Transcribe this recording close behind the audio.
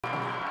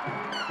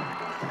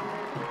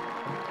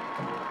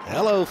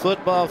Hello,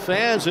 football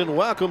fans, and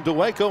welcome to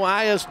Waco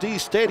ISD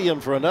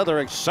Stadium for another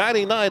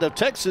exciting night of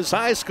Texas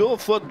high school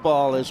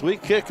football as we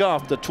kick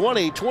off the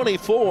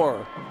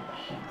 2024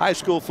 high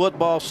school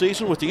football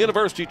season with the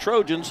University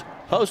Trojans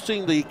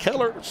hosting the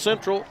Keller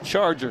Central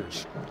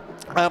Chargers.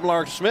 I'm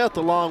Lark Smith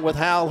along with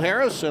Hal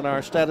Harris and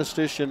our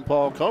statistician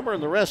Paul Comer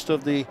and the rest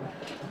of the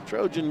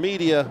Trojan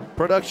Media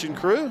production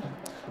crew.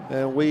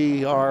 And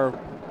we are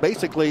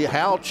basically,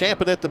 Hal,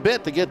 champing at the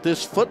bit to get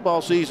this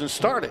football season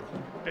started.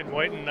 Been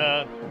waiting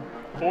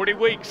 40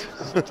 weeks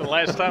since the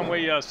last time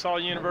we saw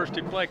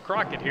University play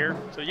Crockett here.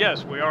 So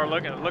yes, we are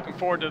looking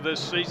forward to this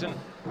season.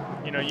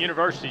 You know,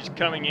 University's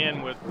coming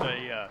in with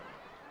a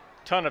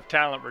ton of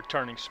talent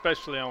returning,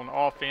 especially on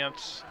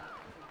offense.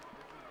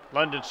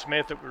 London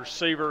Smith at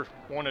receiver,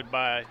 wanted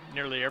by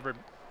nearly every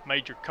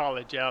major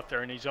college out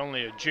there, and he's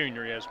only a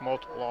junior. He has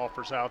multiple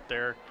offers out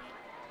there.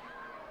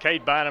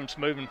 Cade Bynum's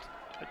moving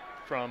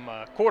from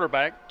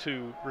quarterback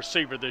to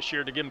receiver this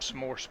year to give him some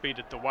more speed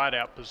at the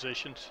wideout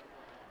positions.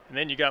 And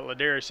then you got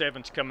Ladarius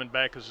Evans coming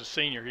back as a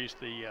senior. He's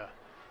the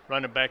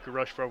running back who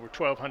rushed for over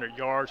 1,200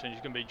 yards, and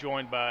he's going to be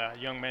joined by a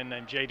young man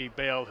named J.D.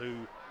 Bell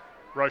who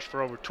rushed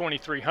for over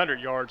 2,300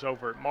 yards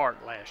over at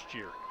Mart last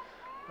year.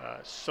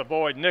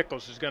 Savoy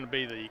Nichols is going to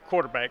be the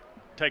quarterback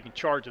taking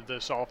charge of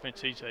this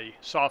offense. He's a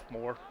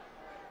sophomore.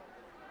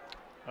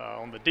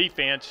 On the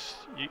defense,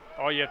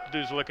 all you have to do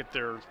is look at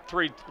their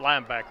three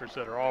linebackers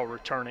that are all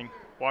returning.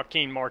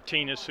 Joaquin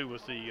Martinez, who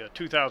was the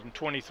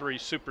 2023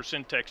 Super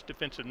Syntax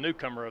Defensive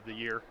Newcomer of the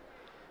Year,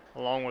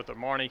 along with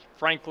Marnie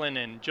Franklin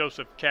and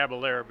Joseph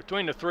Caballero.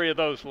 Between the three of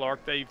those,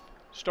 Lark, they've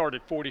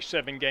started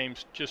 47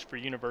 games just for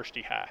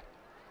University High.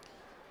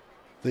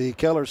 The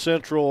Keller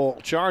Central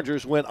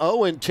Chargers went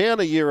 0-10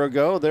 a year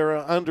ago. They're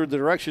under the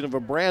direction of a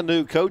brand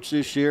new coach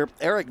this year.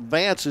 Eric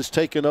Vance has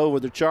taken over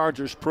the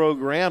Chargers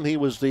program. He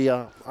was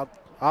the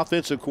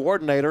offensive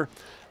coordinator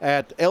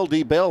at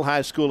L.D. Bell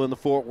High School in the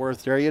Fort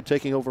Worth area,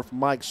 taking over from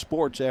Mike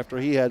Sports after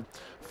he had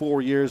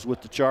 4 years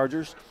with the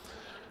Chargers.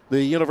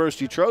 The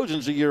University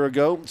Trojans a year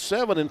ago,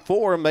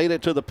 7-4, made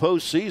it to the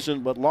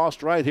postseason, but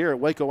lost right here at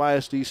Waco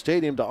ISD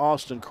Stadium to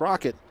Austin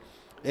Crockett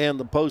in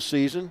the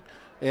postseason.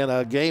 In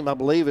a game, I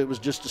believe it was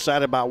just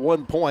decided by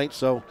 1 point.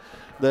 So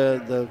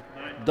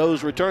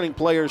those returning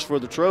players for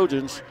the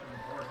Trojans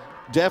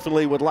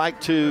definitely would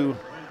like to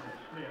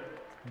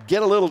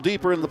get a little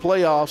deeper in the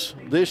playoffs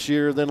this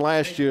year than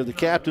last year. The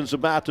captain's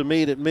about to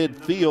meet at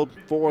midfield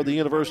for the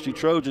University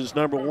Trojans.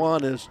 Number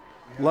 1 is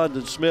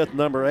London Smith.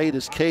 Number 8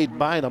 is Cade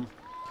Bynum.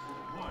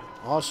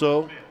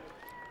 Also,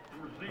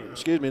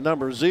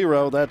 number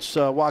 0, that's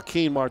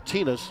Joaquin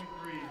Martinez.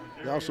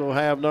 You also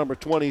have number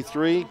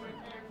 23,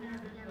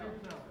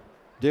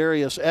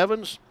 Darius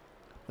Evans,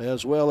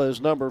 as well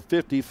as number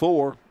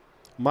 54,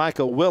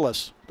 Micah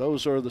Willis.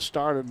 Those are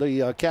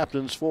the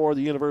captains for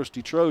the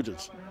University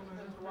Trojans.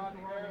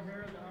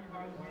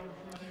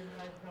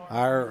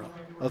 Our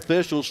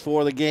officials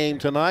for the game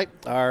tonight,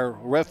 our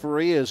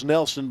referee is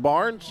Nelson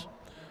Barnes.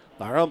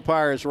 Our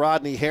umpire is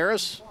Rodney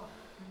Harris.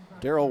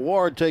 Darrell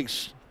Ward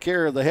takes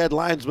care of the head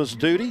linesman's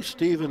duty.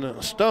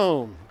 Stephen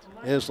Stone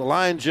is the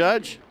line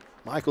judge.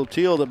 Michael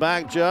Teal, the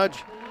back judge.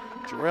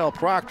 Jarrell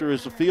Proctor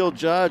is the field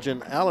judge,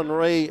 and Alan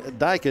Ray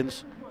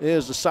Dykens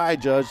is the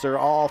side judge. They're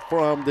all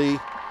from the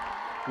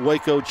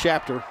Waco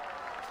chapter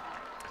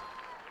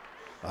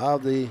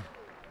of the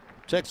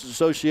Texas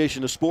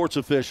Association of Sports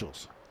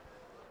Officials.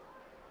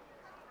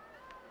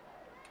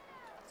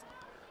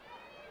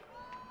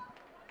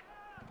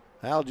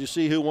 Hal, did you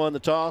see who won the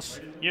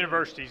toss?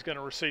 University is going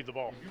to receive the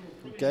ball.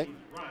 Okay.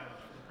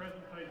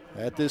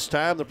 At this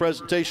time, the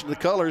presentation of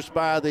the colors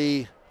by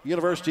the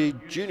University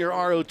Junior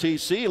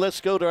ROTC. Let's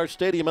go to our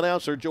stadium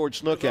announcer,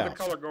 George Snookhouse. The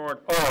color guard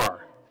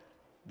are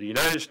the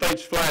United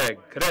States flag,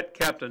 Cadet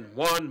Captain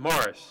Juan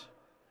Morris.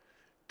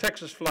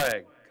 Texas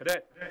flag,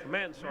 Cadet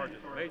Command Sergeant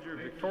Major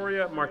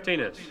Victoria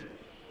Martinez.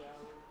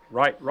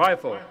 Right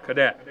rifle,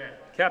 Cadet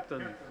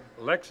Captain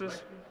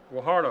Alexis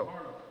Guajardo.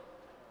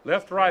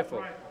 Left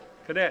rifle,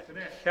 Cadet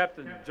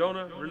Captain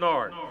Jonah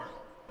Renard.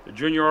 The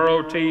Junior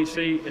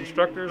ROTC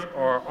instructors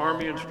are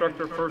Army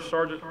Instructor First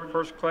Sergeant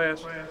First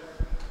Class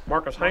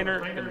Marcus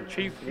Hayner and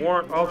Chief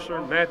Warrant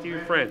Officer Matthew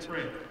Francis.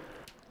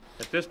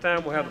 At this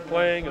time, we'll have the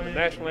playing of the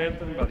National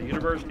Anthem by the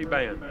University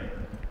Band.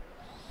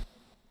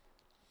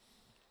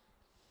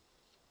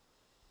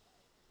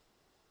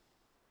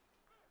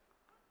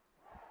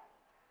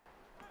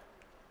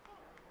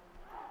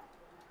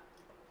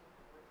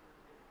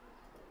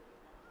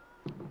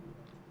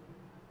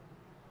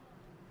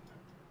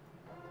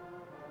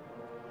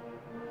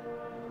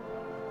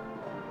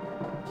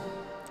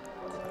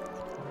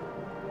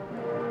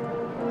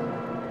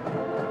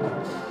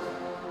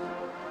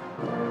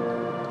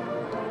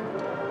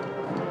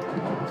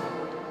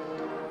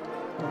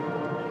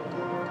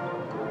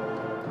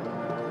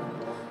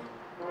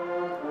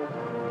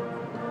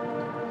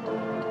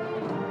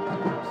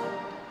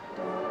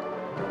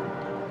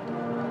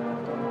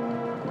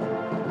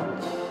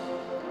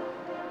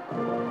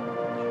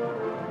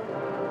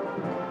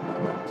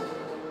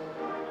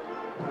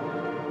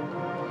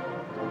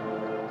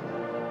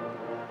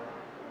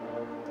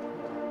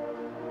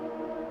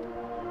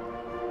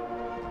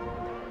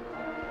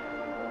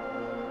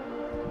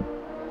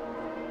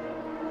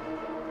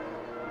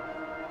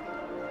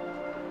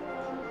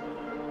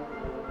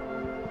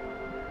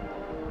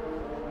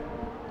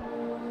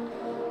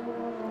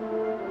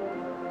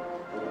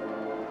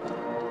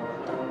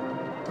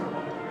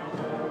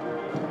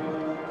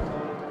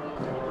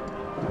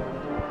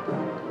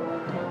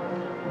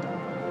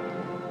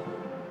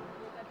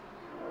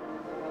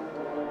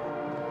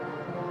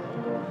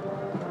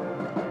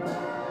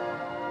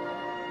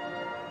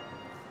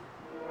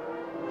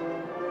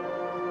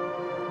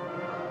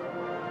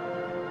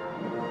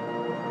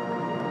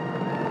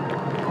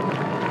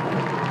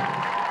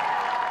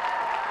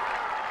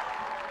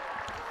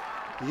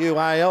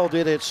 UIL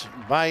did its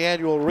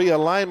biannual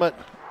realignment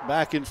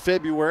back in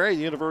February.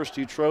 The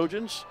University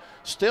Trojans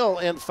still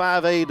in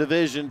 5A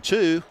Division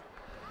II,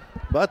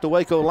 but the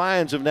Waco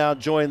Lions have now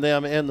joined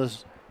them in the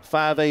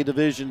 5A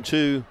Division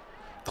II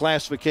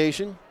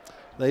classification.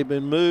 They've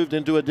been moved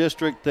into a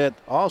district that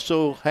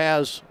also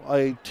has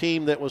a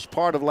team that was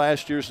part of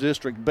last year's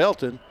district,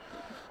 Belton,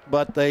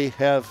 but they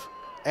have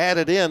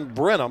added in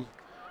Brenham,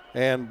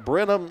 and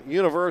Brenham,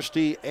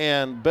 University,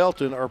 and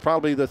Belton are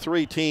probably the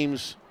three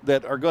teams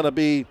that are going to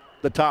be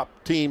the top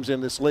teams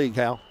in this league,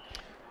 Hal.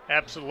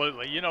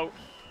 Absolutely. You know,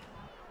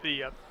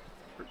 the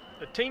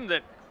team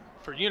that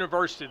for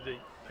University,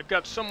 they've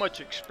got so much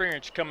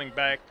experience coming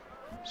back,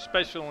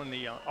 especially on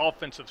the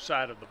offensive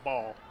side of the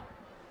ball.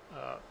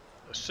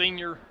 A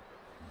senior,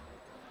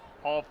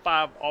 all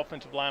 5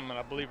 offensive linemen,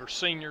 I believe, are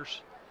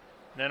seniors.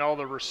 And then all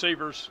the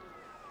receivers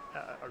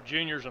are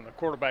juniors, and the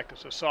quarterback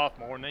is a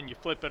sophomore. And then you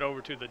flip it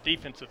over to the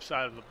defensive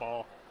side of the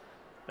ball.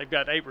 They've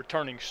got 8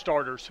 returning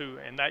starters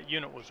and that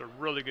unit was a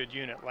really good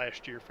unit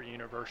last year for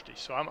University.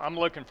 So I'm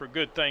looking for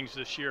good things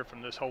this year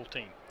from this whole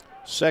team.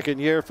 Second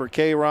year for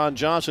K. Ron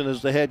Johnson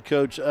as the head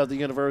coach of the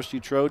University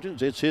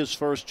Trojans. It's his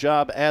first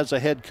job as a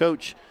head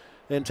coach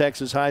in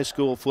Texas high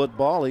school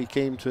football. He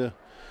came to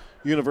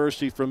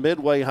University from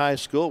Midway High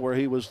School, where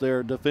he was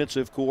their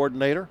defensive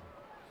coordinator.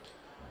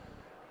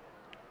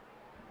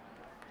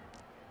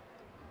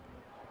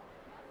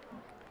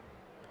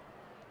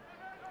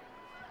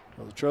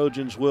 Well, the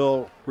Trojans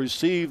will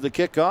receive the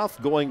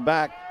kickoff. Going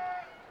back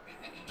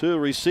to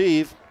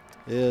receive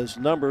is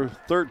number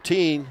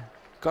 13,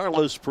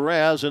 Carlos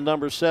Perez, and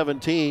number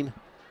 17,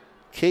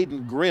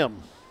 Caden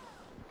Grimm.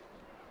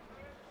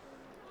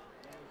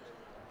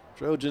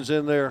 Trojans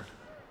in their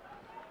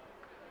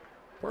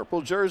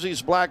purple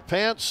jerseys, black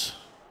pants.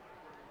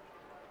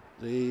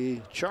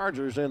 The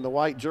Chargers in the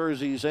white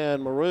jerseys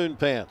and maroon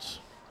pants.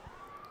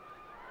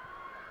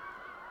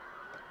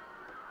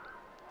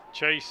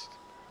 Chase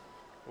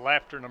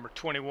Laughter, number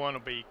 21, will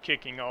be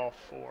kicking off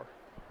for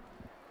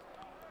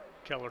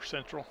Keller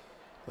Central.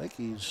 I think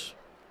he's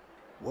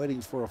waiting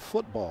for a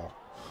football.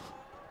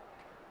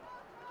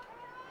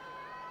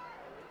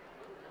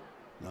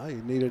 No, he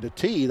needed a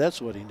tee. That's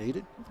what he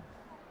needed.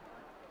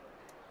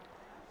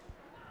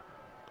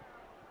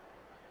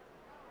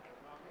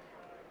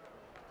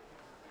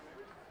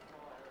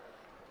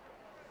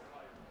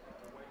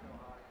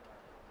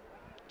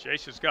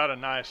 Jason's got a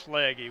nice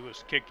leg. He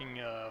was kicking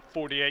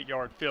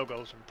 48-yard field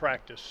goals in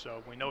practice,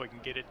 so we know he can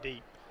get it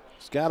deep.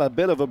 He's got a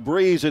bit of a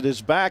breeze at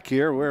his back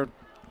here. We're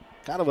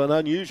kind of an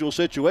unusual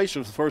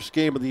situation for the first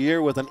game of the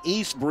year with an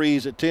east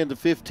breeze at 10 to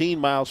 15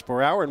 miles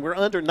per hour, and we're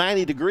under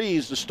 90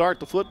 degrees to start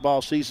the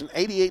football season,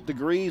 88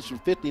 degrees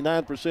with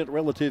 59%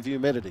 relative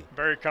humidity.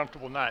 Very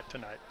comfortable night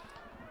tonight.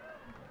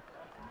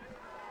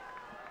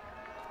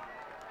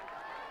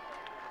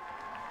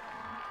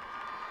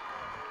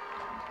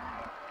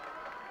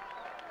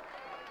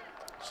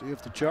 See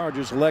if the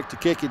Chargers elect to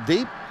kick it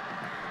deep,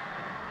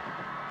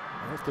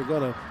 or if they're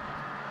going to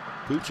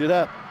pooch it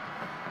up.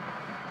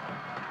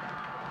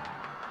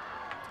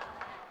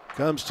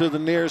 Comes to the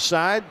near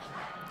side,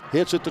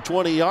 hits at the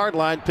 20-yard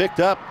line, picked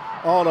up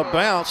on a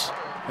bounce,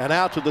 and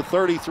out to the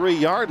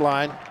 33-yard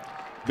line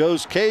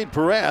goes Cade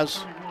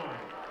Perez.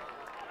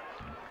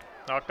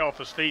 Knocked off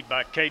his feet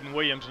by Caden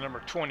Williams,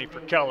 number 20 for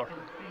Keller.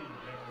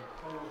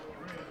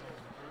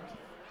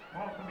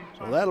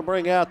 So that'll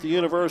bring out the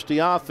University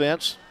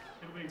offense,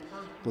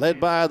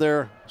 led by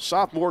their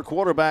sophomore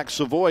quarterback,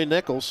 Savoy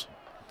Nichols.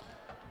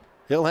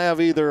 He'll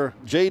have either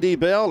J.D.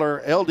 Bell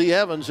or L.D.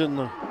 Evans in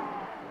the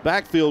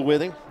backfield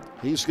with him.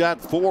 He's got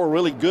 4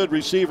 really good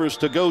receivers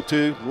to go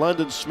to: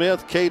 London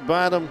Smith, Cade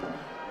Bynum,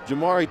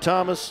 Jamari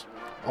Thomas,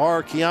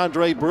 or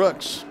Keandre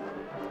Brooks.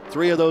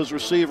 3 of those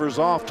receivers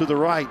off to the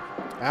right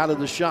out of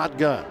the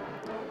shotgun.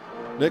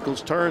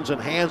 Nichols turns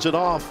and hands it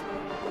off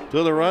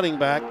to the running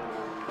back.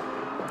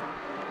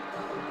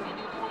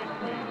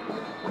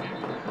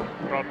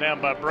 Brought down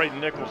by Braden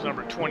Nichols,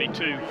 number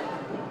 22.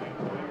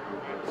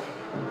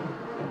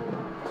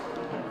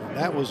 And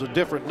that was a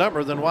different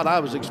number than what I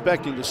was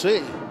expecting to see.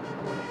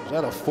 Was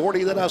that a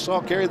 40 that I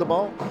saw carry the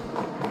ball?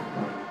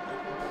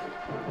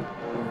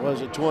 Or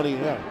was it 20?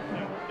 Yeah.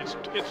 It's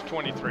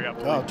 23, I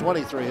believe. Oh,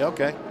 23,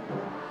 okay.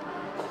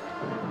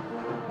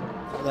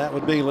 Well, that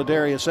would be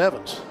Ladarius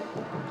Evans.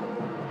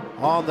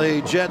 On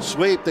the jet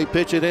sweep, they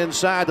pitch it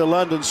inside to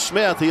London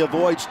Smith. He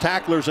avoids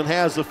tacklers and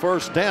has the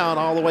first down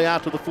all the way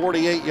out to the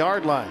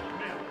 48-yard line.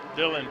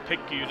 Dylan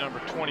Pickew, number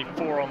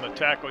 24, on the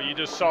tackle. You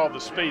just saw the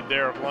speed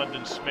there of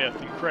London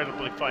Smith,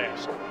 incredibly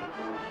fast.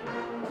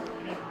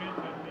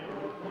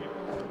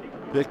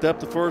 Picked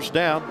up the first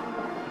down.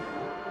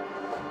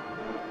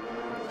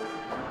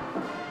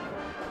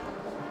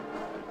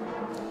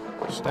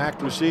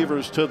 Stacked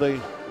receivers to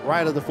the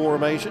right of the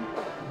formation.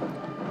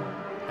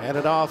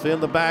 Handed off in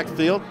the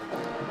backfield.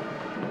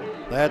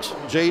 That's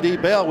J.D.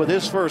 Bell with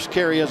his first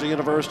carry as a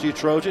University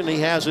Trojan. He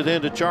has it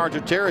into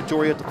Charger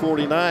territory at the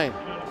 49.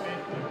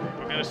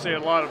 We're going to see a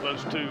lot of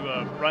those 2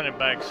 running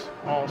backs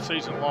all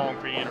season long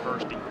for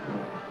University.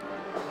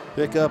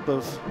 Pickup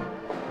of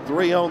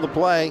 3 on the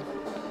play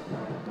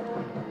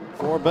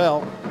for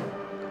Bell.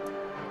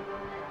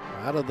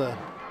 Out of the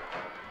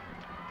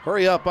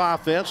hurry-up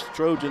offense, the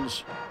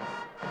Trojans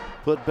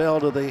put Bell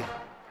to the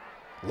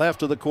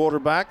left of the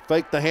quarterback,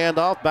 fake the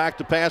handoff, back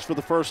to pass for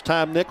the first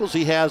time. Nichols,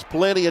 he has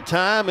plenty of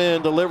time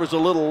and delivers a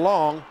little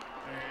long.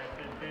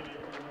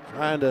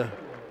 Trying to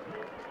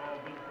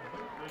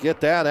get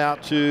that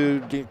out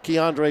to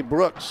Keandre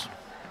Brooks.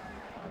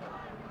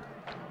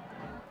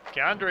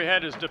 Keandre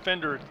had his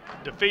defender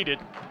defeated.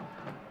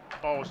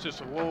 Ball was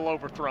just a little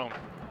overthrown.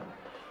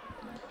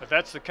 But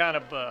that's the kind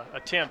of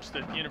attempts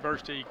that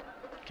University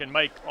can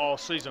make all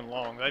season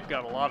long. They've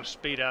got a lot of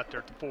speed out there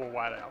at the 4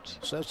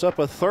 wideouts. Sets up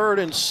a 3rd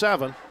and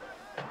 7.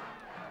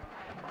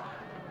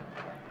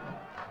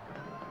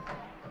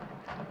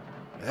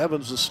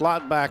 Evans, the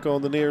slot back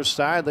on the near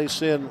side. They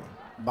send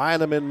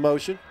Bynum in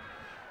motion.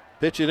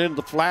 Pitch it into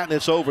the flat, and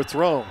it's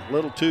overthrown. A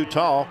little too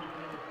tall.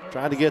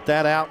 Trying to get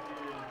that out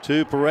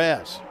to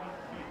Perez.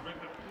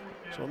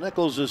 So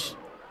Nichols has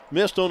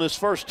missed on his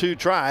first 2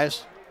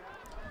 tries.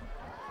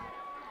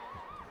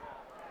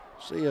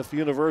 See if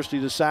University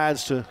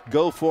decides to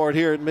go for it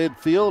here at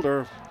midfield,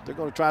 or they're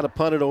going to try to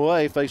punt it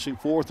away, facing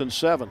 4th and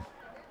 7.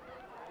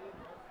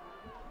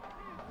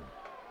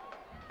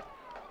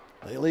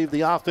 They leave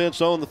the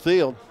offense on the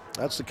field.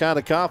 That's the kind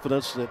of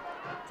confidence that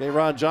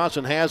Ron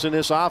Johnson has in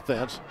this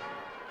offense.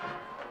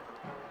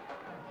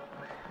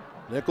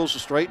 Nichols, a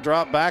straight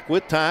drop back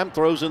with time,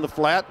 throws in the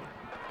flat.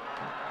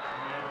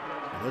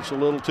 And it's a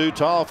little too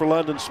tall for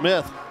London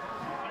Smith.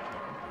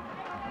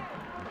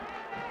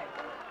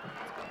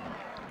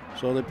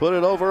 So they put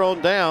it over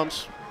on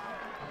downs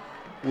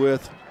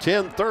with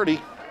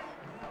 10:30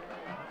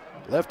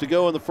 left to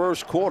go in the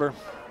first quarter.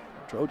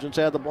 Trojans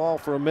had the ball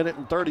for 1 minute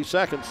and 30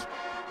 seconds.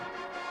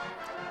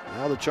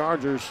 Now the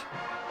Chargers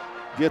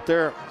get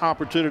their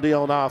opportunity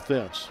on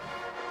offense.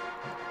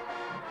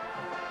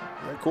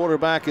 Their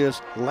quarterback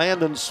is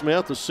Landon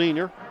Smith, a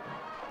senior.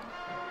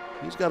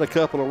 He's got a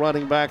couple of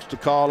running backs to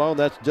call on.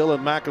 That's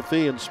Dylan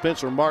McAfee and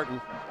Spencer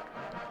Martin.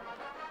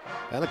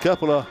 And a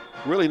couple of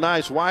really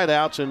nice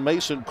wideouts in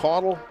Mason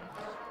Caudle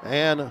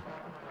and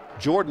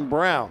Jordan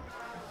Brown.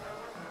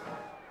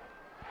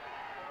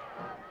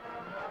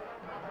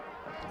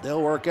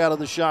 They'll work out of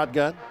the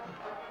shotgun.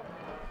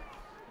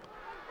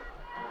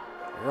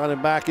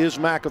 Running back is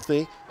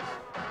McAfee.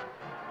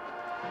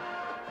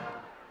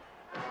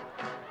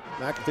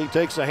 McAfee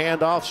takes a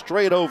handoff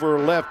straight over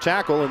left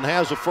tackle and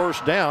has a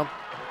first down,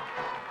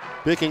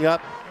 picking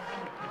up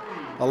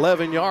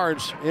 11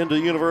 yards into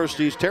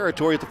University's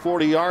territory at the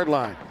 40-yard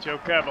line. Joe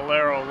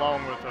Cavallero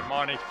along with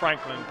Monty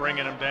Franklin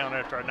bringing him down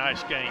after a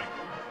nice game.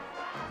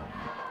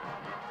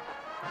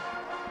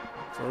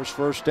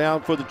 First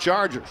down for the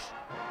Chargers.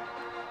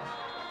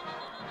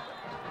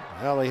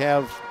 Well, they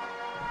have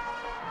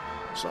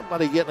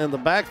somebody getting in the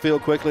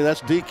backfield quickly.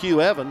 That's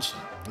DQ Evans.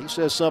 He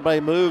says somebody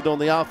moved on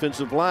the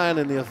offensive line,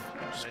 and the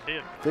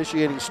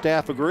officiating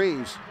staff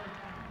agrees.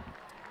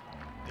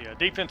 The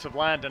defensive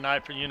line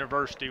tonight for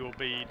University will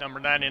be number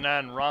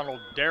 99,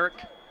 Ronald Derrick,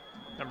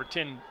 number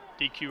 10,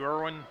 DQ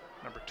Irwin,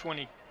 number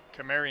 20,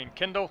 Kamarian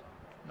Kendall,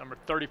 number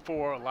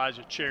 34,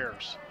 Elijah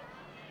Chairs.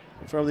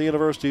 From the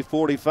University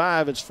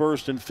 45, it's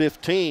 1st and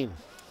 15.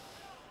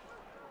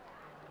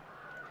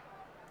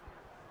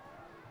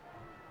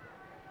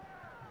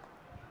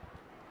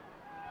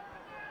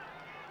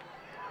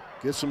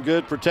 Gets some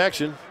good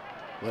protection,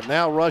 but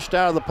now rushed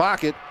out of the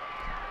pocket.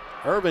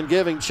 Irvin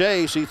giving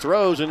chase. He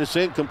throws, and it's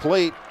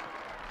incomplete.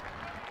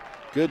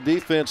 Good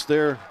defense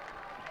there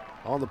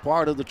on the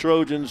part of the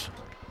Trojans.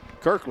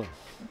 Kirkland.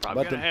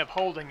 Probably going to have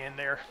holding in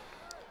there.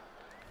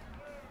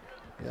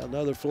 Yeah,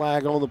 another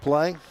flag on the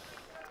play.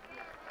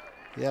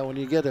 Yeah, when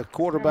you get a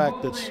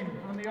quarterback that's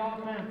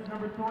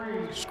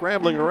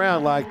scrambling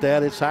around like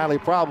that, it's highly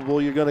probable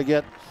you're going to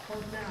get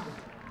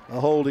a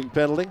holding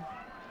penalty.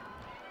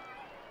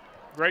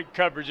 Great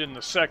coverage in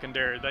the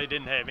secondary. They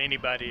didn't have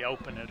anybody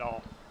open at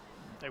all.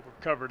 They were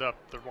covered up,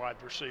 the wide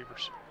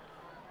receivers.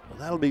 Well,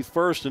 that'll be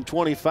 1st and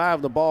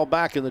 25. The ball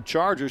back in the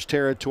Chargers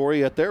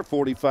territory at their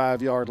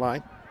 45-yard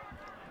line.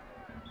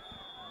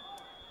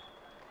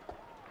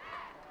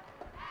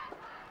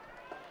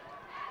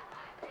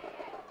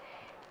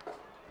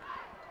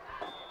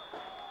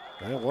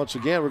 And once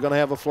again, we're going to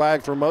have a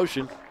flag for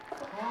motion. Yep.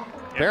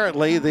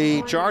 Apparently,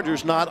 the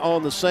Chargers not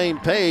on the same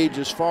page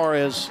as far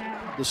as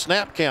the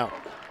snap count.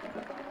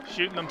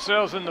 Shooting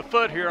themselves in the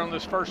foot here on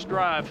this first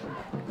drive.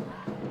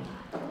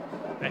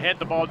 They had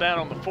the ball down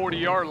on the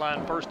 40-yard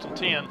line, 1st and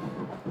 10.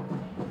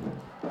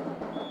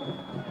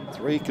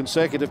 3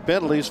 consecutive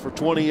penalties for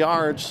 20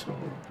 yards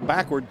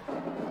backward,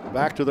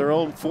 back to their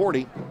own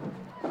 40.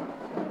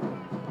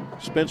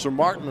 Spencer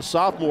Martin, the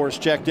sophomore, is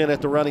checked in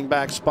at the running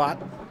back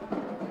spot.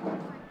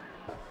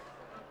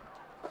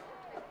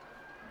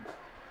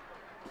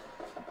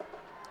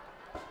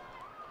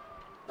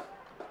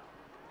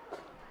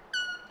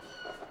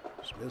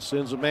 Smith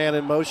sends a man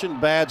in motion.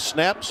 Bad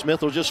snap.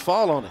 Smith will just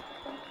fall on it.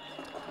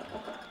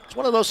 It's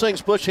one of those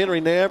things Butch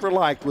Henry never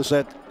liked, was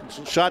that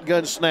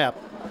shotgun snap.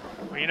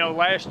 Well, you know,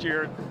 last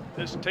year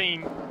this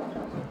team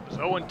was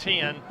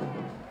 0-10,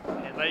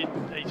 and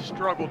they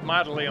struggled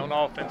mightily on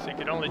offense. They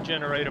could only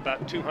generate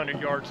about 200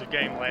 yards a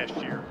game last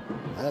year.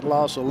 That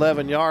loss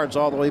 11 yards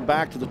all the way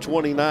back to the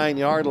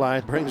 29-yard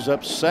line brings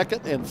up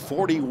 2nd and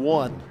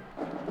 41.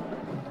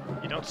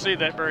 You don't see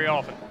that very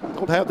often.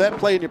 Don't have that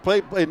play in your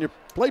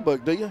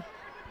playbook, do you?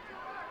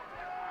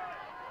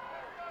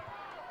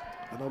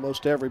 And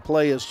almost every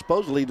play is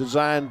supposedly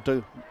designed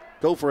to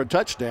go for a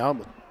touchdown,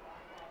 but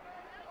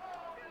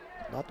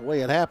not the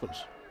way it happens.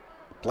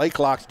 Play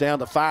clock's down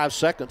to 5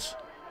 seconds.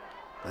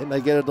 They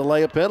may get a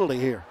delay of penalty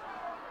here.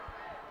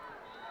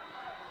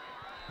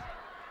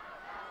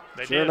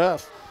 They sure did.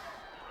 Enough.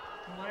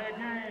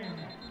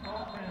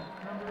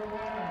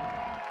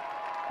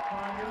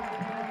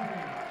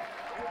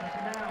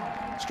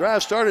 This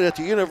drive started at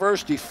the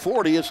University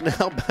 40. It's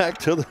now back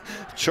to the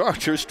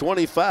Chargers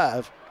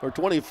 25 or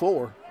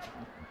 24.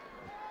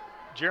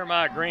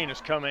 Jeremiah Green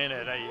has come in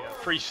at a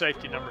free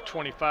safety number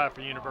 25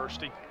 for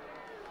University,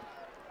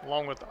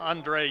 along with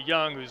Andre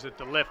Young, who's at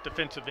the left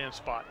defensive end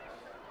spot.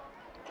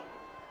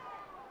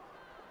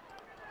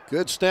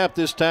 Good snap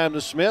this time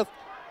to Smith.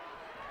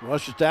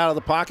 Rushes out of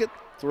the pocket,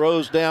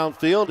 throws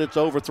downfield. It's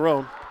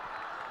overthrown.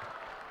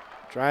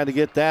 Trying to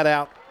get that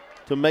out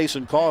to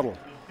Mason Caudle.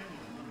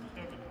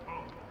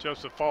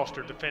 Joseph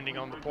Foster defending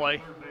on the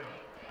play.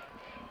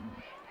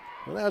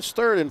 Well, that's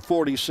 3rd and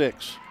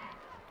 46.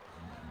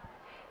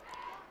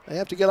 They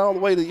have to get all the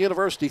way to the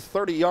University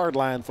 30-yard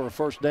line for a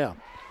first down.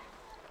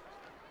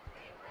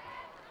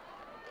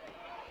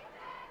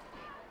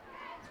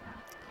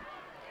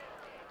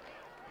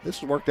 This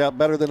has worked out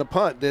better than a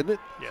punt, didn't it?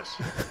 Yes.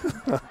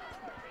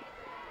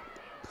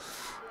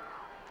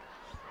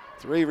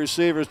 3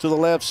 receivers to the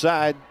left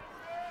side.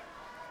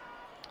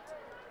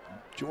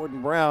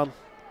 Jordan Brown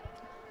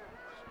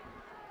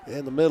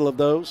in the middle of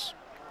those.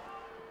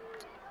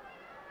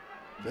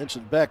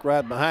 Vincent Beck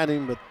right behind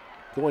him, but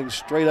going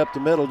straight up the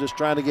middle, just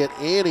trying to get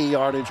any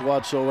yardage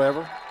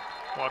whatsoever.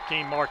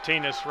 Joaquin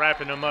Martinez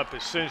wrapping him up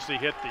as soon as he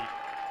hit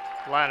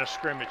the line of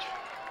scrimmage.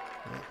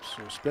 Yep,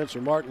 so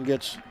Spencer Martin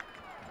gets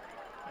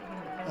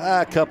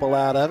a couple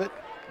out of it.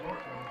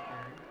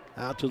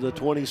 Out to the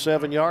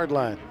 27-yard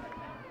line.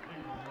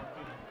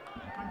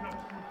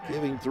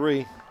 Giving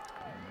 3.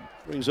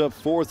 Brings up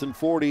 4th and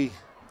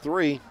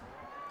 43.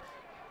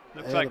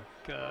 Looks and like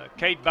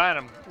Cade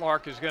Bynum,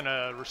 Lark, is going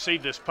to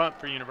receive this punt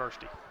for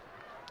University.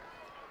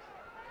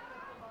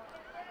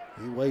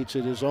 He waits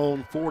at his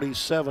own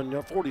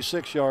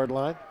 46-yard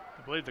line.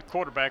 I believe the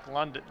quarterback,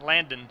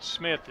 Landon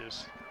Smith,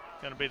 is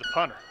going to be the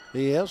punter.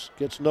 He is.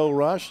 Gets no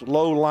rush.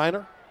 Low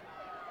liner.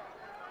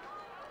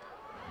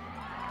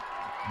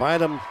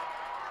 Bynum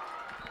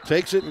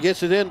takes it and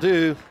gets it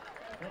into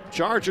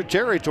Charger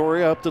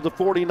territory up to the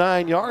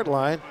 49-yard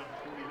line.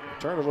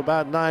 Return of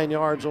about 9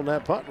 yards on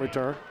that punt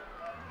return.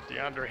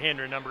 DeAndre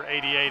Henry, number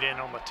 88, in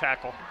on the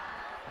tackle.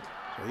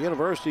 So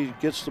University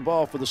gets the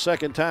ball for the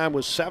second time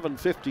with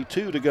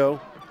 7:52 to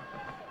go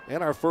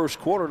in our first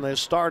quarter, and they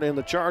start in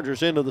the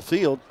Chargers into the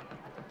field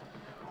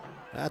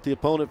at the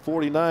opponent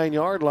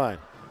 49-yard line.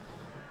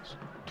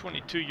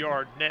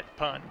 22-yard net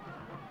punt.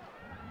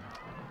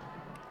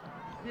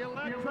 The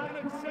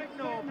electronic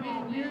signal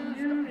being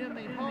used in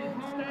the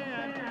home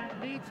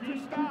stand needs to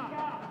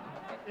stop.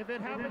 If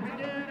it happens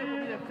again, it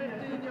will be a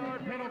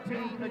 15-yard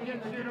penalty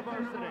against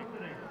University.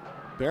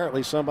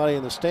 Apparently somebody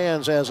in the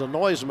stands has a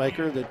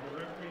noisemaker that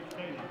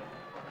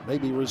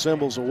maybe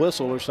resembles a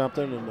whistle or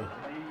something, and the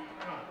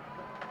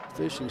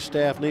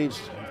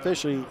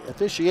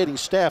officiating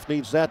staff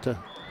needs that to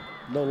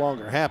no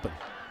longer happen.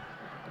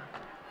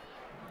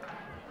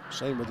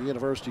 Same with the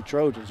University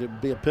Trojans. It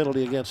would be a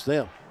penalty against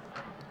them.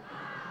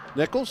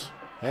 Nichols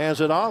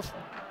hands it off.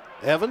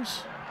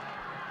 Evans.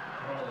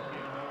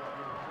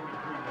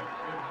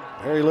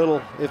 Very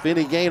little, if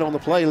any, gain on the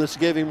play. Let's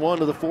give him 1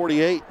 to the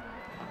 48.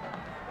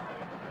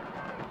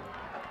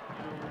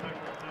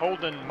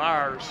 Holden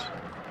Myers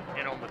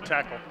in on the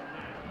tackle.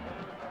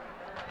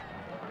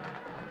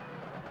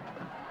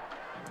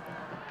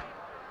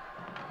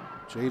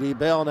 J.D.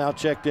 Bell now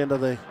checked into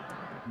the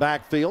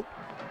backfield.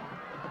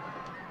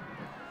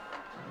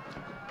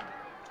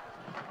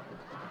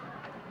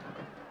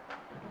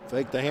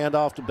 Fake the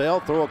handoff to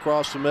Bell, throw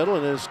across the middle,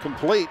 and it is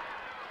complete.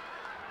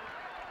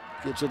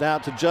 Gets it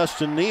out to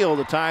Justin Neal,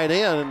 the tight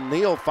end, and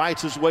Neal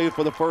fights his way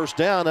for the first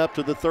down up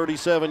to the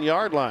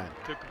 37-yard line.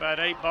 Took about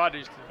 8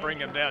 bodies to bring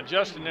him down.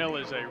 Justin Neal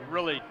is a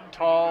really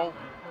tall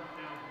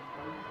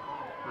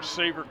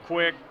receiver,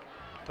 quick,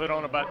 put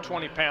on about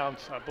 20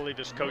 pounds, I believe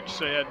his coach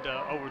said,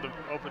 over the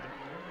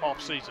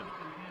offseason.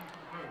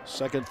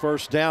 Second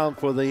first down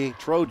for the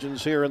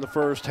Trojans here in the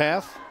first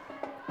half.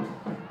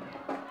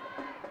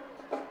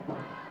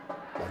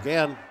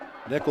 Again,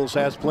 Nichols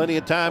has plenty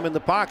of time in the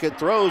pocket,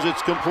 throws,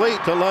 it's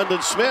complete to London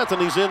Smith,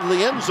 and he's into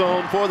the end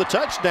zone for the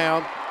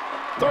touchdown.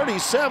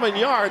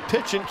 37-yard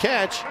pitch and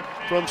catch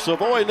from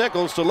Savoy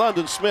Nichols to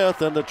London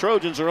Smith, and the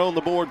Trojans are on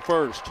the board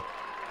first.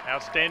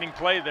 Outstanding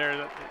play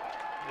there.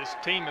 This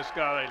team has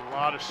got a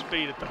lot of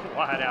speed at the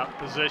wideout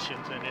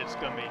positions, and it's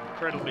going to be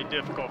incredibly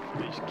difficult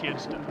for these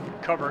kids to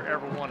cover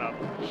every one of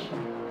them.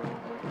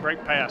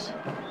 Great pass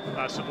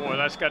by Savoy.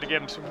 That's got to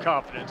give him some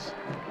confidence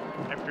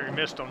after he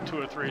missed on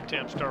 2 or 3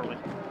 attempts early.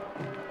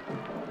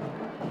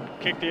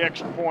 Kick the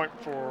extra point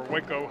for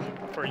Waco,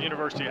 for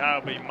University of Ohio,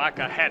 will be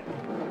Micah Hatton.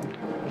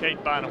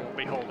 Kate Bynum will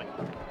be holding.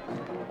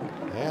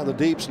 And the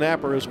deep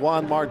snapper is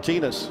Juan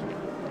Martinez.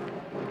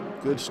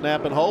 Good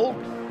snap and hold.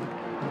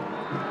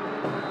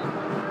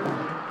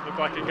 Looked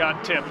like it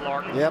got tipped,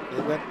 Lark. Yep,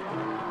 it went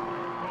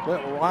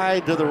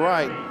wide to the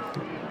right.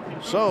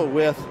 So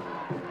with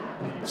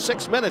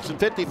 6 minutes and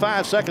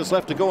 55 seconds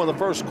left to go in the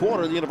first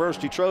quarter, the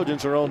University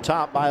Trojans are on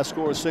top by a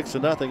score of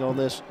 6-0 on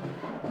this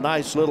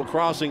nice little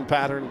crossing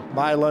pattern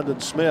by London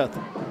Smith.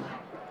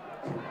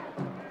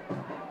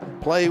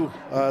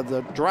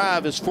 The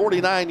drive is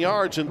 49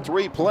 yards in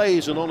 3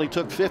 plays and only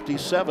took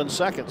 57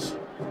 seconds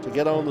to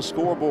get on the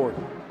scoreboard.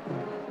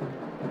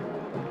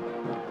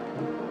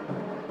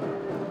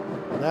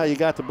 Now you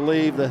got to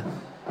believe the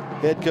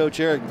head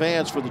coach Eric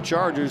Vance for the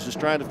Chargers is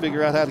trying to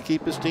figure out how to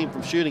keep his team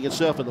from shooting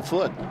itself in the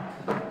foot.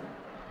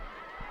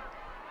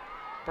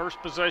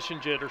 First possession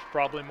jitters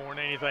probably more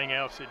than anything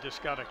else. They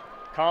just got to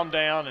calm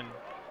down and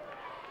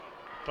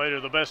play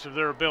to the best of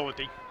their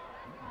ability.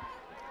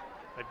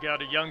 They've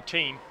got a young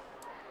team.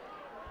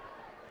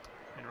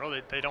 And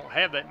really, they don't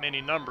have that many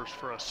numbers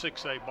for a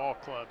 6A ball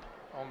club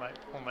on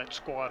that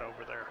squad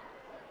over there.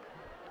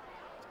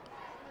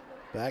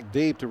 Back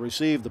deep to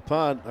receive the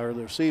punt, or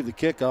to receive the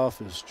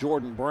kickoff, is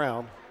Jordan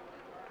Brown,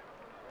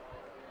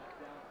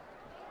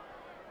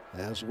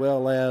 as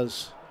well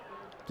as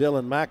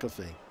Dylan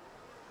McAfee.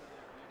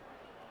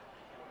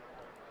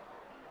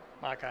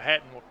 Micah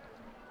Hatton will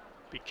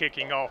be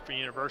kicking off for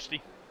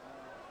University.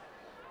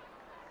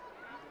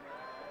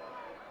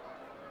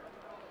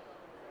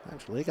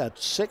 Actually, they got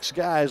 6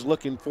 guys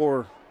looking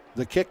for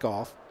the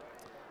kickoff.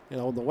 You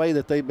know, the way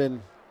that they've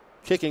been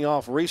kicking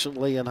off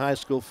recently in high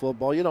school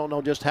football, you don't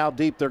know just how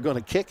deep they're going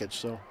to kick it.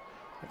 So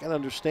I can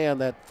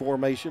understand that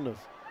formation of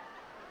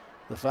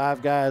the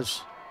 5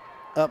 guys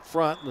up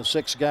front and the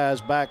 6 guys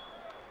back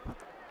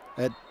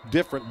at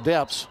different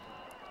depths,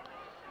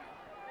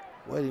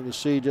 waiting to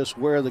see just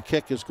where the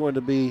kick is going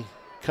to be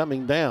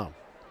coming down.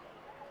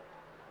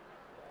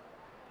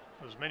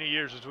 As many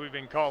years as we've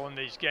been calling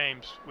these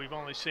games, we've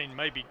only seen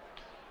maybe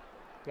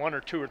 1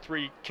 or 2 or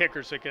 3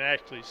 kickers that can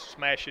actually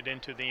smash it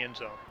into the end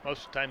zone.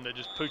 Most of the time they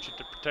just pooch it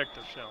to protect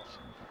themselves.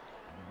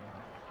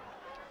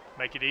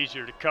 Make it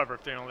easier to cover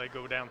if they only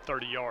go down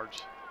 30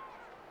 yards.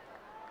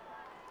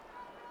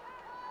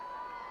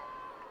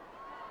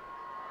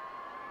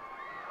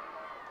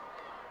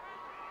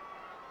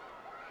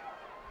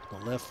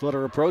 The left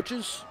footer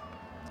approaches.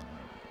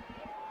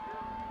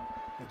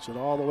 Gets it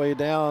all the way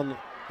down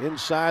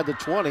inside the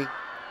 20.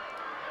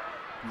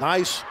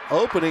 Nice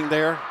opening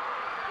there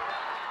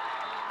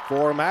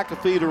for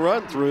McAfee to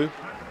run through.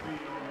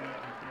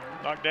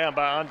 Knocked down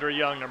by Andre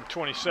Young, number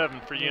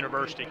 27 for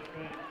University.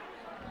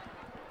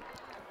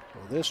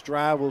 Well, this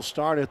drive will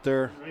start at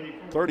their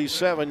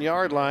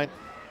 37-yard line.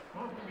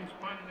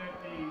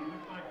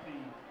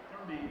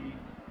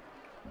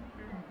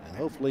 And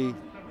hopefully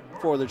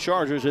for the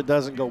Chargers, it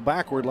doesn't go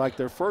backward like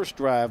their first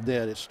drive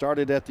did. It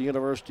started at the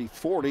University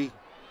 40,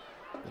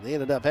 and they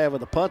ended up having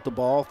to punt the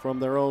ball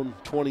from their own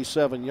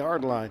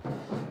 27-yard line.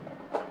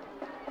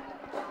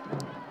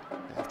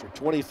 After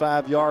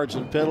 25 yards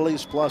in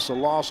penalties, plus a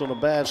loss on a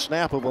bad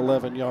snap of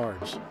 11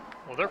 yards.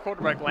 Well, their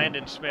quarterback,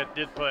 Landon Smith,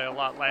 did play a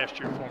lot last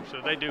year for them,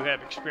 so they do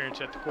have experience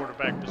at the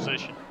quarterback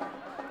position.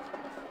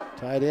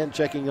 Tight end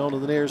checking onto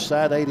the near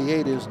side,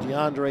 88, is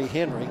DeAndre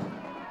Henry.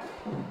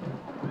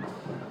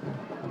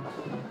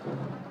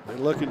 They're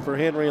looking for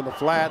Henry in the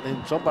flat,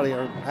 and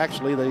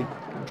they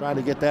trying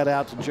to get that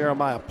out to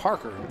Jeremiah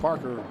Parker. And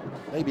Parker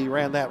maybe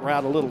ran that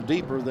route a little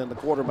deeper than the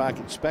quarterback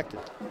expected.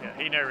 Yeah,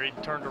 he never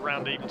even turned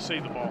around to even see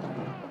the ball.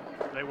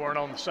 They weren't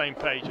on the same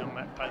page on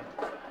that play.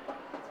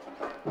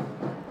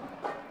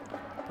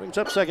 Brings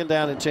up 2nd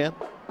down and 10.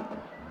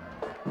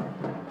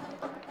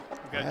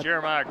 We've got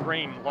Jeremiah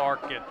Green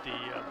Lark at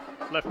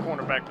the left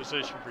cornerback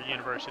position for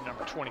University,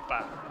 number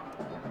 25.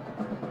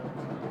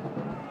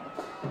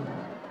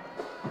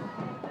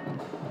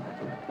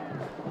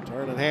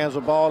 Turning hands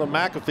the ball to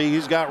McAfee.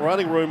 He's got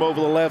running room over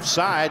the left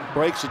side.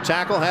 Breaks the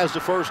tackle, has the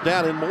first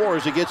down and more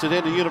as he gets it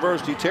into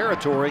University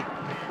territory.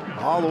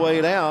 All the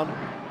way down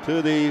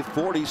to the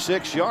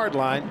 46-yard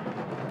line.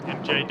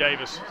 And Jay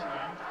Davis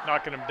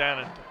knocking him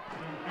down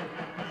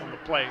on the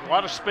play. A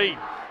lot of speed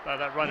by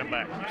that running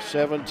back.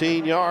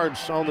 17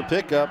 yards on the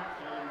pickup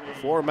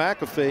for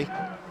McAfee.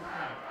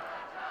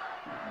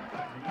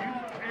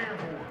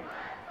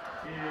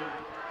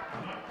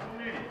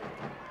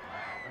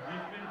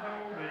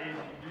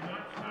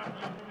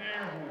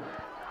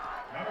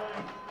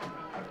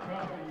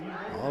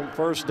 On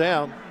first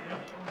down.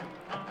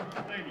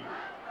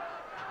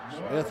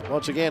 Smith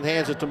once again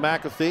hands it to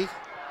McAfee.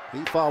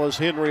 He follows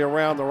Henry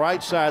around the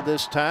right side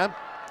this time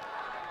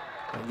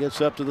and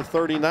gets up to the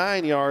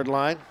 39-yard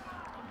line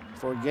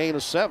for a gain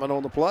of 7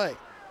 on the play.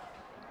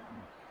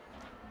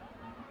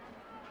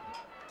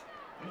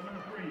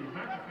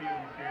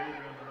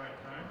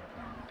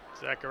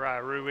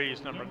 Zachariah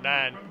Ruiz, number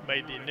 9,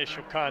 made the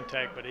initial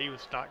contact, but he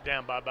was knocked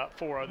down by about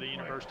 4 other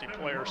University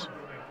players.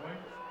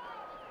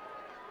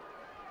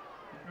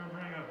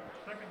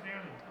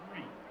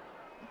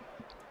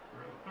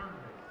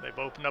 They've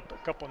opened up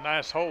a couple of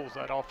nice holes,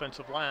 that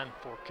offensive line,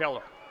 for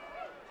Keller.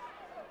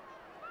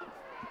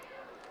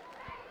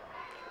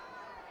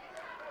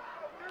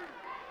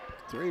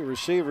 Three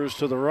receivers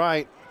to the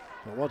right.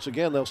 But once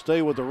again, they'll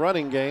stay with the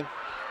running game.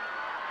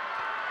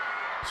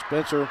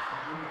 Spencer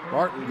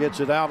Martin gets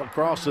it out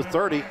across the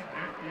 30,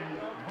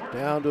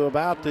 down to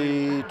about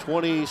the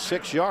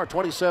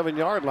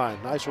 27-yard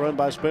line. Nice run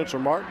by Spencer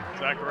Martin.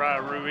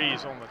 Zachariah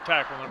Ruiz on the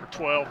tackle, number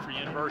 12 for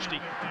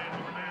University.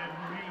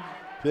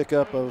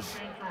 Pickup of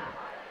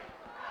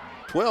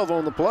 12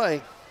 on the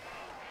play.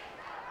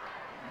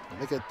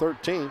 Make it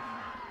 13.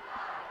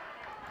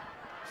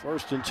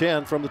 1st and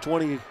 10 from the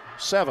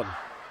 27.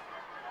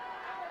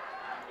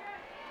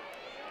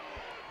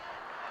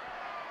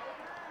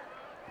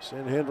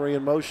 Send Henry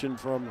in motion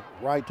from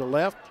right to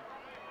left.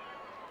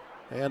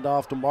 Hand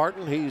off to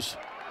Martin. He's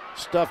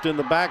stuffed in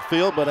the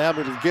backfield, but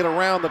able to get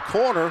around the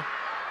corner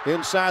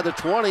inside the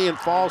 20 and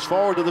falls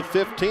forward to the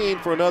 15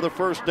 for another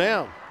first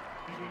down.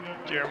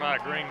 Jeremiah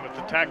Green with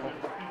the tackle.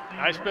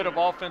 Nice bit of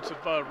offensive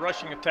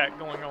rushing attack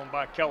going on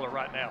by Keller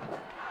right now.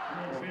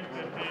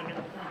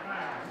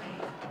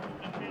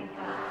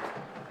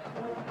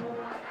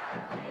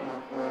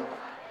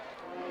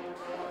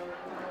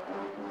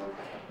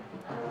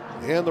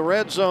 In the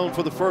red zone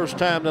for the first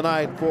time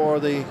tonight for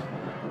the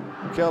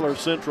Keller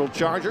Central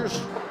Chargers.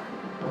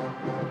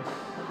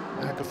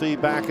 McAfee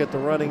back at the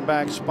running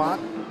back spot.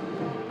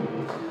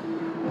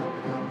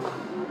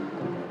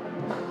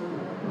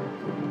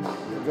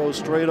 He goes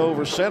straight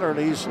over center, and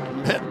he's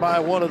met by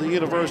one of the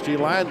University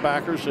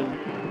linebackers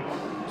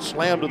and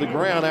slammed to the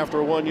ground after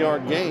a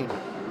 1-yard gain.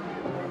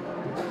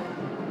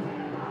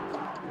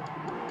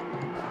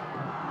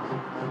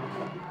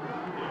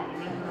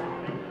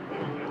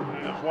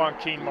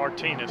 Joaquin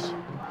Martinez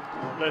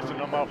lifting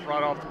them off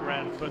right off the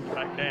ground and putting them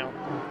back down.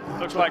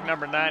 Looks like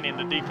number 9 in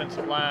the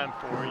defensive line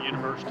for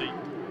University.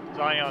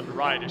 Zion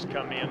Wright has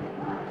come in.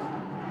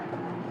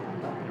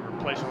 The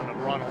replacement of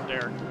Ronald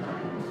Derrick.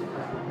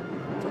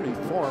 Pretty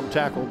form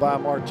tackle by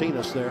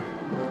Martinez there.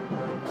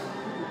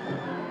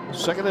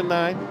 2nd and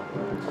 9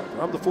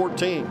 from the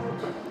 14.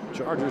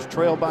 Chargers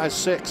trail by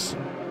 6.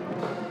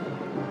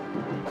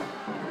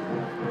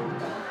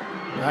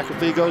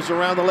 McAfee goes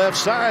around the left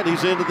side.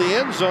 He's into the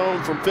end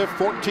zone from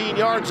 14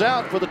 yards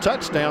out for the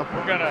touchdown.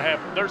 We're going to have,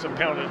 there's a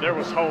penalty. There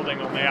was holding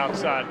on the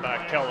outside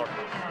by Keller.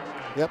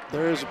 Yep,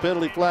 there is a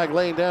penalty flag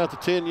laying down at the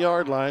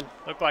 10-yard line.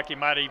 Looked like he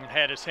might have even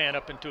had his hand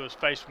up into his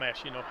face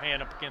mask, you know,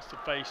 hand up against the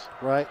face.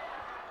 Right.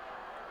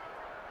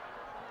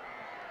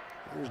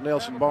 Here's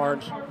Nelson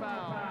Barnes.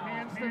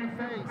 Hands to the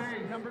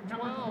face. Number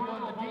 12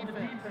 on the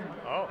defense.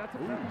 Oh. That's a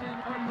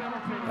 15-point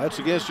penalty. That's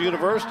against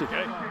University.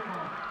 Okay.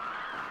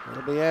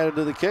 It'll be added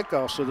to the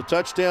kickoff, so the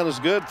touchdown is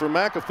good for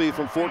McAfee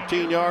from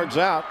 14 yards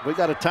out. We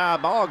got a tie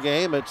ball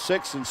game at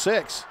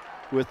 6-6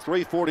 with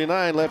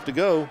 3:49 left to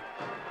go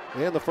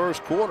in the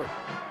first quarter.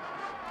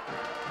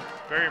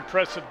 Very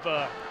impressive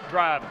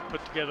drive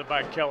put together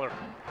by Keller,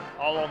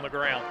 all on the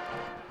ground.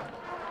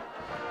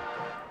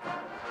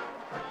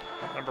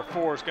 Number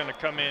 4 is going to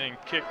come in and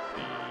kick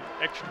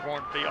the extra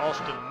point, be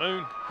Austin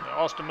Moon.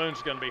 Austin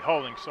Moon's going to be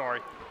holding,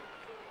 sorry.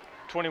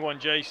 21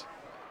 Jace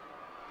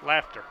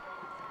Laughter.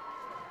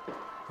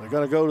 They're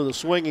going to go to the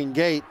swinging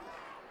gate.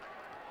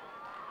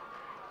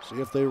 See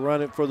if they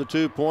run it for the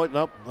 2-point.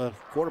 Nope, the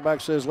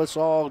quarterback says, let's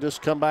all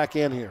just come back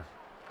in here.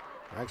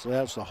 Actually,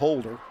 that's the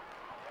holder,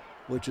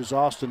 which is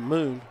Austin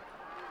Moon.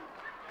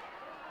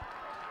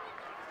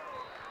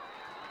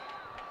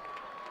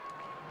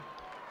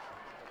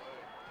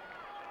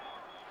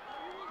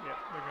 Yep,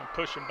 they're going to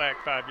push him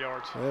back 5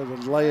 yards. There's a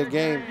delay of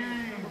game.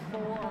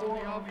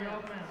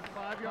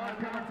 5-yard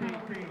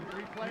penalty.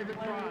 Replay the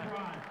drive.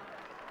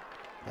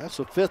 That's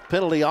the 5th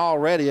penalty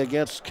already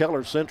against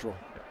Keller Central.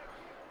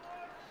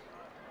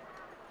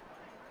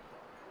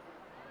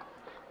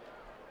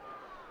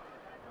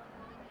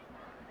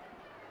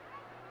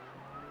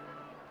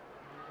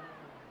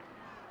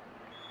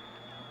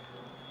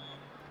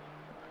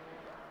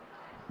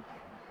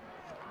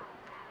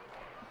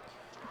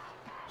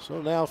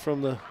 So now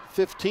from the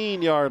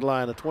 15-yard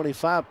line, a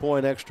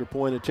 25-point extra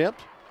point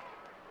attempt.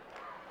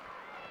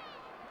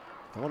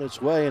 On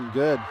its way and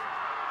good.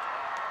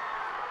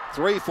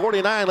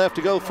 3:49 left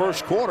to go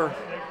first quarter.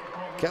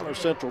 Keller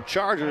Central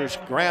Chargers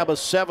grab a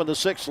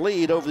 7-6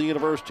 lead over the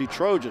University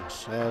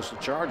Trojans as the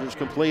Chargers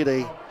complete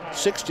a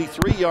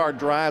 63-yard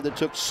drive that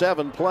took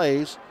 7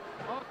 plays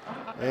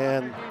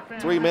and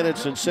 3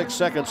 minutes and 6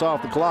 seconds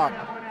off the clock.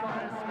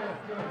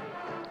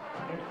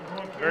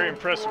 Very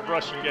impressive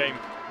rushing game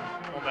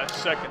on that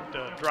second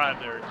drive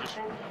there.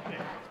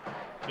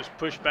 Just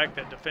pushed back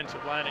that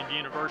defensive line in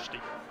University.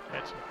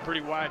 Had some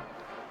pretty wide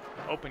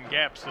open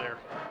gaps there.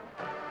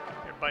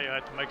 Everybody will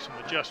have to make some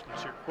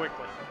adjustments here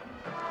quickly.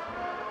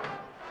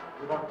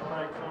 We'd like to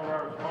thank some of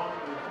our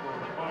sponsors for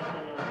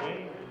sponsoring our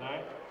game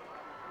tonight.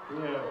 We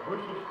have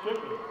Bush's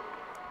Chicken,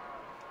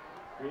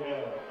 We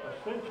have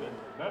Ascension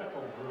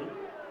Medical Group.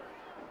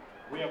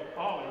 We have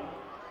Ollie.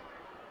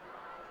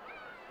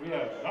 We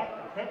have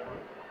Dr. Pepper.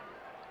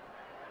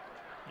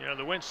 You know,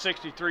 they went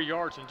 63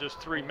 yards in just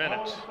 3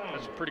 minutes.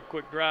 That's a pretty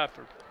quick drive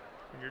for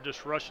when you're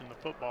just rushing the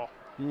football.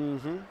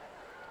 Mm-hmm.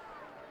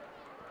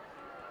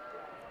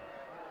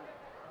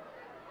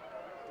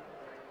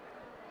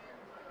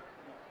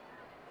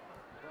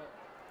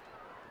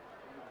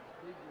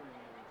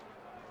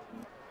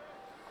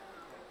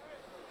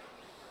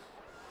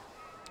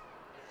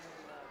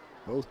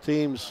 Both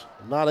teams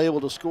not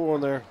able to score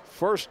on their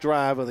first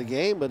drive of the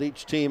game, but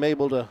each team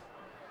able to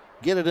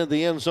get it in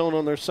the end zone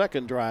on their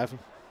second drive. The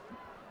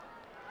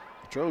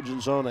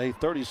Trojans on a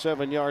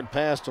 37-yard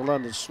pass to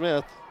London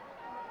Smith,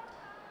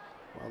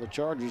 while the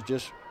Chargers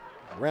just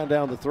ran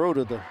down the throat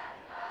of the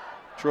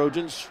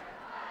Trojans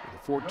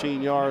with a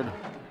 14-yard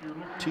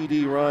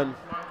TD run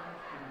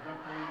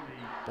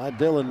by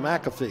Dylan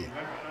McAfee.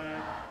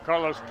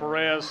 Carlos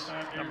Perez,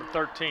 number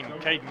 13.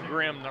 Caden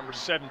Grimm, number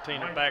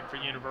 17, at back for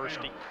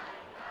University.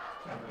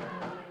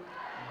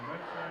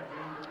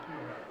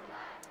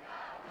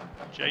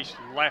 Jace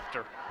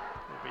Laughter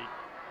will be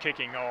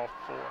kicking off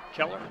for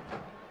Keller.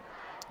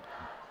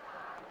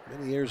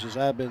 Many years as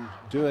I've been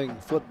doing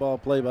football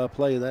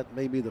play-by-play, that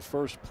may be the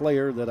first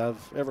player that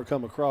I've ever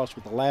come across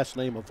with the last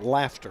name of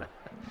Laughter.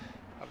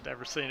 I've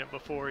never seen it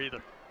before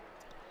either.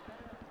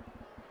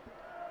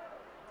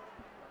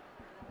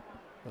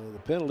 The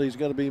penalty is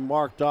going to be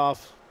marked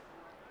off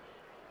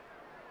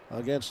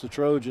against the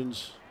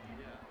Trojans.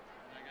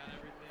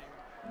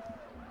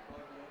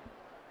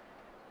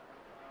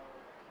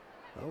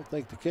 I don't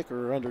think the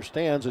kicker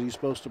understands that he's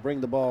supposed to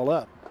bring the ball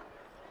up.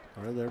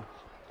 Right there.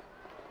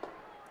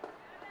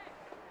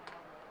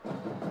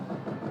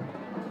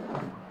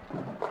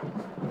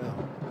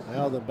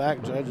 Now the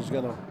back judge is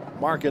going to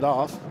mark it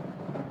off.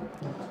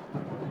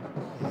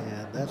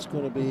 And that's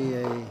going to be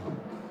a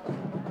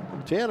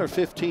 10 or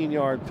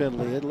 15-yard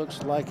penalty. It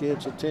looks like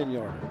it's a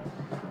 10-yarder.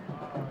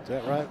 Is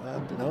that right?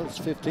 No, it's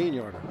a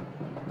 15-yarder.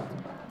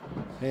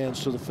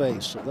 Hands to the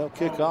face. So they'll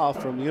kick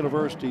off from the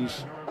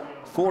University's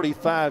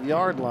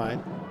 45-yard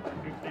line.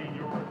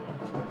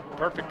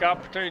 Perfect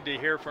opportunity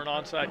here for an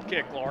onside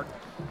kick, Lark.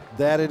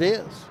 That it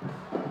is.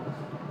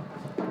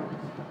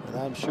 And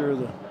I'm sure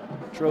the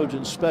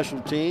Trojan special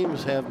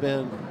teams have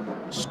been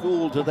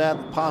schooled to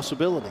that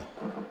possibility.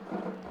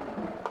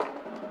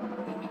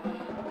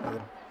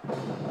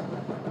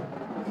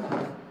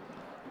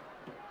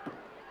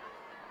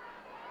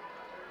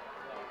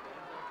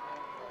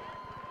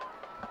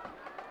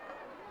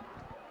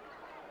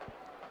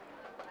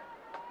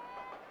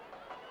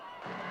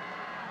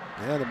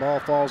 And the ball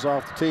falls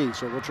off the tee,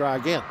 so we'll try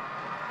again.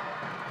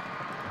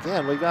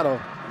 Again, we've got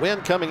a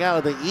wind coming out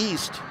of the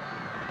east,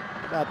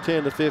 about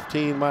 10 to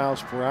 15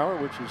 miles per hour,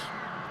 which is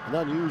an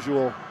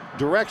unusual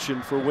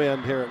direction for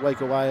wind here at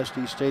Waco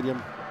ISD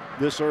Stadium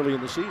this early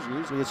in the season.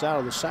 Usually it's out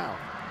of the south.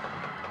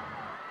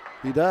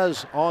 He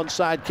does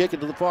onside kick it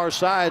to the far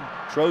side.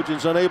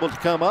 Trojans unable to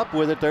come up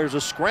with it. There's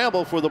a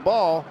scramble for the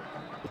ball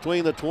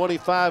between the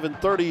 25 and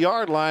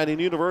 30-yard line in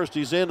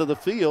University's end of the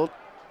field.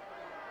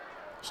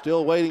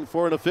 Still waiting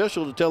for an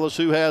official to tell us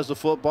who has the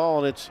football,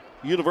 and it's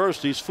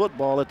University's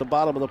football. At the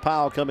bottom of the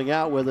pile coming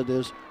out with it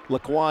is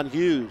Laquan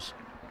Hughes.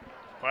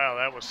 Wow,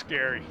 that was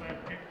scary.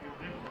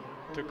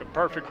 Took a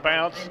perfect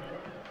bounce.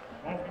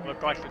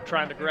 Looked like they're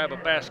trying to grab a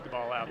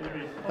basketball out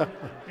there.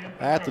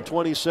 At the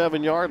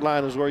 27-yard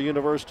line is where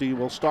University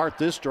will start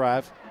this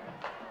drive.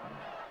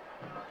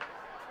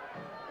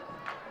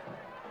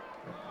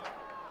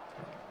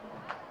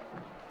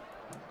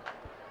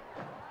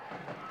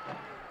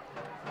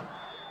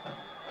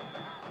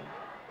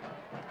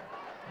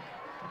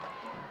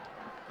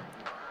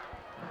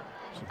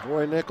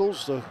 Roy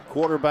Nichols, the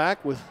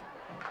quarterback, with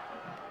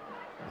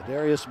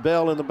Darius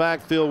Bell in the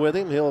backfield with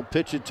him. He'll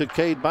pitch it to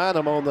Cade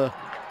Bynum on the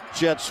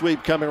jet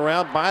sweep coming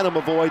around. Bynum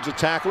avoids a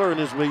tackler and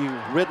is being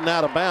ridden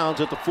out of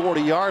bounds at the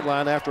 40-yard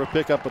line after a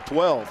pickup of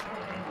 12.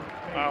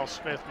 Miles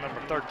Smith,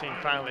 number 13,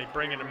 finally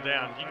bringing him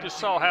down. You just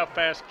saw how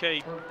fast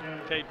Cade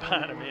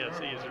Bynum is.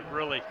 He is a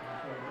really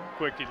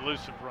quick,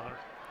 elusive runner.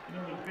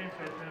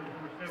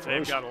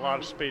 They've got a lot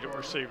of speed at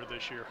receiver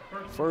this year.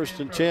 1st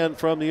and 10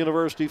 from the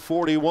University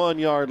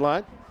 41-yard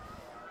line.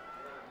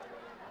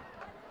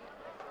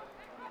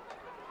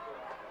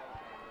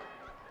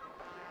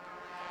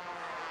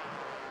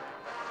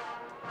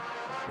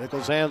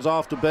 Nichols hands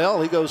off to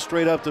Bell. He goes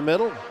straight up the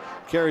middle.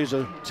 Carries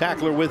a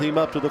tackler with him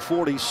up to the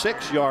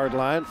 46-yard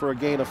line for a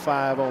gain of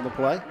 5 on the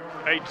play.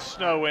 Aiden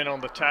Snow in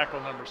on the tackle,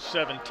 number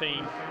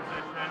 17.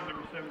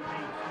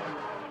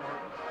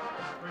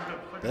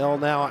 Bell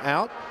now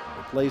out,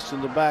 replaced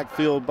in the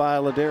backfield by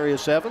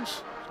Ladarius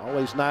Evans.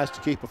 Always nice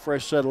to keep a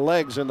fresh set of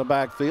legs in the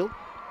backfield.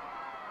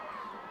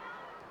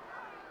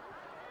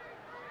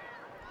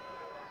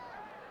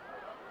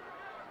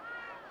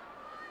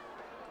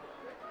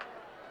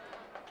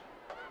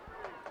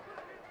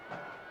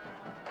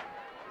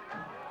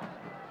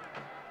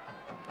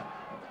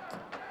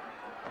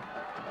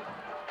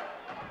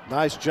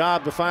 Nice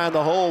job to find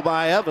the hole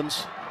by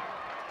Evans.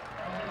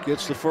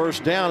 Gets the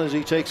first down as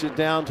he takes it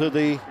down to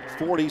the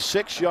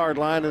 46-yard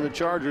line in the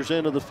Chargers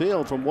end of the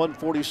field from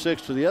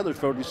 146 to the other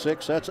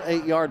 46. That's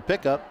an 8-yard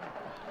pickup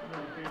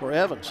for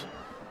Evans.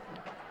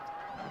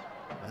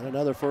 And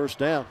another first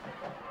down.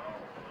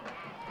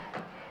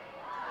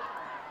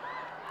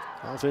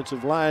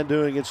 Offensive line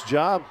doing its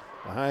job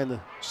behind the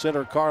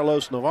center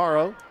Carlos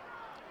Navarro.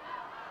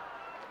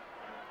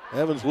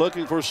 Evans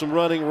looking for some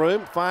running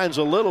room, finds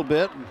a little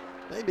bit, and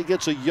maybe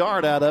gets a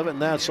yard out of it,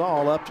 and that's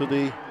all up to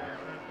the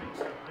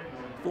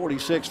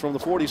 46, from the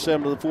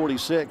 47 to the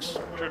 46.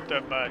 Tripped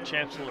up by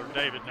Chancellor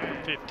David, number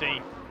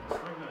 15.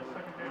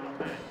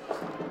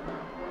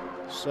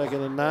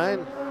 2nd and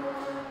 9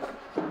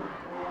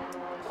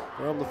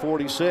 from the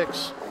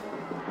 46.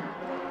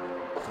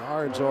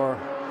 Guards are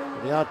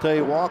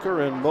Deontay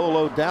Walker and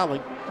Bolo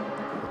Dowling.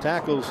 The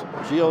tackles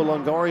Gio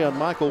Longoria and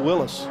Michael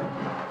Willis.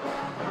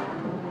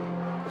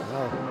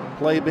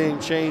 Play being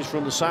changed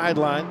from the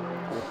sideline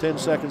with 10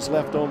 seconds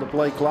left on the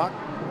play clock.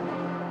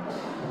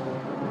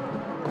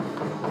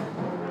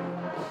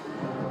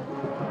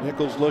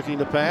 Nichols looking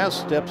to pass,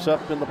 steps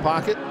up in the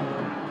pocket.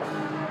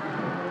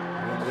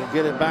 And will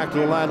get it back to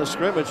the line of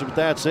scrimmage, but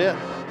that's it.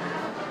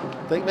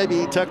 I think maybe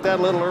he tucked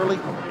that a little early.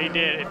 He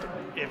did.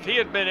 If he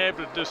had been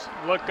able to just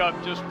look up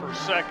just for a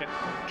second,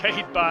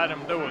 Cade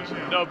Bynum, there was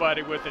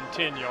nobody within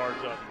 10 yards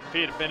of him. If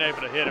he had been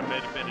able to hit him,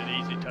 it'd have been an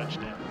easy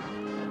touchdown.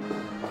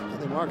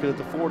 They mark it at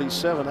the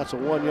 47. That's a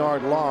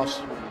 1-yard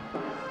loss.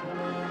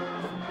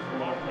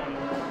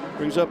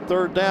 Brings up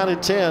 3rd down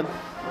and 10.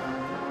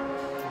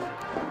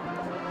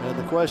 And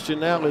the question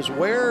now is,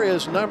 where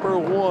is number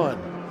 1?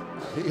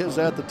 He is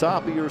at the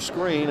top of your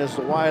screen as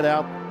the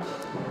wideout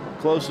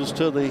closest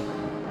to the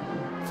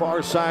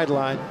far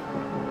sideline.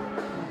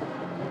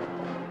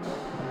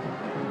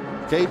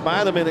 Cade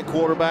Bynum in at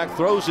quarterback,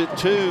 throws it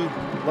to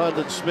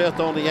London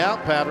Smith on the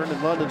out pattern,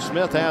 and London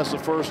Smith has the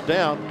first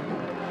down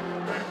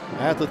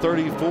at the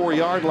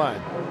 34-yard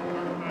line.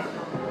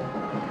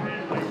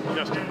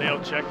 Justin Dale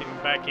checking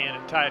back in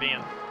at tight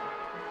end.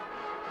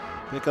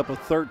 Pick up a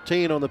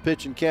 13 on the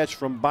pitch and catch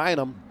from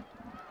Bynum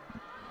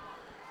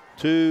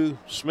to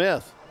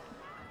Smith.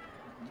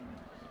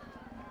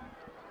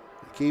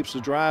 He keeps the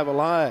drive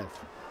alive.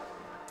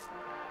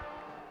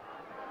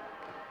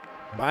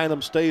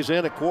 Bynum stays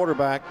in at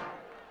quarterback.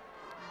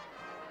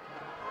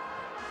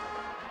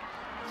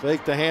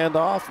 Fake the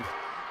handoff.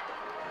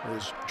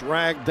 Is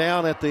dragged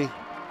down at the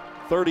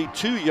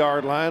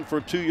 32-yard line for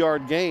a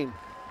 2-yard gain.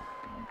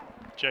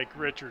 Jake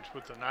Richards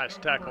with a nice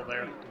tackle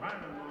there.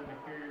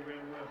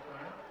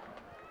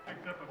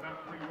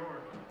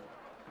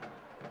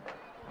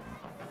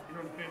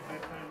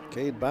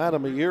 Cade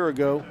Bynum a year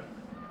ago,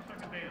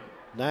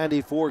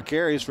 94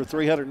 carries for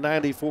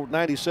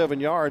 397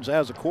 yards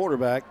as a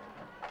quarterback.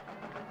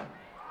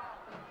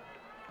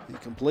 He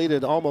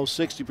completed almost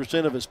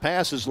 60% of his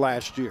passes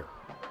last year.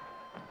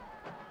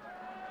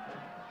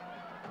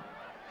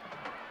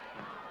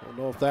 Don't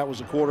know if that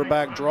was a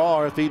quarterback draw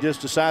or if he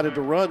just decided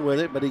to run with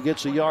it, but he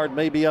gets a yard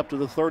maybe up to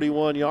the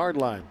 31-yard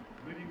line.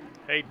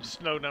 Hayden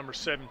Snow, number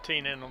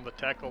 17, in on the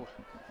tackle,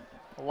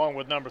 along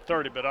with number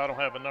 30, but I don't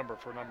have a number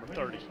for number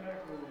 30.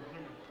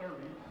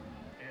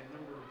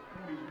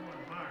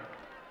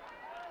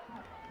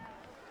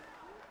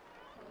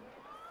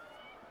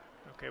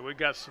 Okay, we've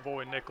got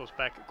Savoy Nichols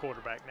back at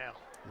quarterback now.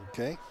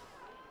 Okay.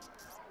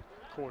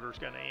 Quarter's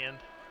going to end.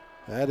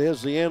 That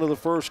is the end of the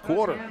first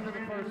quarter.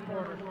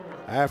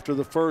 After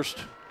the first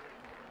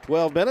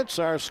 12 minutes,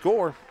 our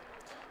score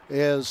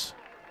is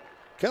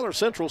Keller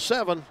Central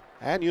 7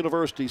 and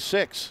University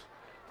 6.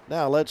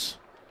 Now let's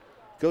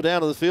go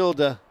down to the field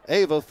to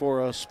Ava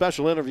for a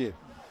special interview.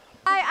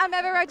 Hi, I'm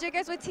Eva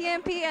Rodriguez with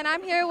TMP, and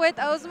I'm here with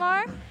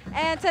Osmar.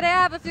 And today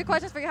I have a few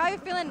questions for you. How are you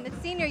feeling? It's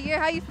senior year.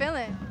 How are you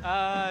feeling?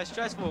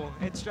 Stressful.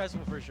 It's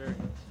stressful for sure.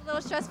 A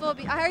little stressful.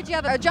 I heard you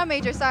have a drum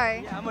major,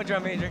 sorry. Yeah, I'm a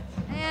drum major.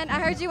 And I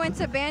heard you went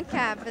to band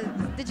camp.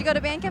 Did you go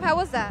to band camp? How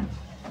was that?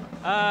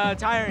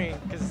 Tiring,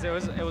 because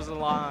it was a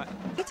lot.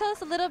 Can you tell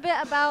us a little bit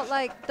about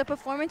like the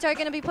performance you're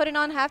going to be putting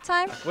on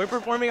halftime? We're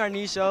performing our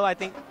new show. I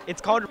think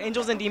it's called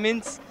Angels and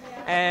Demons,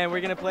 and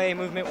we're going to play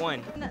Movement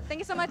 1. Thank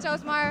you so much,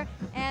 Osmar.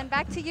 And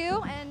back to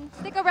you, and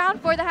stick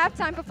around for the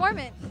halftime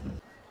performance.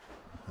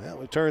 Well,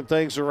 we turn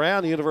things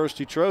around. The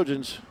University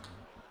Trojans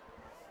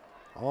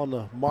on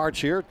the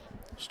march here,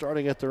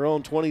 starting at their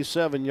own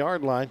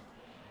 27-yard line.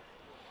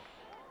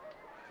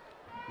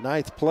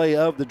 9th play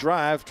of the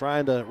drive,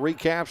 trying to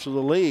recapture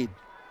the lead.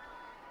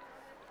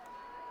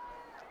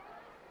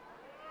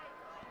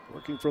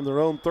 Working from their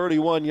own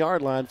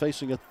 31-yard line,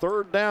 facing a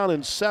 3rd down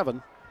and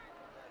 7.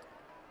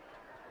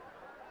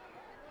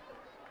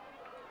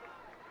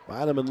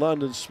 Bynum and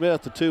London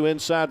Smith, the two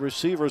inside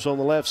receivers on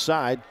the left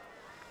side.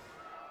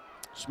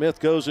 Smith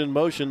goes in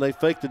motion. They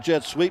fake the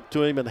jet sweep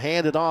to him and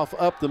hand it off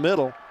up the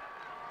middle.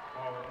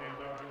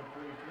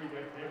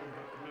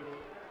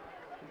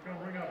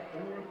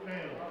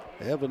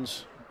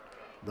 Evans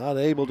not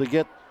able to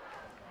get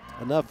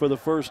enough for the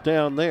first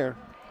down there.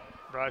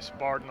 Bryce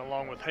Barton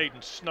along with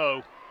Hayden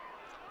Snow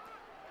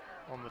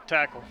on the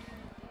tackle.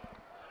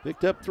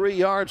 Picked up 3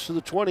 yards to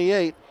the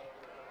 28.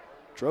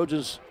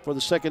 Trojans, for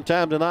the second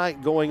time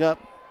tonight, going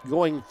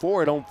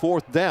for it on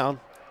 4th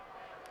down.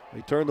 They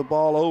turned the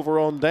ball over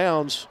on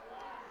downs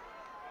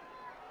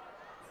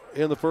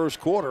in the first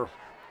quarter,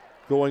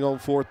 going on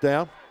 4th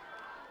down.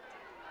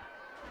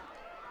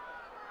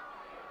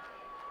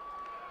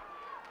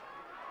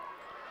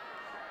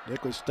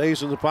 Nicholas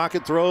stays in the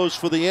pocket, throws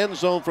for the end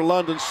zone for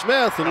London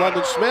Smith, and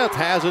London Smith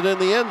has it in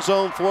the end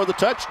zone for the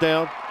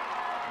touchdown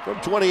from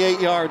 28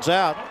 yards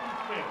out.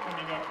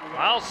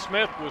 Miles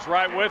Smith was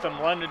right with him.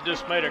 London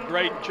just made a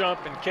great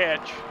jump and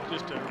catch.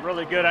 Just a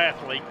really good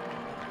athlete.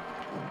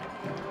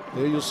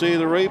 Here you'll see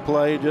the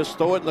replay. Just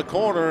throw it in the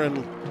corner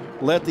and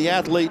let the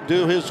athlete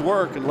do his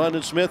work. And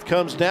London Smith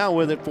comes down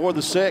with it for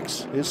the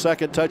 6. His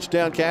second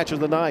touchdown catch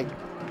of the night.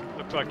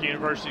 Looks like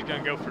University's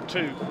going to go for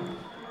 2.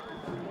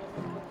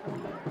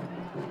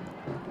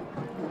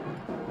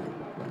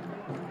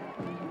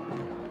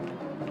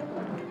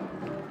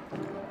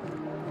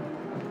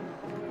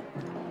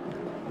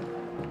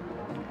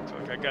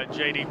 I got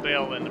J.D.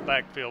 Bell in the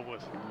backfield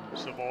with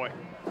Savoy.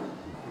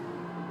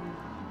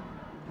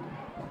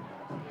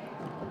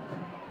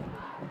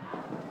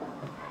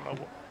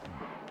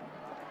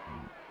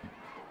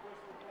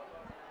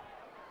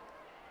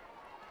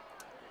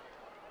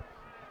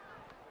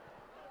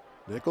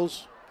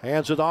 Nichols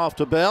hands it off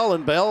to Bell,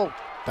 and Bell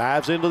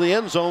dives into the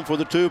end zone for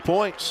the 2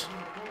 points.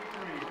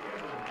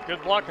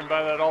 Good blocking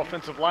by that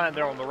offensive line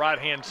there on the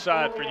right-hand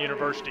side for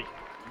University.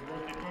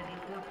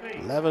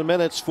 11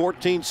 minutes,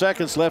 14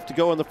 seconds left to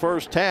go in the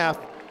first half.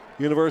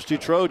 University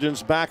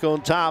Trojans back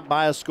on top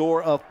by a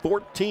score of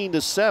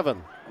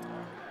 14-7.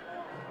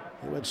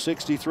 They went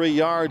 63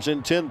 yards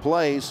in 10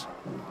 plays.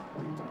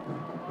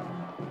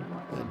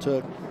 And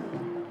took,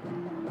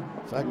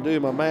 if I can do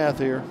my math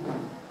here,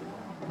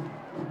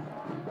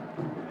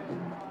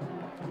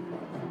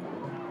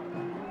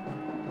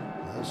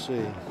 let's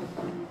see.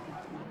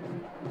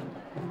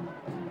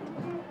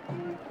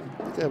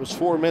 I think that was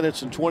 4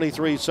 minutes and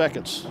 23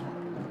 seconds.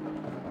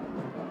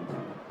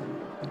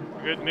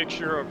 Good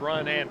mixture of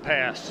run and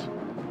pass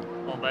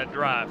on that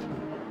drive.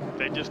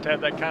 They just have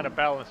that kind of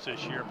balance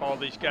this year. If all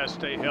these guys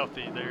stay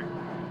healthy,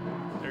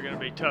 they're going to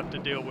be tough to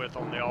deal with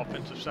on the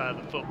offensive side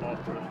of the football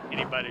for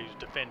anybody who's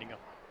defending them.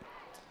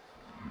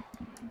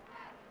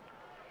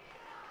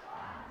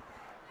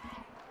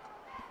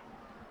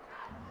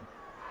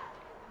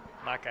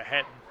 Micah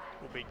Hatton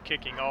will be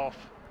kicking off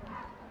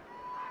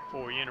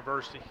for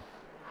University.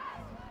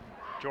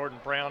 Jordan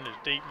Brown is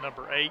deep,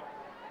 number 8.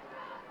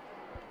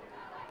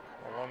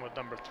 Along with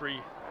number 3,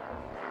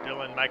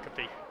 Dylan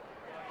McAfee.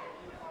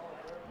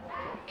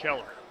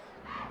 Keller.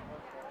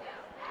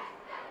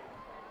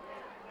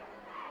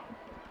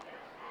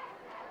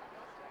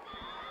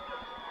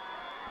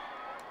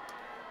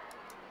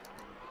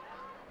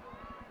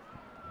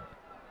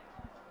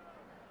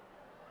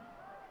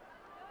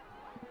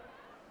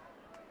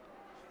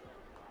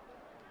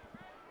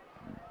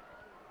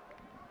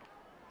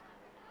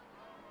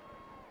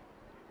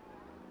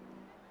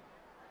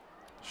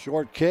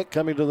 Short kick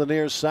coming to the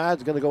near side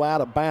is going to go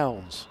out of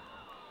bounds.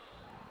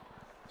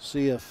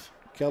 See if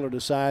Keller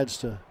decides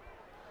to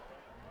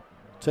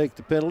take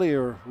the penalty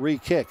or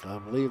re-kick. I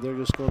believe they're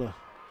just going to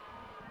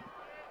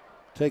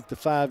take the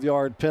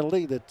 5-yard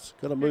penalty that's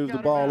going to move the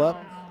ball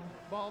up.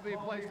 Ball being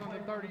placed on the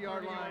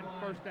 30-yard line,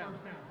 first down.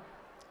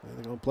 And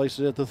they're going to place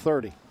it at the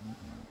 30.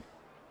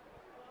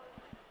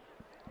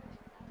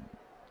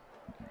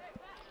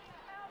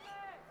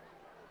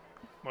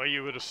 Well,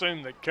 you would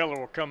assume that Keller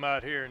will come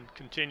out here and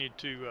continue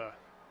to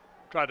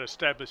try to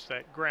establish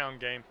that ground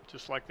game,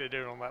 just like they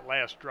did on that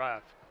last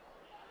drive.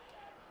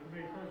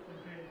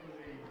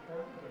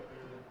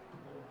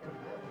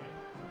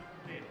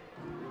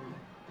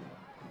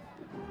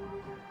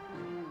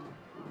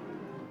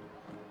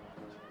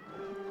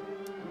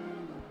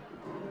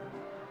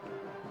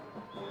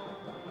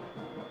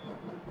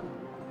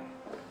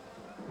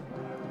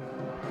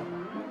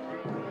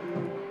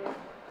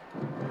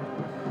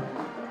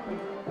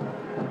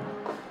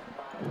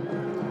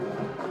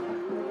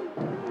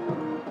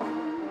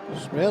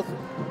 Smith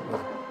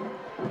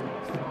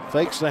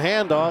fakes the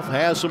handoff,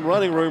 has some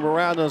running room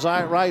around his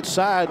right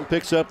side, and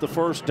picks up the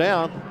first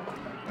down.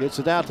 Gets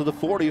it out to the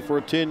 40 for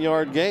a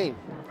 10-yard gain.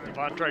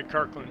 Devontae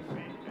Kirkland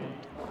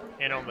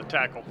in on the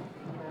tackle.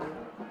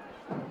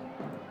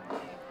 I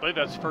believe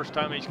that's the first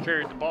time he's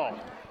carried the ball.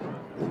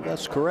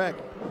 That's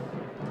correct.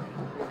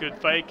 Good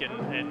fake,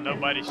 and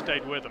nobody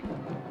stayed with him.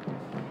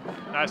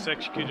 Nice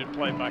executed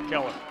play by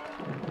Keller.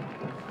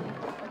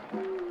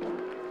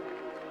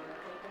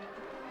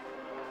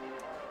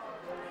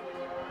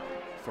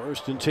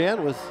 First and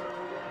 10 with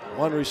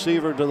one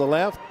receiver to the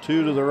left,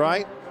 2 to the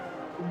right.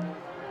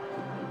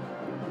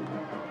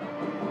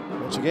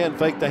 Once again,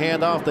 fake the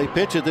handoff. They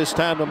pitch it this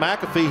time to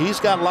McAfee. He's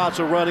got lots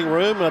of running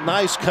room. A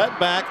nice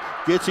cutback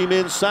gets him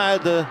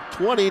inside the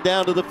 20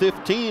 down to the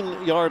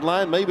 15-yard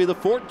line, maybe the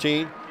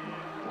 14.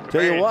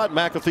 Tell you what,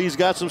 McAfee's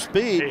got some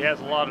speed. He has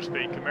a lot of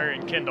speed.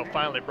 Kamarian Kendall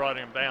finally brought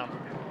him down.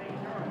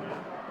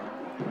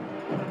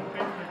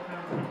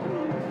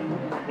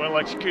 Well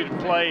executed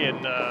play,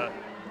 and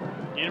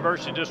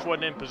University just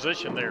wasn't in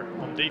position there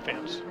on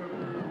defense.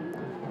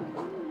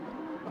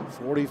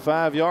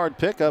 45-yard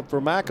pickup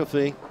for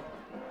McAfee.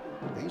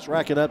 He's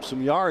racking up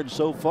some yards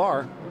so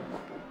far.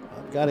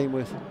 I've got him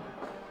with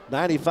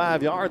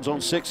 95 yards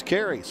on 6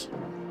 carries.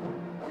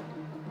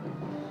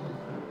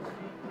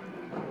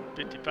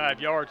 55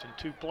 yards in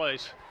 2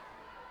 plays.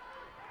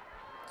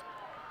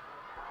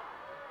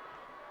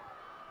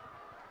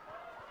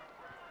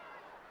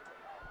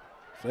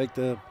 Fake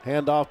the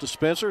handoff to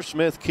Spencer.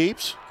 Smith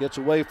keeps, gets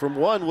away from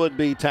one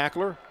would-be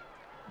tackler.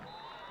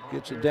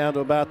 Gets it down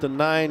to about the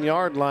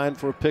 9-yard line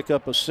for a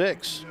pickup of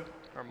 6.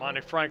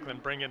 Armani Franklin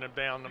bringing it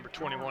down, number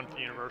 21 for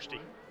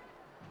University.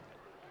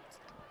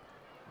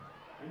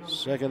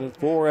 2nd and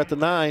 4 at the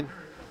 9.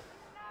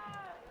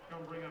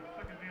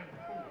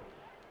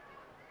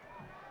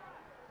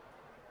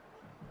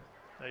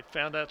 They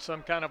found out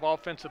some kind of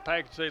offensive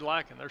package they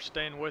like, and they're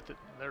staying with it.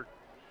 They're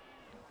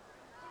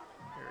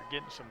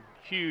getting some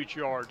huge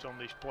yards on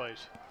these plays.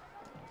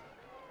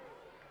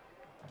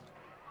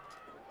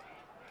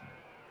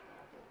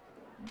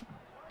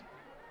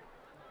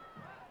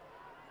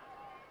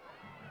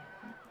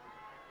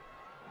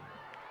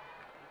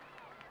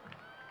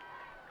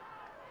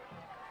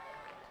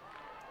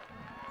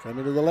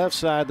 Coming to the left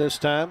side this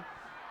time.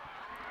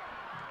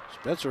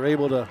 Spencer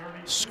able to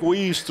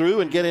squeeze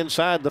through and get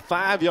inside the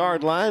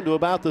 5-yard line to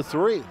about the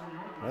 3.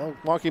 Well,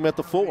 mark him at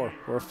the 4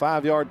 for a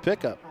 5-yard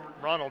pickup.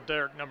 Ronald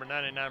Derrick, number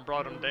 99,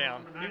 brought him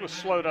down. He was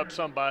slowed up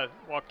some by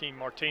Joaquin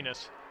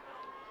Martinez.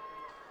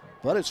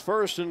 But it's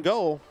 1st and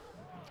goal.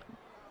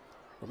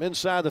 From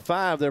inside the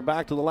 5, they're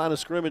back to the line of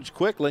scrimmage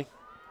quickly.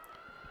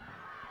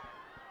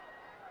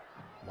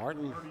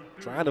 Martin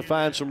trying to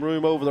find some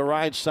room over the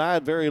right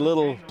side. Very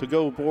little to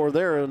go for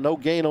there, and no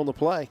gain on the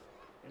play.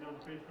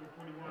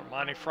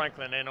 Armani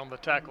Franklin in on the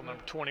tackle,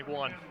 number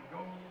 21.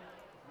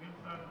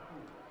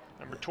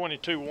 Number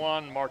 22,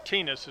 Juan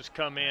Martinez, has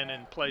come in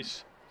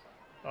place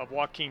of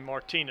Joaquin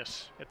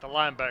Martinez at the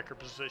linebacker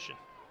position.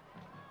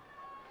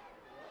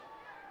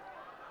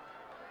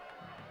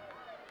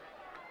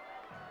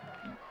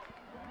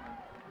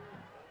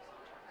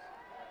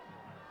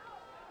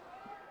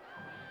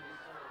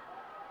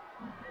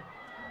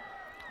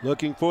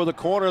 Looking for the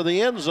corner of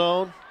the end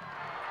zone.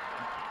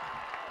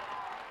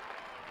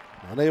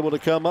 Unable to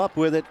come up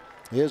with it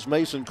is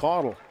Mason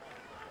Caudle.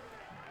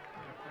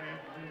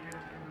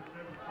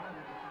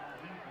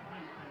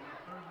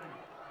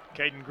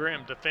 Caden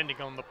Grimm defending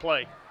on the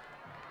play.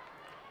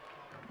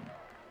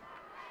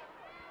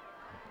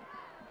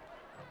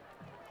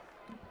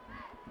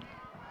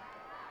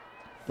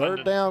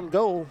 Third down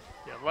goal.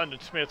 Yeah, London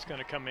Smith's going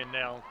to come in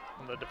now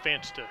on the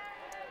defense.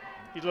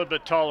 He's a little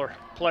bit taller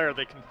player.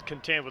 They can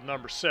contend with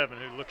number 7,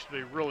 who looks to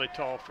be really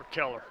tall for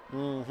Keller.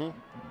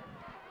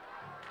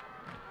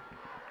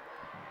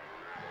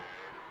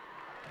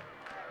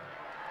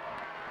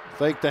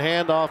 Fake the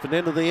handoff, and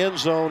into the end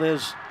zone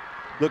is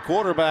the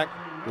quarterback,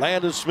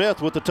 Landon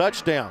Smith, with the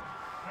touchdown.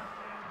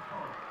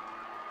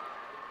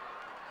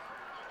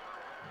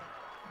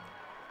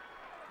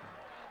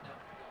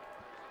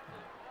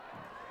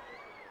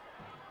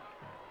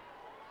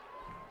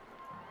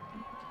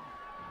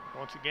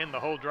 Once again, the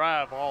whole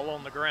drive all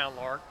on the ground,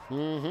 Lark.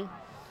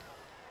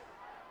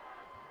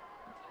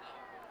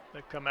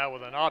 They've come out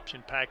with an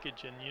option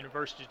package, and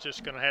University's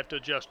just going to have to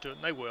adjust to it,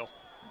 and they will.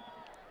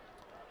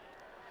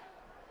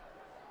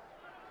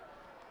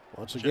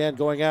 Once again,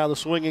 going out of the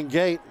swinging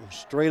gate,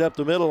 straight up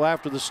the middle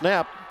after the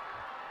snap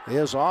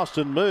is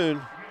Austin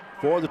Moon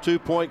for the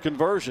 2-point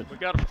conversion. We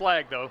got a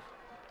flag, though.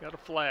 Got a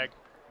flag.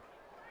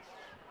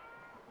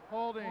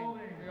 Holding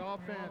the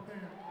offense.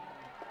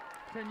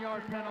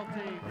 10-yard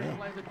penalty.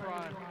 Replay the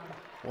drive.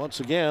 Once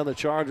again, the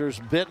Chargers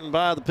bitten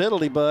by the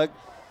penalty bug.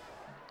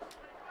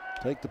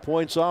 Take the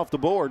points off the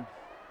board.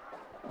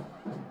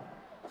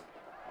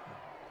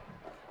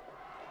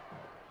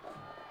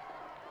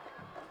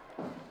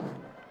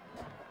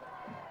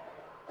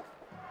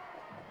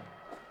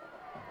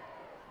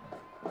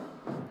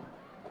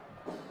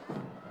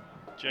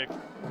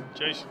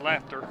 Jason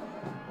Laughter,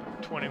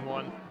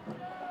 21,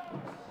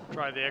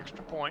 try the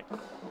extra point.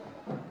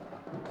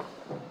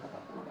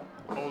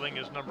 Holding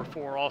is number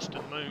 4,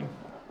 Austin Moon.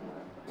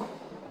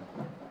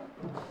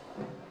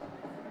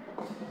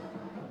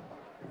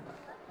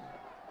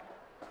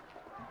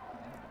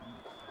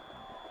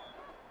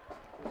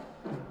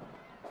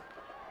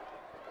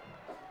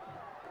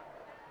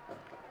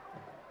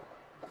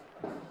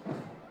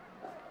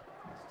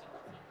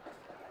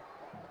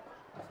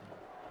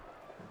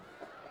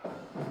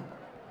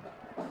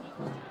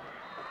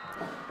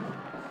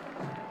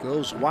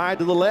 Goes wide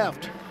to the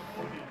left.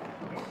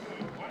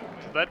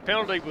 That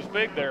penalty was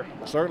big there.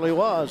 Certainly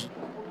was.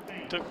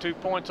 Took 2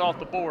 points off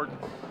the board.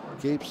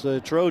 Keeps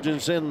the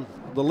Trojans in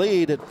the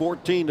lead at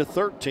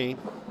 14-13.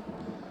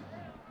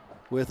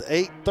 With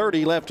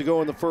 8:30 left to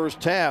go in the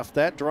first half.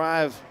 That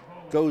drive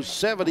goes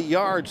 70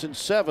 yards in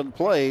 7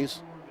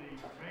 plays.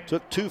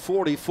 Took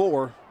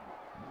 2:44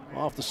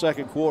 off the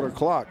second quarter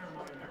clock.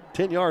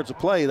 10 yards of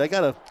play.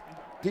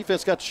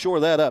 Defense got to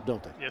shore that up,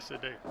 don't they? Yes, they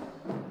do.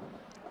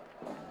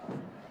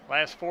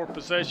 Last 4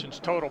 possessions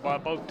total by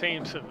both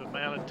teams have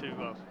amounted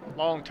to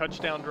long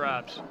touchdown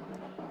drives.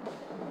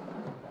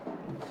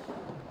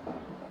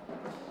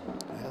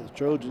 Yeah, the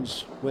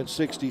Trojans went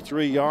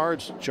 63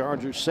 yards,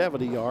 Chargers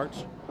 70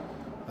 yards.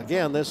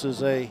 Again, this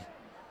is a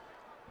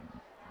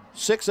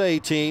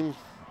 6A team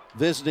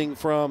visiting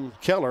from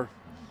Keller,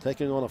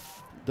 taking on a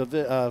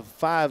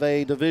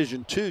 5A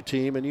Division II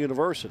team in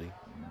University.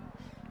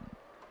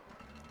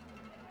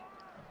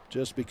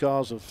 Just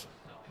because of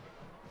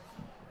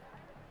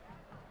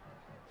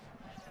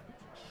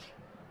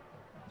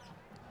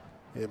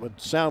it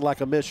would sound like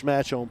a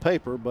mismatch on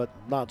paper, but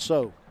not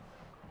so.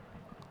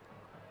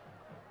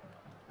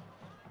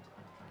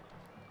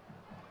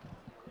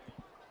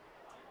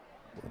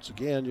 Once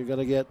again, you're going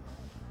to get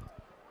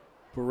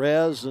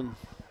Perez and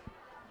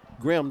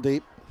Grimm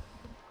deep.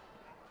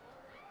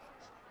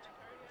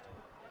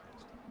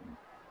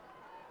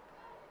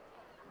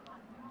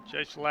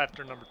 Jason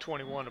Lafter, number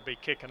 21, will be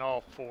kicking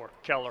off for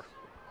Keller.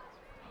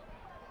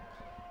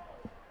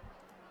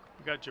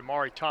 We got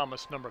Jamari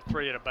Thomas, number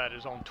 3, at about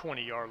his own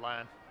 20-yard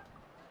line.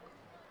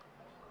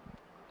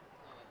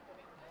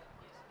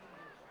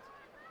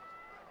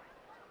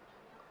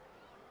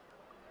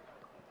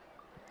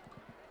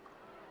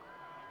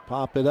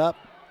 Pop it up.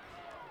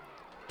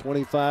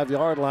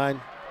 25-yard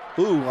line.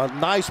 Ooh, a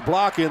nice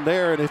block in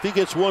there, and if he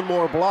gets one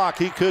more block,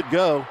 he could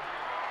go.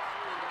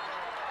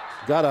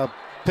 Got a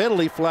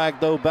penalty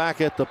flag, though,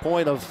 back at the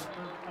point of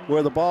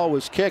where the ball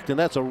was kicked, and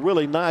that's a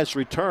really nice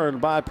return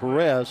by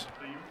Perez.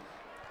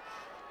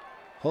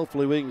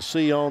 Hopefully we can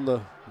see on the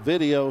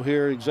video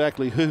here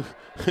exactly who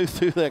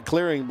threw that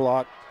clearing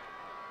block.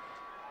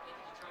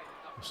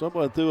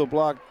 Someone threw a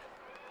block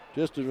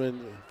just to,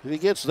 if he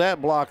gets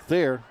that block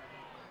there.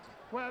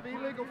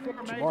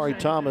 Jamari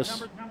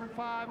Thomas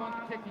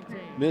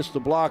missed the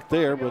block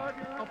there, but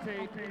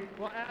they're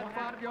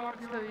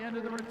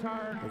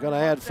going to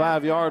add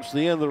 5 yards to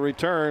the end of the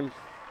return.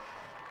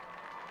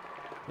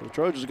 The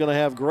Trojans are going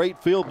to have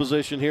great field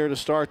position here to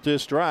start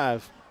this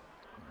drive.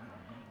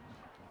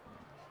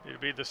 It'll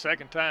be the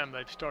second time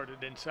they've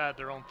started inside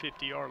their own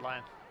 50-yard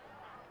line.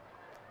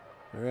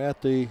 They're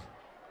at the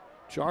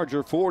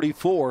Charger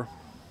 44.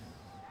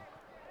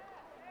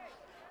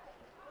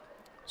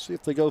 See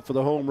if they go for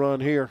the home run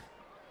here.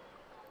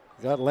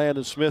 Got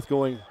Landon Smith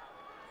going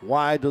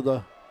wide to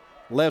the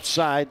left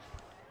side.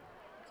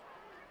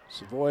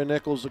 Savoy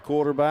Nichols, the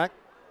quarterback.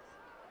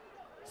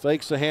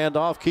 Fakes the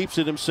handoff, keeps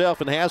it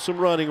himself, and has some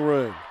running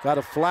room. Got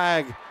a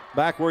flag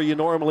back where you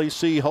normally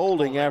see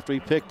holding after he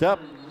picked up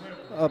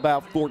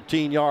about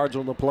 14 yards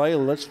on the play.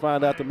 Let's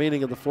find out the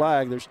meaning of the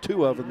flag. There's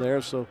 2 of them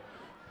there, so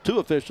 2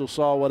 officials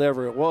saw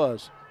whatever it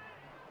was.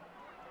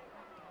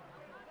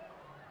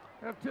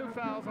 We have 2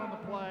 fouls on the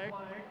play.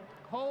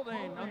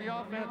 Holding on the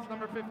offense,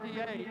 number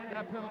 58.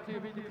 That penalty will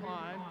be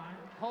declined.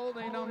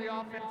 Holding on the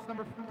offense,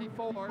 number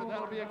 54.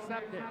 That'll be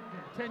accepted.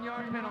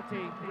 10-yard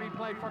penalty.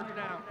 Replay first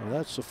down. Well,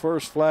 that's the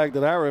first flag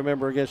that I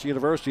remember against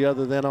University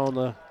other than on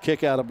the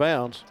kick out of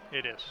bounds.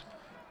 It is.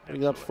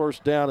 Putting up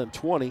first down and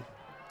 20.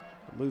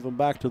 Move them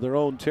back to their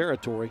own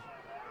territory.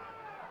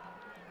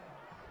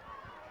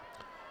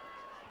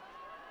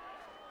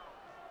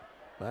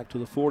 Back to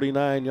the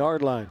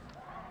 49-yard line.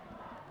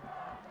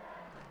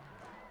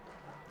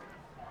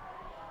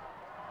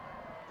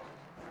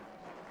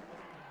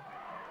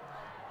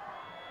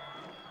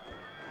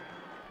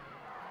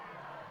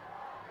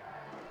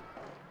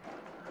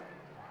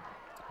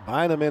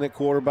 Bynum in at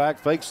quarterback,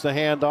 fakes the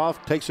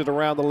handoff, takes it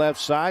around the left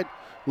side,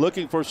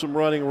 looking for some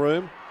running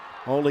room.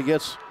 Only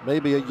gets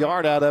maybe a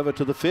yard out of it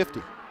to the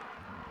 50.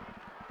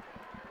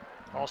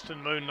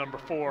 Austin Moon, number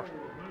 4,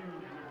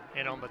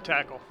 in on the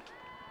tackle.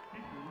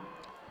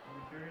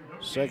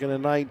 2nd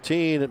and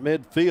 19 at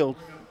midfield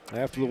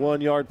after the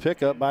 1-yard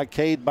pickup by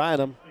Cade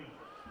Bynum,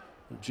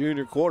 the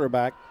junior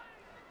quarterback.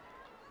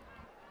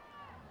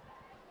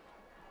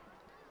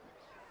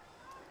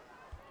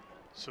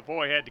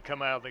 Savoy had to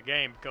come out of the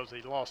game because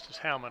he lost his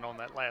helmet on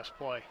that last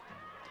play.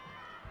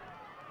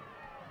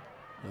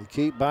 They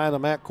keep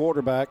Bynum at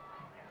quarterback.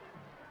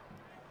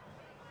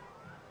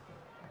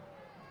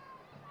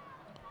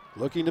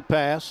 Looking to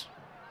pass.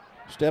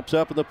 Steps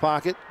up in the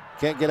pocket.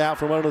 Can't get out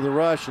from under the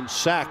rush and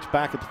sacked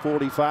back at the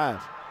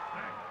 45.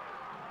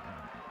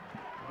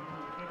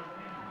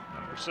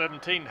 Number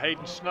 17,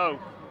 Hayden Snow.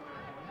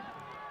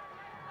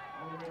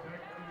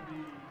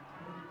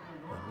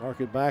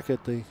 Mark it back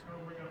at the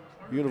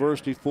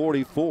University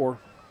 44.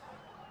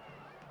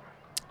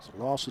 It's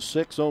a loss of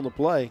 6 on the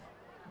play.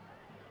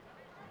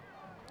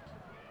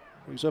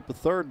 Brings up a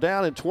 3rd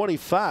down and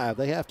 25.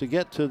 They have to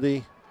get to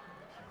the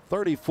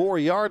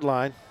 34-yard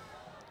line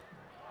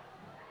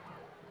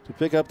to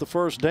pick up the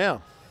first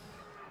down.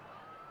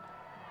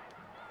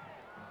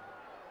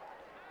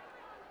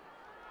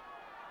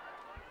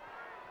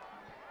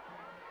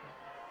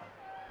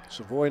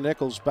 Savoy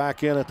Nichols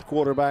back in at the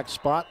quarterback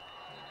spot.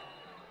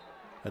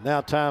 And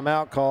now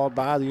timeout called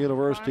by the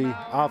University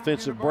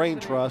Offensive Brain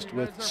Trust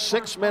with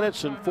 6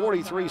 minutes and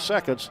 43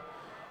 seconds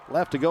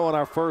left to go in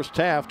our first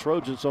half.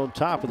 Trojans on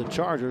top of the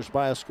Chargers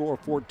by a score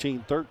of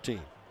 14-13.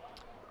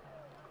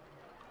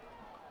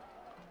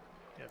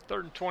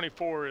 3rd and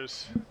 24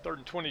 is 3rd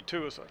and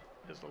 22 is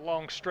a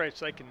long stretch.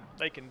 They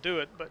can do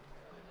it, but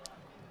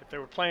if they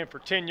were playing for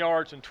 10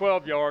 yards and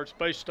 12 yards,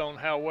 based on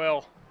how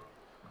well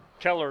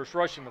Keller is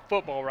rushing the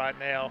football right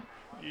now,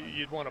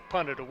 you'd want to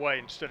punt it away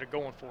instead of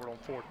going for it on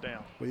 4th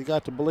down. Well, you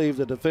got to believe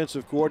the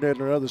defensive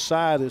coordinator on the other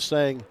side is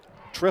saying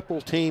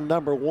triple team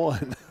number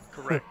 1.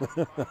 Correct.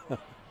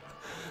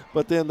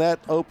 But then that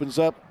opens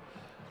up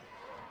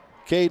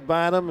Cade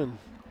Bynum and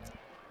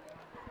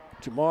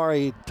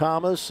Jamari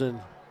Thomas and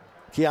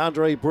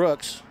Keandre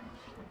Brooks,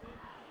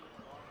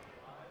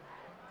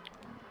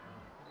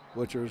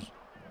 which are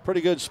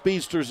pretty good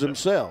speedsters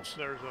themselves.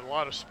 There's a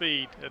lot of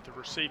speed at the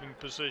receiving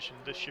position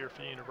this year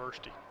for the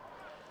University.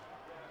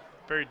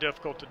 Very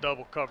difficult to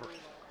double cover.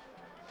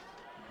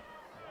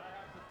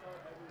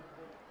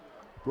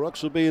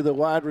 Brooks will be the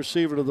wide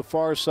receiver to the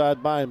far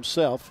side by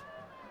himself.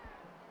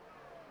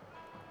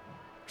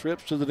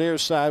 Trips to the near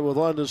side with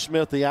London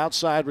Smith, the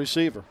outside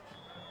receiver.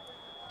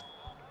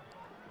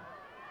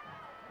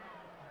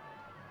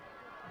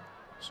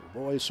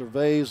 Savoy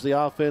surveys the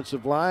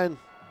offensive line.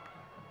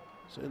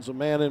 Sends a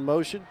man in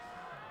motion.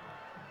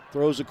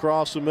 Throws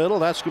across the middle.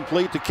 That's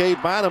complete to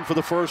Cade Bynum for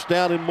the 1st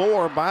down and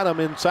more. Bynum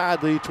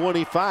inside the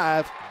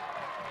 25.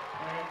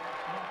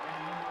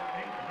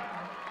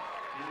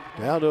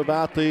 Down to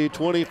about the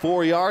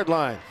 24-yard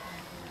line.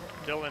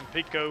 Dylan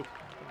Pico,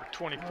 number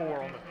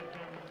 24 on the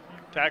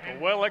tackle.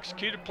 Well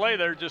executed play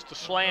there, just a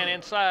slant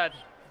inside.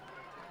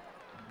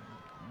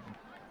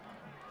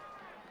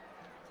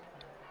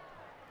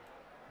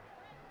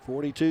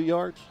 .42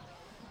 yards.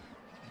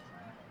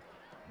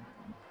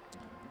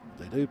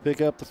 They do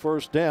pick up the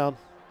 1st down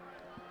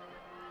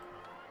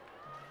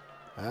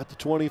at the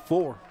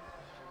 24.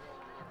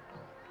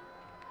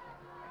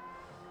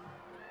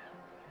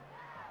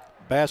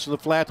 Pass to the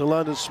flat to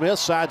London Smith.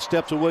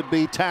 Sidesteps a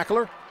would-be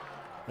tackler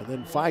and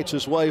then fights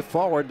his way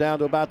forward down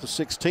to about the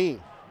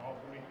 16.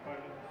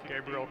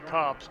 Gabriel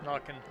Cobbs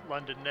knocking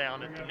London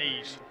down at the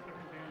knees.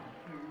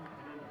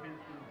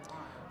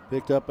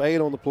 Picked up 8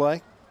 on the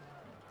play.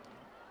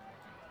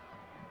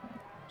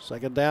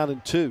 2nd down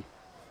and 2.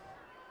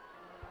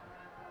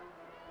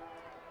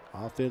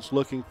 Offense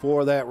looking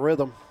for that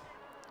rhythm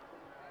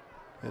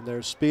in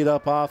their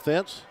speed-up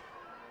offense.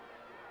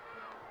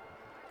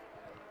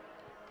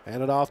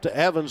 Hand it off to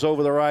Evans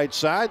over the right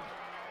side.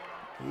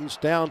 He's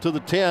down to the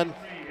 10,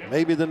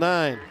 maybe the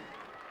 9.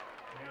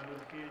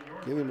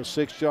 Give him a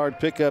 6-yard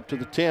pickup to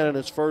the 10, and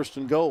it's 1st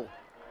and goal.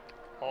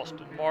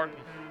 Austin Martin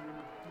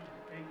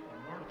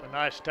with a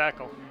nice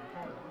tackle.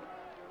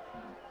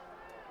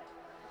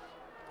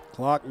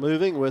 Clock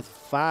moving with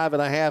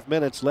 5.5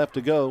 minutes left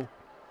to go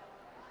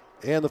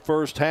in the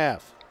 1st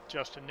half.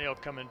 Justin Neal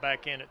coming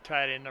back in at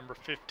tight end number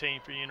 15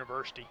 for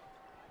University.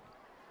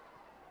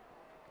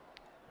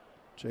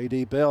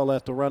 J.D. Bell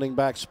at the running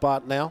back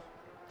spot now.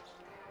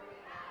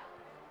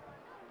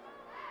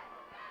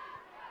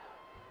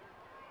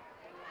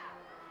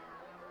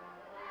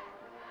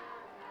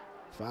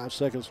 Five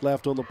seconds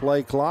left on the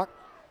play clock.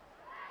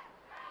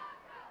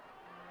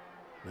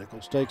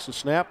 Nichols takes the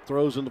snap,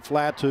 throws in the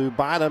flat to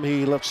Bynum.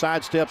 He left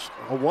sidesteps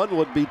a one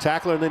would-be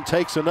tackler and then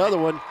takes another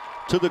one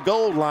to the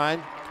goal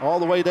line, all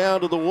the way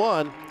down to the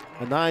 1.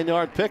 A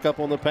 9-yard pickup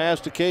on the pass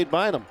to Cade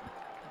Bynum.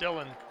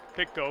 Dylan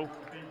Pico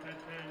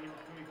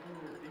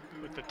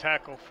with the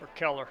tackle for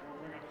Keller.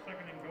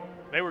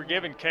 They were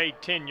giving Cade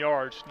 10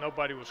 yards.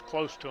 Nobody was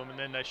close to him, and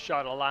then they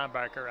shot a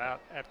linebacker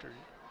out after he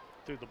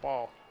threw the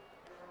ball.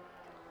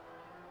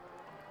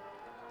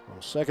 Well,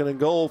 2nd and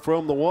goal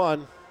from the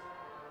 1.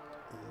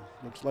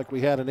 Looks like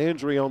we had an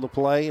injury on the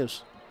play.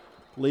 As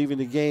leaving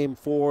the game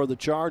for the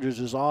Chargers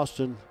is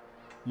Austin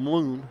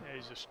Moon. Yeah,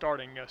 he's a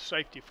starting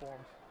safety for him.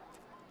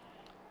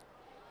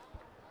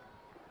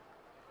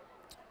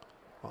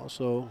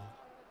 Also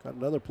got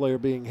another player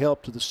being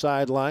helped to the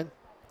sideline.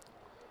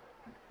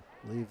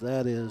 I believe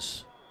that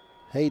is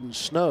Hayden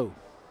Snow.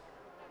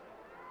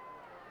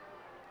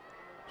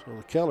 So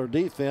the Keller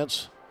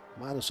defense,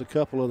 minus a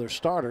couple of their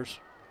starters,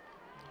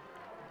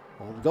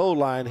 on the goal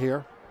line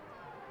here.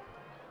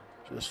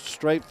 Just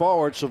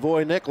straightforward.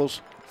 Savoy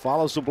Nichols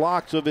follows the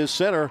blocks of his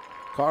center,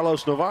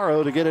 Carlos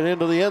Navarro, to get it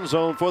into the end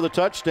zone for the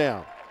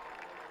touchdown.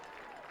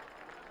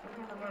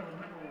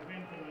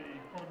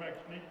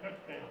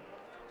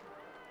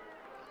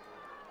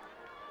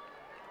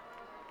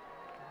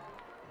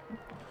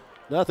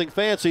 Nothing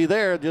fancy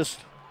there, just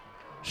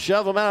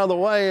shove them out of the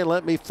way and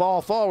let me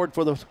fall forward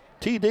for the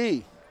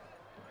TD.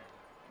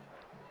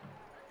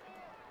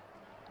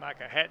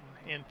 Micah Hatton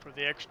in for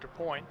the extra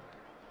point.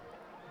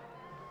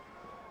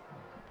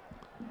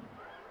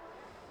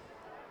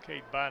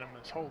 Cade Bynum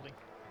is holding.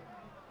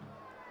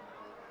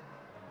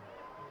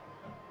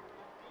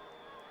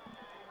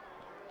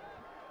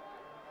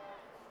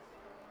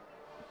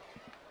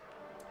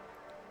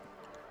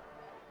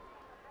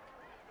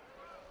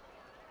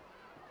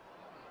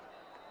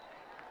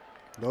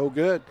 No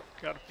good.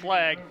 Got a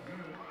flag.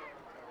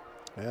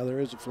 Yeah, there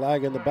is a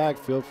flag in the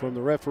backfield from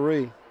the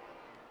referee.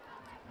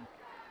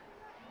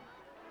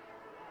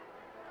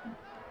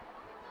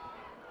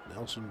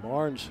 Nelson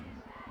Barnes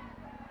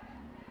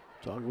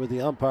Talking with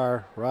the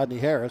umpire, Rodney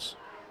Harris.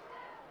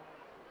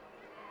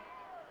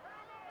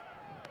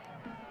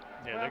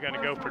 Yeah, they're going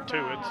to go for 2.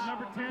 It's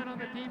number 10 on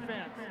the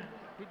defense.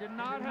 He did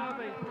not have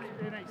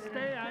in a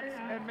stance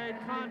and made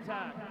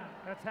contact.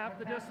 That's half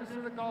the distance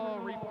to the goal.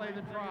 Replay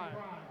the try.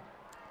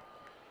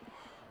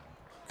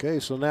 Okay,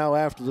 so now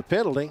after the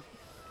penalty,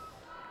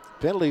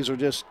 penalties are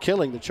just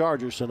killing the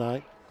Chargers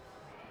tonight.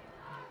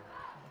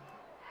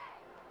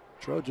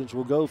 Trojans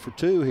will go for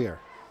 2 here.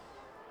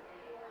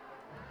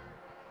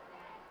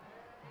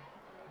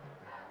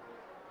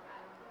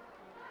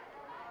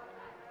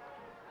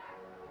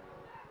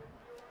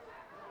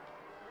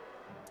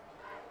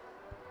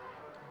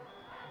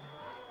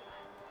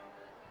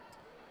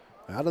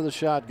 Out of the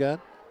shotgun.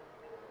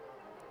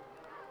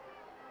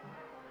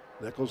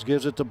 Nichols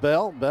gives it to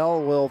Bell.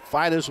 Bell will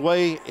fight his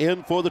way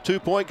in for the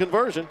 2-point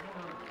conversion.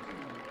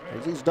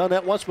 He's done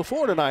that once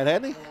before tonight,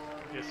 hasn't he?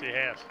 Yes, he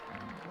has.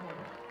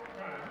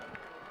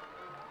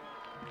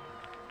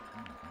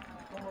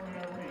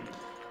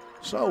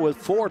 So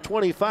with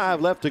 4:25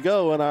 left to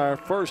go in our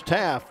first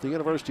half, the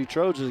University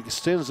Trojans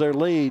extends their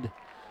lead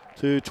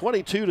to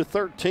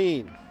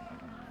 22-13.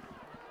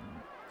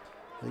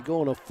 They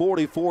go on a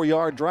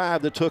 44-yard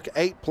drive that took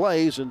 8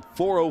 plays and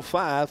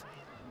 4:05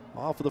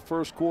 off of the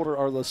first quarter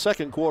or the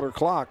second quarter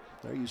clock.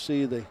 There you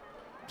see the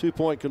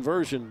 2-point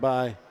conversion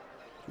by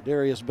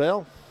Darius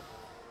Bell.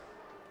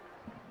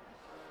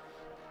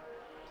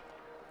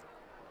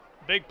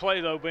 Big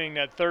play, though, being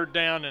that 3rd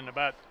down and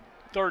about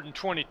 3rd and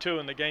 22,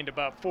 and they gained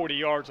about 40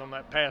 yards on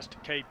that pass to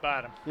Cade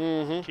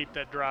Bynum. Keep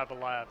that drive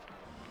alive.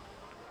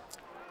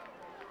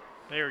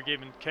 They are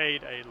giving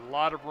Cade a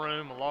lot of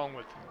room along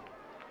with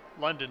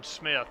London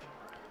Smith.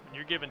 When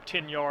you're giving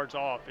 10 yards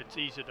off, it's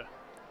easy to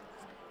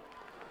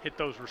hit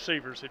those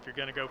receivers if you're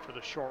going to go for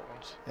the short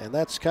ones. And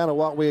that's kind of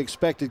what we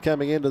expected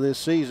coming into this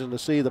season, to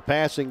see the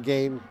passing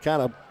game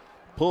kind of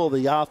pull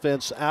the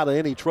offense out of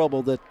any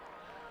trouble that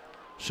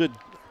should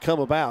come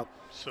about.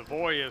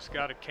 Savoy has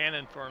got a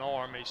cannon for an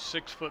arm. He's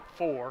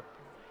 6'4",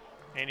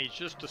 and he's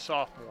just a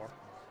sophomore,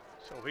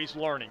 so he's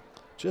learning.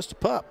 Just a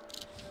pup.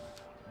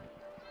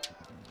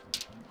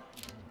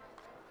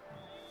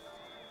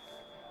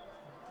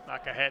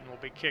 Micah Hatton will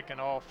be kicking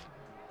off.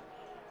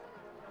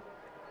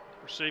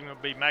 Receiving will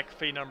be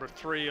McAfee, number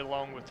 3,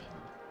 along with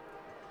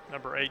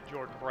number 8,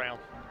 Jordan Brown,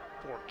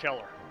 for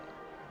Keller.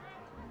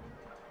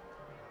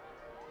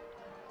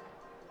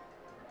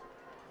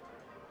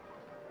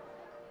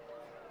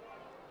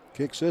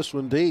 Kicks this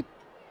one deep,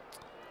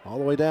 all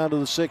the way down to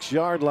the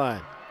 6-yard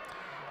line.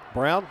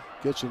 Brown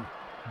gets a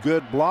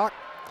good block,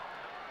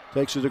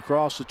 takes it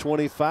across the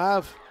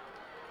 25,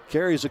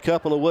 carries a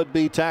couple of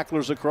would-be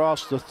tacklers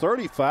across the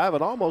 35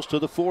 and almost to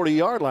the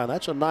 40-yard line.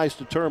 That's a nice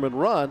determined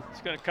run. It's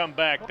going to come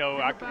back, though.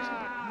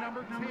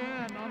 Number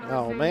 10 on the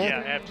Oh, man.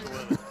 Yeah,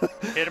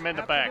 absolutely. Hit him in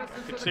the back.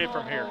 You can see it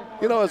from here.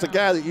 You know, as a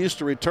guy that used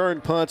to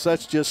return punts,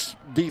 that's just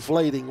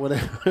deflating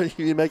whenever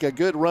you make a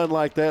good run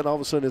like that and all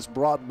of a sudden it's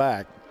brought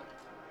back.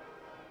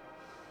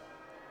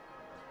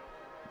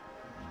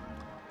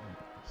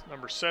 It's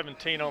number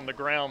 17 on the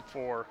ground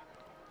for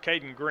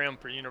Caden Grimm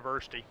for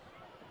University.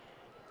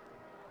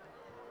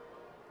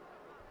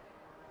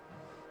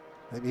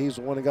 Maybe he's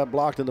the one that got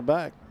blocked in the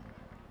back.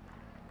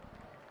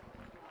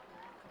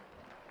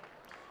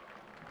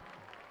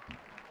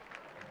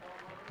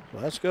 So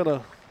that's going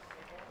to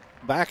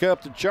back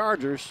up the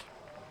Chargers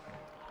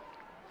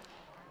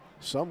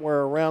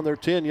somewhere around their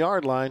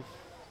 10-yard line.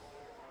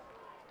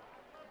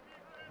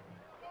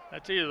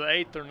 That's either the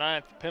 8th or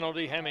 9th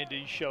penalty. How many do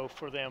you show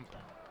for them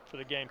for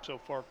the game so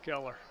far,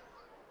 Keller?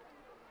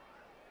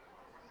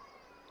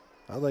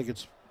 I think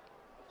it's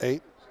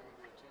 8.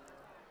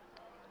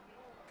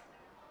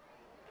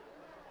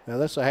 Now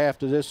that's a half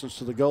the distance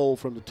to the goal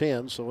from the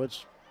 10, so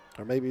it's,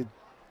 or maybe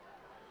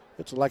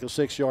it's like a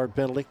 6-yard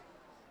penalty.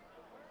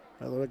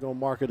 They're going to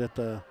mark it at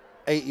the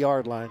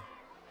 8-yard line.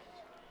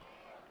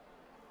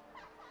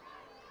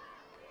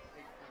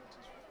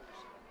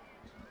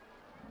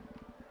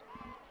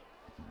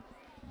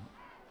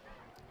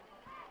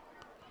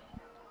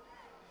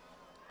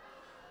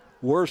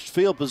 Worst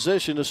field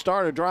position to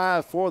start a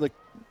drive for the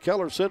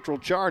Keller Central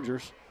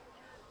Chargers.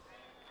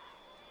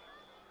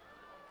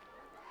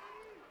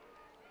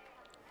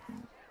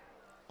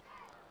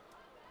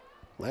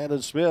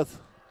 Landon Smith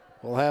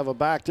will have a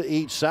back to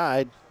each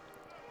side.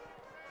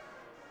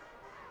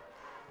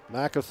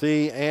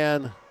 McAfee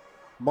and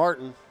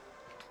Martin.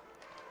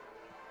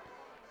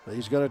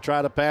 He's going to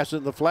try to pass it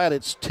in the flat.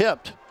 It's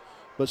tipped,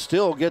 but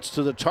still gets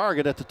to the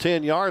target at the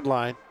 10-yard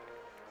line.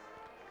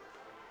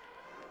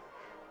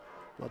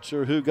 Not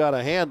sure who got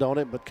a hand on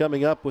it, but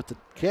coming up with the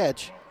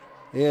catch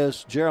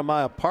is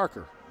Jeremiah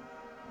Parker.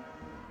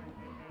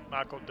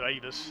 Michael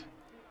Davis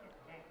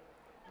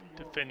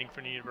defending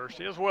for the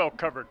University. Is well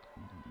covered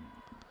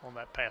on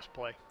that pass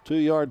play.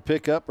 2-yard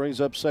pickup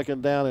brings up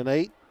 2nd down and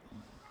 8.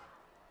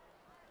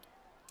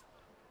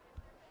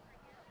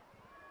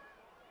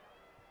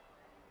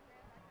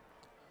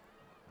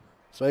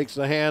 Fakes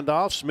the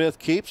handoff. Smith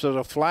keeps it,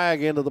 a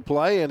flag into the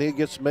play, and he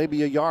gets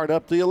maybe a yard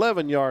up the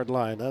 11-yard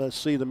line. Now let's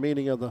see the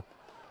meaning of the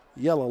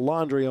yellow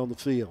laundry on the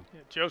field.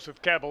 Yeah,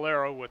 Joseph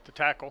Caballero with the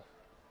tackle.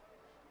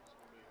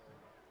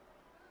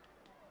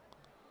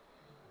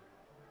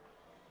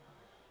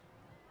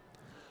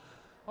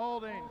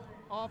 Holding,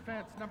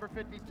 offense number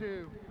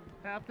 52.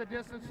 Half the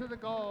distance to the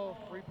goal,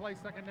 replay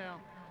second down.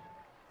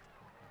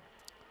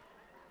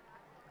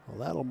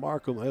 Well, that'll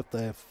mark them if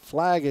the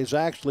flag is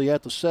actually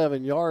at the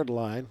 7-yard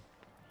line.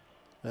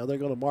 Now they're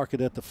going to mark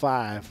it at the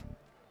 5.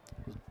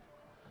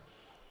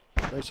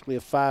 Basically a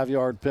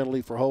 5-yard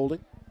penalty for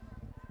holding.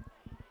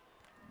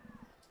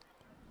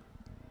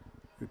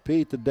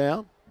 Repeat the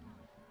down.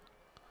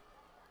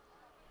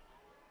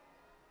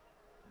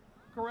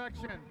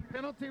 Correction,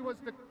 penalty was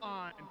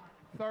declined.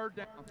 Third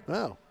down.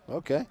 Oh,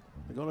 okay.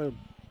 They're going to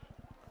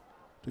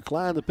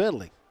decline the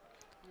penalty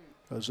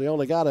because they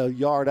only got a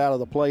yard out of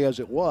the play as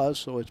it was,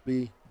 so it's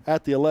be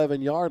at the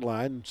 11-yard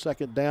line,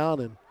 second down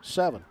and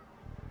 7.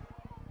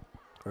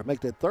 Or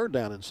make that third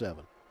down and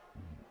 7.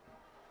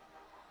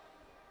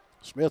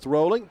 Smith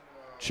rolling,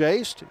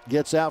 chased,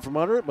 gets out from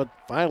under it, but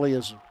finally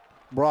is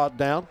brought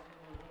down.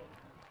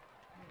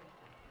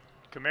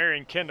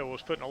 Kamarian Kendall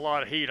was putting a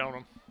lot of heat on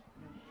him.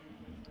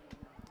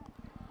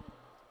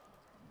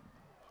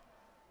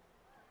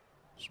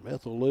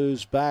 Smith will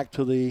lose back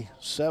to the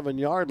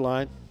 7-yard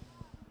line.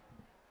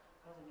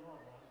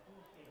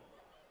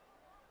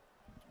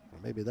 Or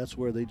maybe that's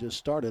where they just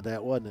started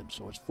at, wasn't it?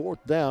 So it's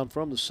fourth down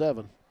from the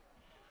 7.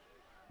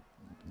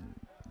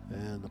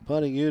 And the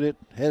punting unit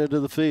headed to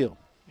the field.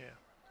 Yeah.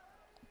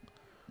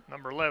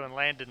 Number 11,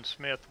 Landon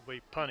Smith, will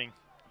be punting.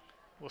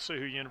 We'll see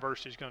who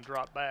University's going to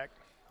drop back.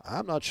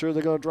 I'm not sure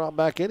they're going to drop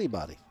back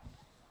anybody.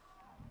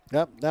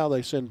 Yep, now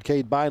they send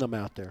Cade Bynum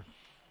out there.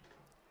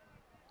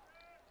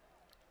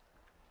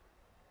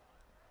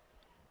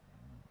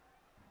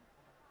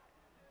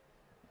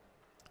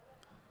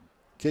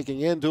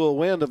 Kicking into a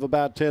wind of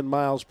about 10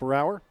 miles per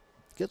hour.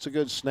 Gets a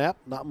good snap,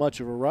 not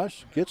much of a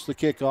rush. Gets the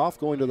kickoff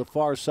going to the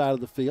far side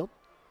of the field.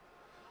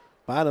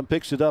 Bynum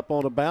picks it up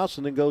on a bounce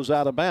and then goes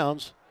out of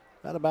bounds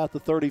at about the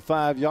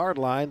 35-yard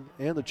line,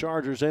 and the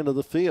Chargers into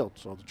the field.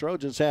 So the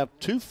Trojans have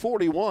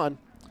 2:41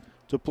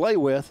 to play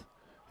with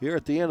here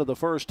at the end of the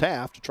first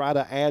half to try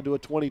to add to a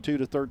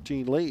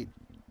 22-13 lead.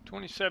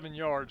 27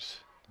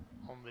 yards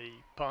on the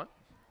punt.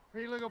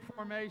 Illegal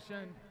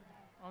formation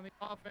on the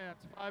offense.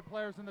 5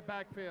 players in the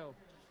backfield.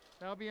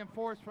 That'll be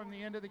enforced from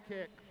the end of the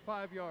kick.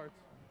 5 yards.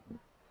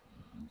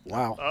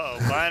 Wow. Uh-oh,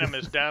 Bynum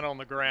is down on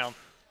the ground.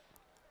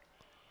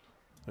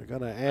 They're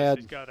going to add.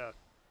 He's got a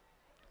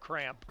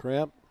cramp.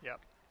 Cramp? Yep.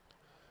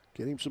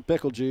 Get him some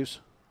pickle juice.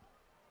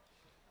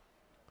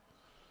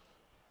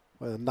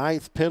 Well, the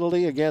 9th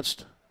penalty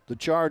against the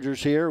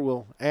Chargers here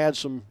will add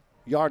some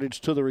yardage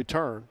to the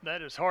return.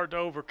 That is hard to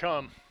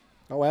overcome.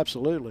 Oh,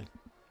 absolutely.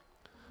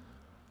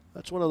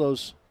 That's one of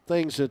those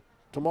things that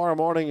tomorrow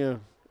morning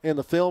in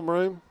the film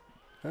room,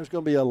 there's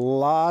going to be a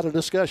lot of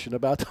discussion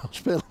about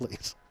those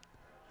penalties.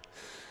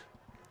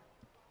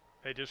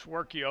 They just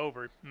work you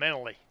over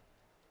mentally,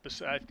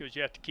 besides because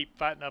you have to keep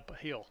fighting up a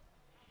hill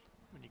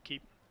when you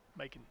keep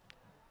making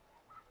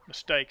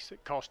mistakes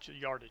that cost you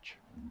yardage.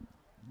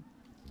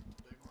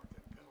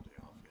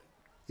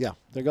 Yeah,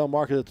 they're going to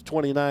mark it at the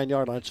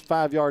 29-yard line. It's a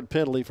 5-yard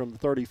penalty from the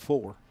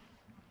 34.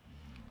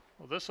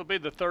 Well, this will be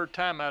the 3rd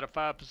time out of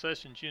 5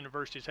 possessions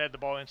University's had the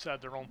ball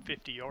inside their own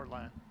 50-yard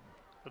line,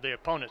 or the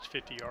opponent's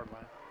 50-yard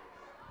line.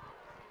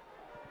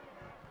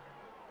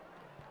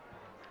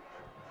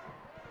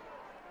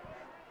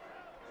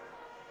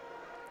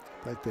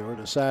 I think they were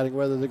deciding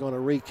whether they're going to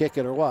re-kick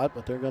it or what,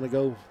 but they're going to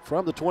go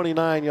from the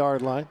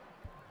 29-yard line.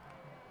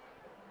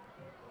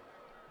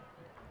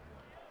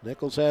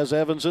 Nichols has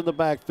Evans in the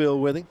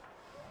backfield with him.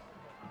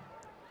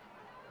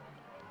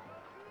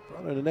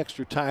 Brought in an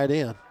extra tight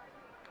end.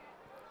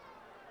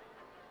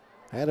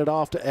 Hand it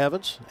off to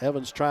Evans.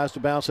 Evans tries to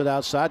bounce it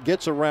outside,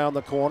 gets around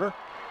the corner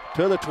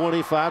to the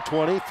 25,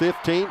 20,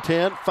 15,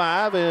 10,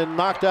 5, and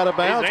knocked out of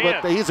bounds,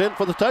 but he's in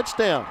for the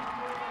touchdown.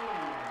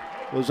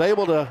 Was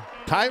able to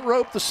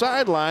tightrope the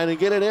sideline and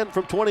get it in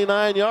from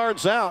 29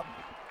 yards out.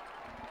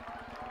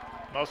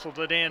 Muscled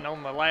it in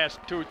on the last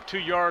two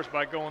yards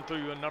by going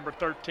through a number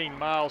 13,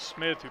 Miles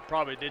Smith, who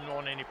probably didn't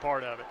want any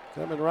part of it.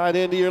 Coming right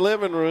into your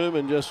living room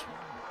and just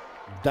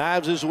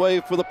dives his way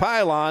for the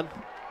pylon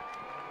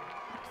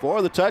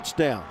for the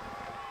touchdown.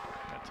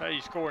 That's how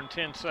you score in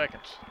 10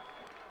 seconds.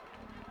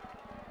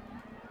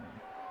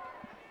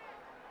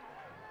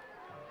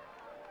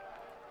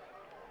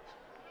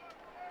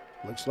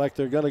 Looks like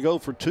they're going to go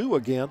for 2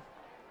 again.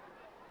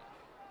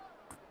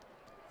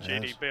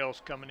 J.D.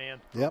 Bell's coming in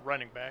for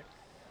running back.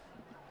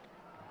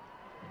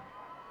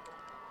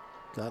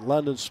 Got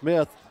London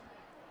Smith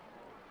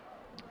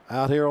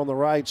out here on the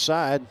right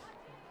side,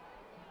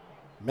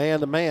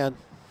 man to man.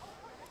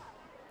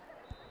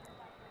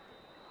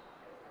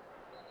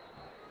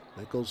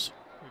 Nichols.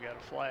 We got a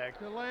flag.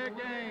 Delay a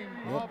game.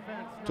 Yep.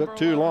 Offense. Took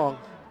too long.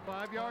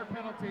 5-yard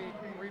penalty.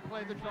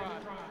 Replay the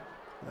drive.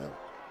 Well,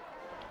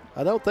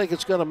 I don't think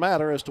it's going to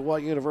matter as to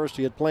what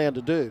University had planned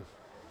to do.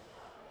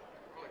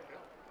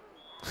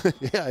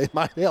 Yeah, it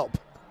might help.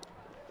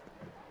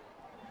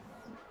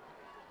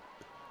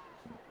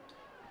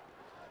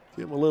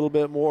 a little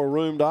bit more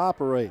room to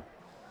operate.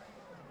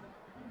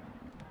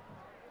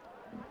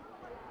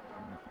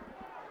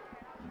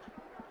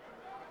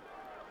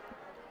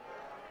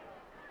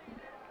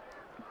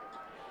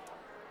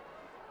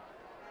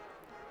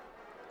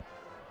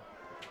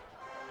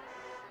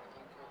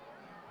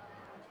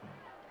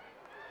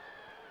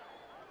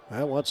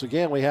 Well, once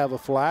again, we have a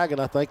flag,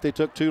 and I think they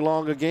took too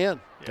long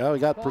again. Yeah. Well, we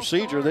got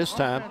procedure this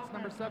time.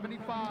 Number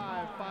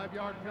 75,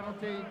 5-yard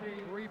penalty,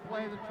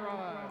 replay the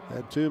try.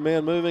 Had two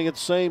men moving at the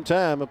same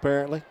time,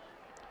 apparently.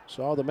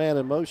 Saw the man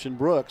in motion,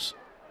 Brooks.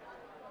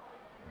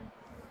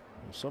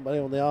 Somebody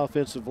on the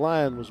offensive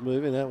line was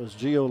moving. That was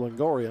Gio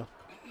Longoria.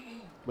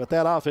 But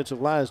that offensive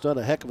line has done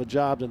a heck of a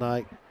job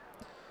tonight.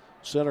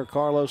 Center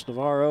Carlos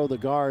Navarro, the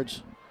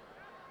guards,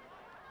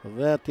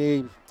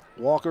 Aventi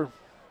Walker,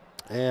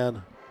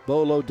 and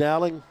Bolo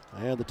Dowling,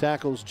 and the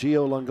tackles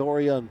Gio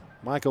Longoria and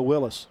Michael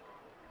Willis.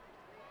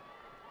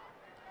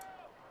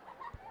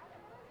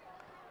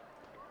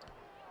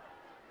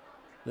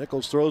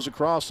 Nichols throws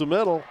across the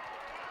middle.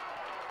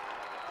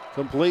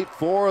 Complete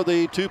for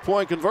the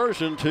two-point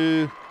conversion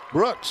to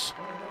Brooks.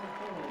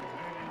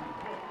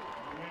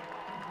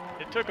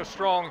 It took a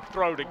strong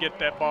throw to get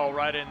that ball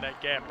right in that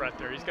gap right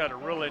there. He's got a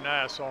really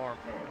nice arm.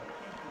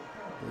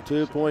 The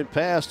two-point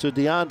pass to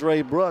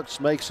DeAndre Brooks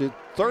makes it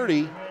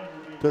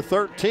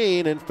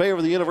 30-13 in favor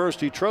of the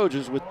University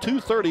Trojans with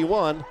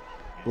 2:31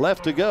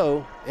 left to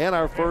go in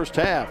our first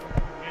half.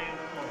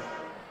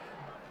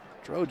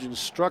 Trojans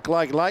struck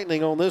like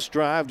lightning on this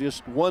drive.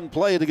 Just one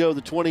play to go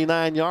the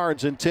 29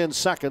 yards in 10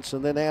 seconds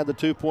and then add the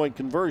two-point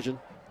conversion.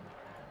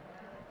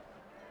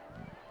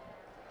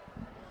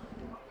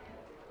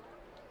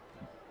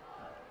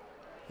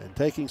 And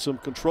taking some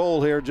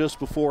control here just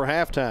before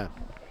halftime.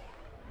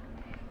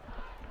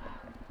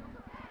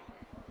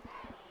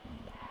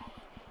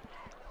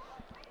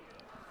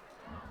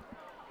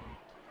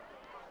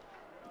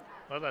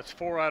 Well, that's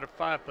 4 out of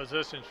 5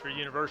 possessions for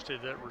University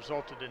that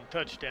resulted in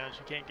touchdowns.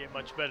 You can't get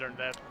much better than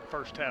that in the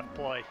first half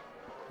play.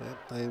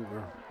 They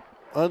were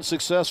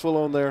unsuccessful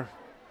on their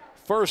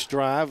first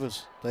drive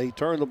as they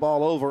turned the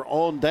ball over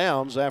on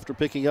downs after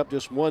picking up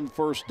just one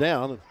first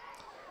down.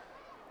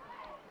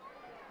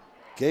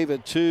 Gave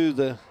it to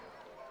the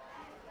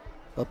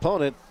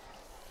opponent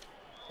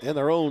in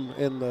their own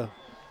end of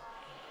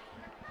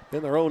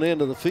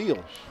the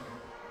field.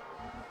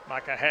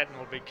 Micah Hatton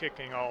will be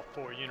kicking off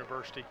for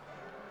University.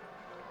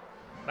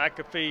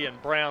 McAfee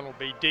and Brown will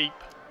be deep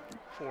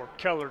for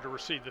Keller to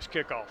receive this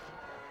kickoff.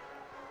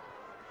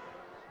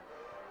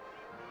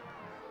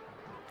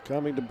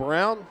 Coming to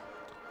Brown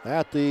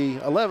at the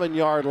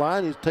 11-yard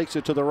line. He takes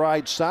it to the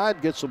right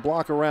side, gets a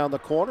block around the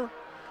corner,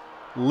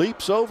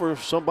 leaps over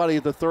somebody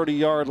at the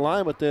 30-yard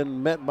line, but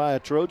then met by a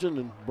Trojan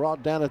and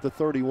brought down at the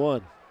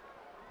 31.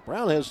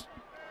 Brown has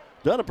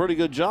done a pretty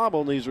good job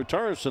on these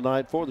returns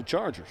tonight for the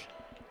Chargers.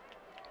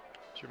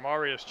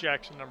 Jamarius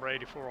Jackson, number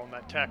 84, on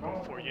that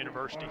tackle for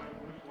University.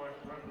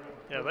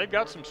 Yeah, they've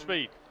got some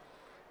speed.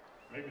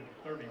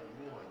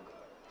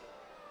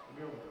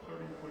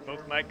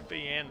 Both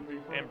McAfee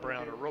and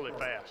Brown are really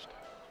fast.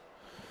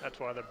 That's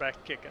why they're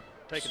back kicking,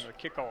 taking the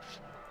kickoffs.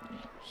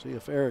 See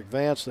if Eric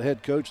Vance, the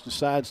head coach,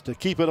 decides to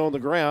keep it on the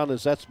ground,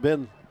 as that's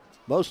been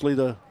mostly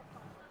the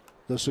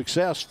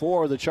success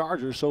for the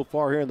Chargers so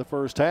far here in the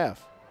first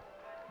half.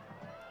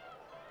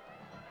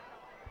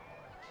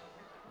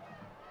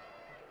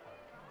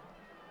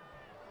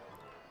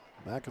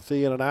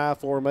 McAfee in an I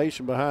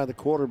formation behind the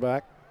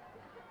quarterback.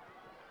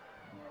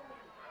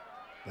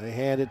 They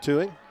hand it to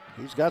him.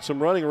 He's got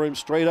some running room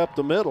straight up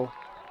the middle.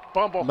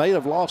 Fumble. May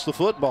have lost the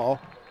football.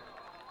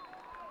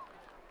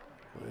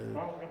 It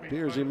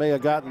appears he may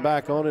have gotten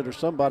back on it, or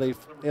somebody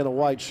in a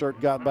white shirt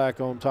got back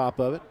on top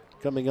of it.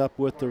 Coming up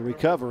with the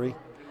recovery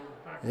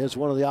is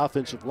one of the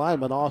offensive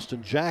linemen,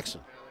 Austin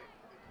Jackson.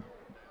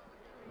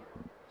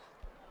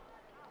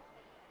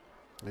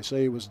 They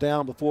say he was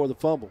down before the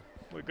fumble.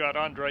 We've got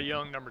Andre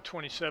Young, number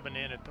 27,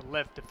 in at the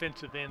left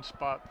defensive end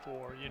spot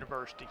for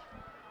University.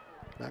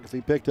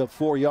 McAfee picked up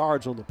 4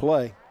 yards on the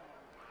play.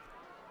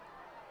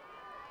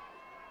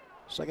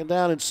 Second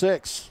down and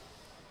 6.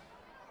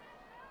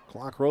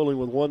 Clock rolling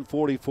with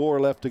 1:44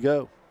 left to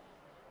go.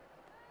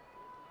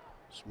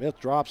 Smith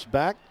drops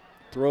back,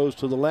 throws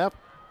to the left.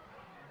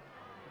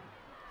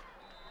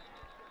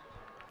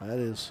 That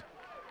is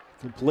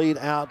complete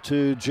out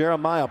to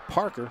Jeremiah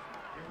Parker.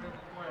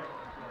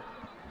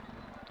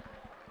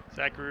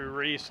 Zachary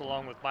Reese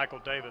along with Michael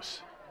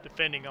Davis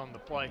defending on the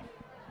play.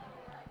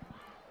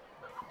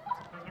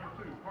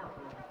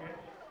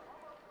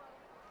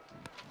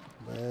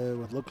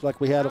 It looked like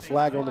we had a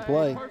flag on the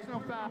play. Personal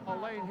foul,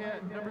 late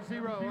hit, number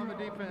 0 on the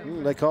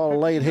defense. They call a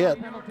late hit.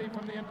 Penalty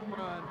from the end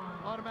run.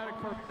 Automatic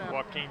first down.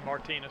 Joaquin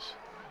Martinez.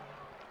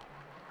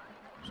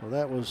 So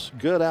that was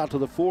good out to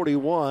the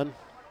 41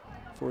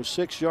 for a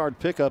 6-yard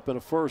pickup and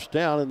a first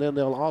down, and then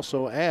they'll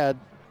also add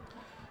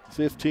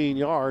 15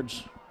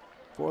 yards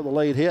for the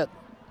late hit.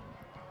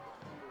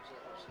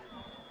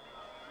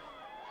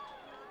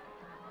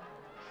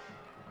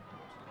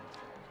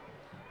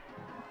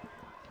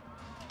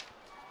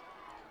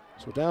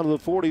 So So down to the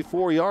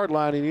 44-yard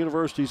line in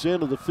University's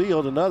end of the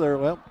field. Another,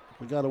 well,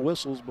 we got a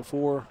whistles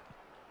before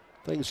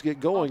things get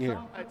going here.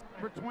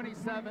 For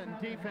 27,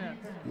 defense.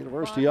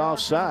 University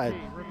offside.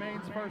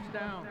 Remains first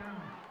down.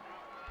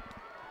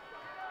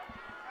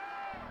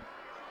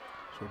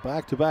 So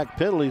back-to-back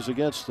penalties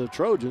against the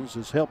Trojans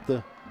has helped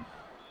the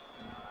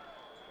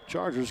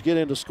Chargers get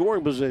into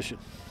scoring position.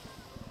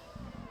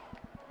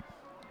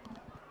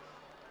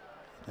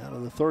 Down to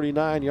the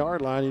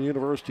 39-yard line in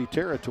University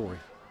territory.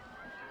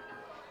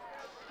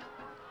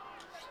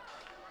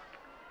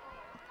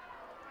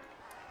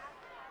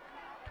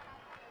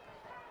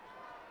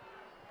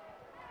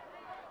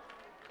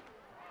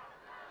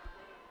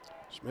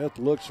 Smith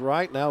looks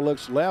right, now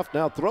looks left,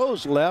 now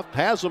throws left,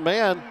 has a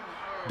man.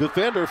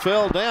 Defender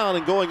fell down,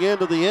 and going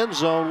into the end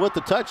zone with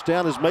the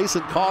touchdown is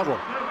Mason Caudle.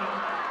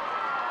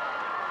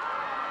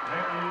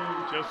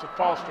 Joseph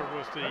Foster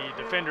was the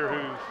defender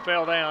who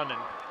fell down and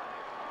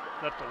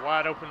left a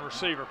wide open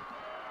receiver.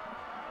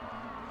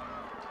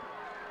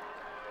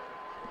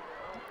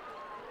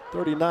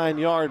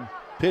 39-yard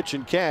pitch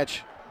and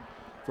catch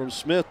from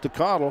Smith to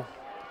Caudle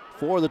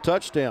for the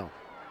touchdown.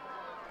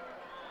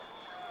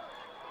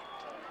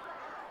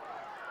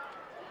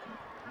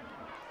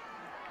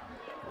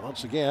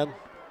 Once again,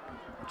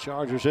 the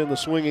Chargers in the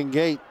swinging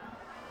gate.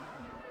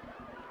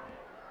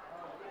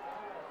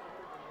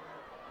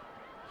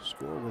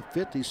 Score with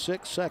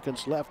 56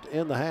 seconds left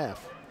in the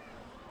half.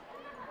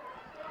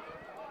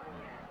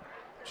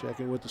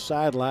 Checking with the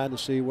sideline to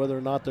see whether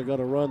or not they're going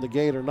to run the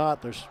gate or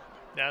not. There's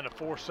down to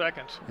 4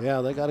 seconds.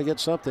 Yeah, they got to get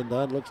something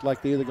done. Looks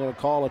like they're either going to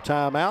call a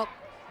timeout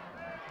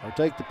or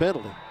take the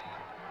penalty.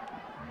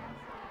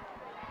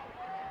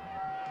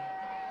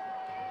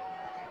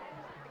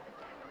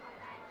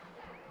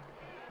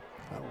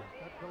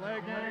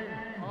 Delay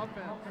game,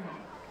 offense.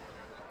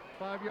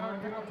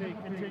 5-yard penalty,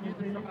 continue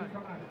the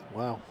drive.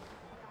 Wow.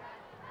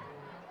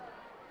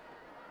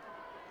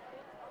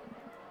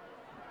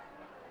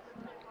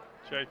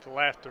 Jake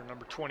Laughter,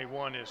 number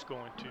 21, is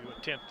going to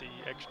attempt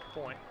the extra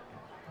point.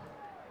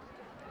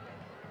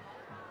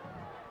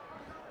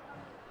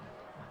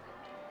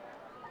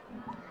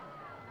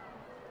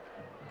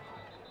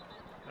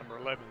 Number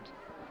 11.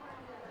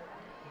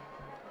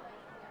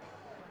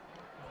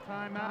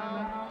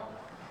 Timeout.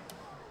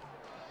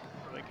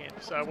 They can't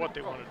decide what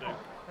they want to do.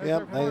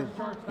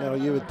 Yeah,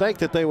 you would think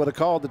that they would have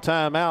called the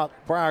timeout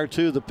prior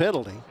to the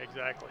penalty.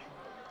 Exactly.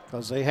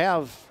 Because they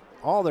have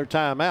all their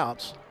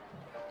timeouts.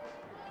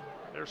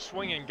 Their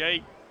swinging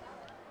gate,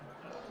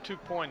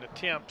 2-point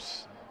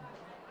attempts.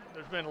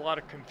 There's been a lot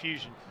of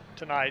confusion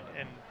tonight,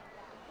 and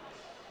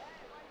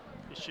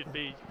it should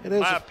be, in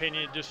my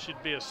opinion, it just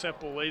should be a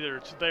simple either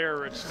it's there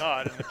or it's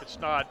not. And if it's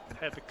not,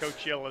 have the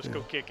coach yell, let's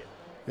go kick it.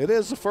 It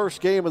is the first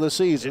game of the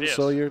season,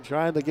 so you're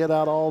trying to get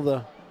out all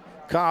the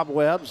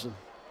cobwebs. And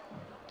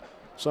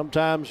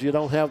sometimes you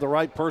don't have the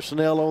right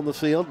personnel on the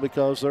field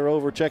because they're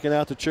over checking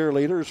out the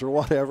cheerleaders or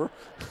whatever.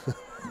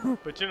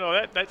 But you know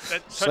that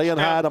saying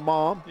hi to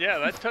mom. Yeah,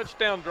 that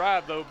touchdown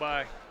drive though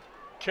by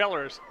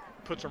Keller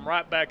puts them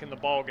right back in the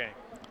ball game.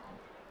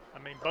 I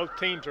mean, both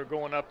teams are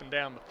going up and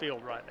down the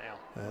field right now.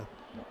 Yeah.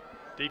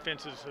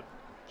 Defenses have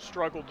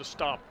struggled to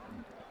stop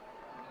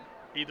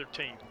either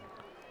team.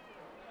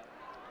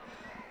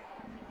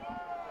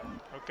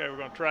 Okay, we're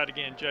going to try it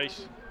again,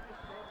 Jace.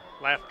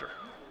 Laughter.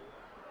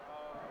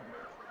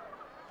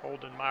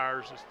 Holden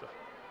Myers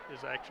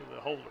is actually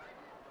the holder.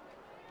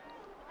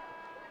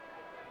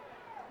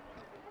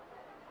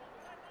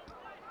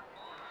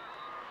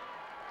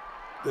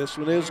 This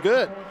one is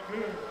good.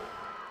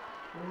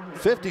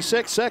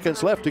 56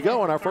 seconds left to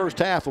go in our first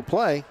half of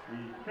play.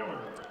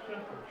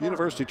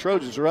 University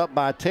Trojans are up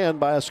by 10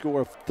 by a score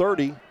of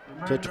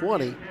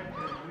 30-20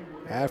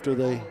 after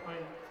the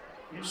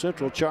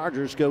Central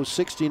Chargers go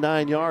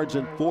 69 yards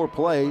in 4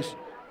 plays.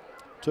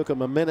 Took them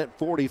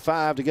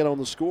 1:45 to get on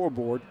the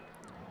scoreboard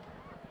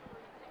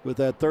with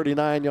that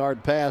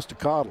 39-yard pass to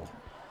Caudle.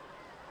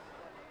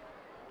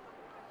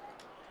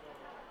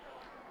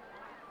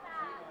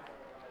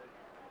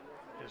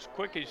 As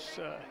quick as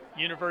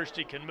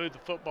University can move the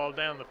football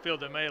down the field,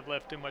 they may have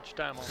left too much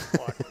time on the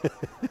clock.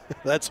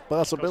 That's a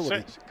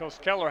possibility. Because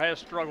Keller has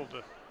struggled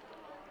to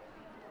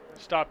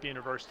stop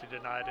University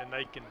tonight, and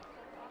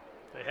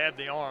they have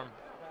the arm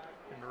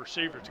and the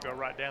receiver to go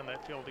right down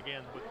that field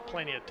again with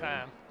plenty of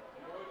time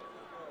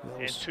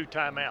and 2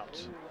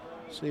 timeouts.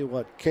 See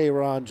what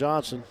K-Ron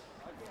Johnson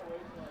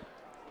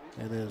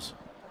and his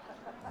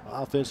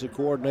offensive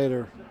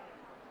coordinator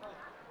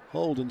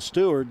Holden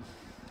Stewart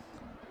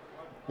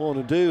want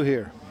to do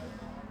here.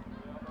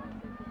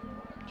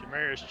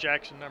 Jamarius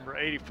Jackson, number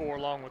 84,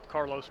 along with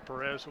Carlos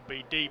Perez, will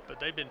be deep, but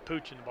they've been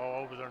pooching the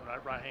ball over there in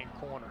that right-hand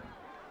corner.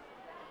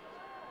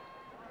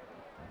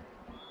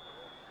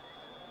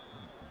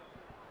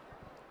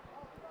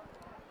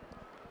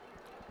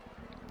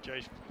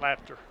 Jace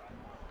Laughter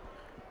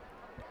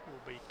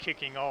will be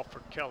kicking off for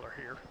Keller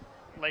here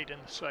late in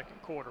the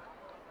second quarter.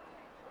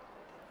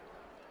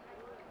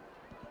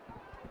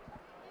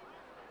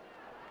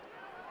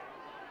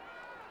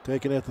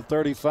 Taking at the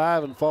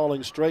 35 and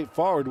falling straight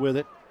forward with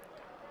it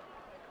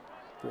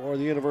for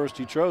the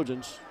University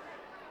Trojans.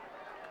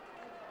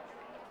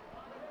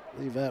 I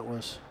believe that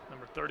was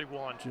number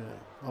 31.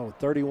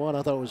 31.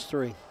 I thought it was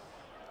 3.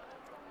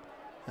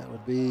 That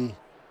would be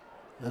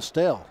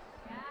Estelle.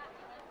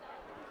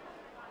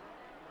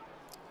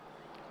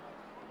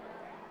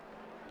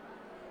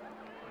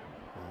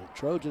 The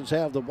Trojans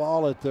have the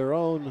ball at their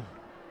own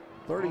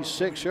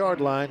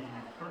 36-yard line.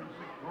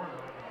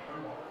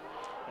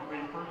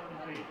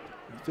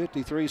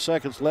 53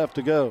 seconds left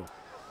to go.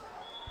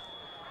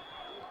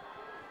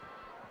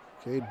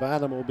 Cade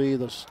Bynum will be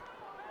the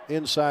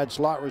inside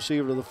slot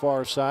receiver to the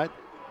far side.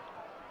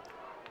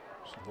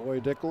 Savoy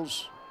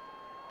Dickles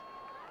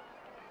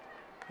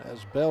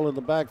has Bell in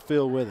the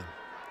backfield with him.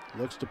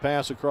 Looks to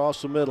pass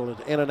across the middle and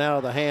in and out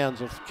of the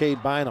hands of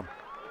Cade Bynum.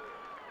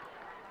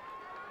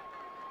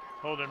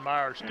 Holden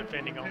Myers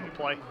defending on the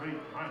play.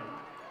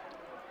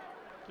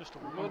 Just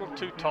a little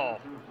too tall.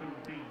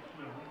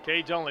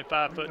 Cade's only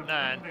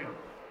 5'9".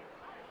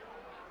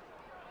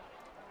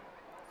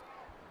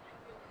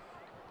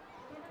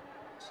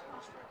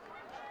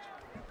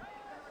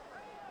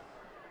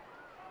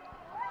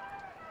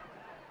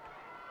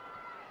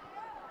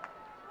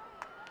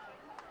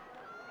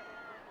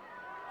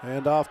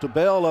 Hand off to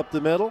Bell up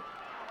the middle.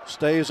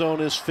 Stays on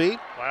his feet.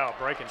 Wow,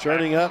 breaking.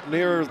 Turning up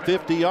near the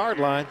 50-yard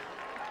line.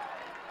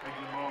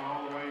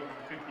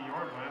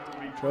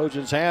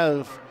 Trojans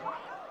have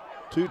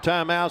 2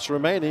 timeouts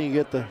remaining. You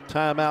get the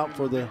timeout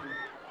for the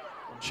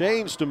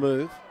chains to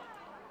move.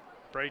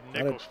 Braden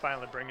Nichols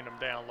finally bringing them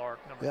down, Lark,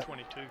 number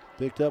 22.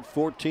 Picked up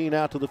 14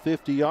 out to the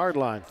 50-yard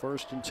line,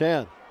 1st and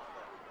 10.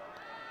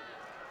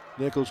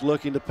 Nichols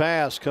looking to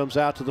pass, comes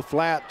out to the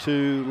flat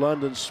to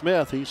London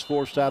Smith. He's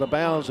forced out of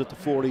bounds at the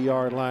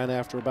 40-yard line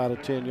after about a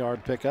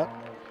 10-yard pickup.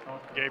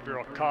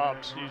 Gabriel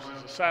Cobbs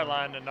uses the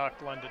sideline to knock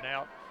London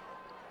out.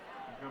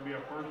 It's going to be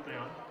a 1st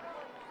down.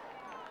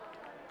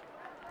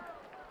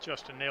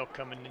 Justin Neal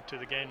coming into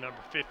the game,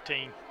 number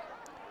 15.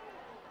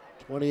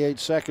 28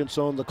 seconds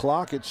on the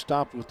clock. It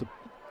stopped with the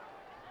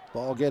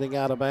ball getting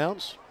out of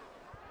bounds.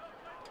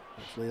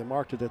 Actually, they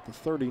marked it at the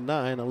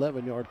 39,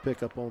 11-yard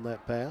pickup on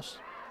that pass.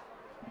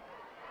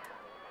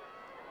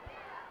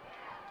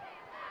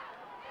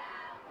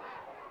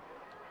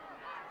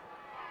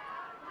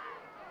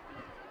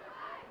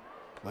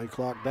 Play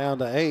clock down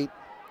to 8.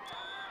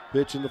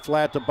 Pitch in the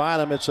flat to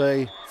Bynum. It's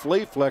a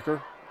flea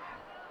flicker,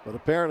 but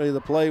apparently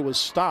the play was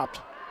stopped.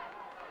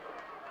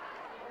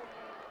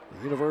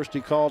 The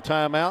University called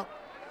timeout.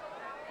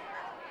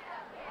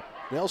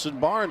 Nelson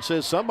Barnes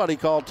says somebody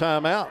called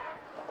timeout.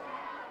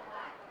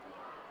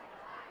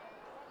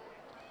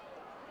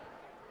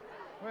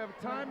 We have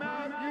a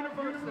timeout,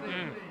 University.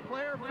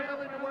 Player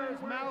failing to wear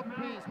his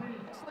mouthpiece.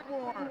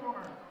 Warren.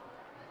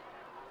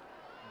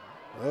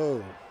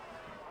 Oh,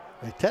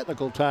 a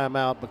technical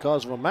timeout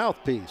because of a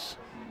mouthpiece.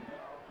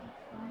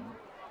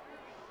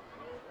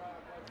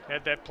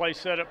 Had that play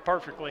set up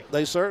perfectly.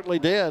 They certainly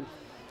did.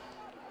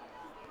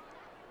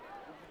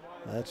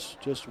 That's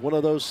just one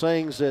of those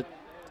things that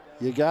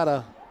you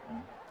gotta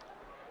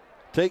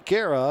take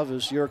care of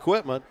is your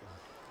equipment.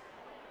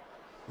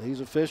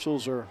 These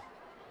officials are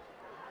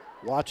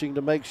watching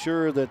to make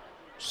sure that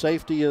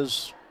safety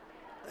is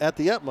at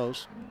the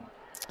utmost,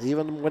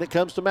 even when it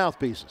comes to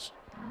mouthpieces.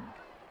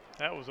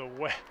 That was a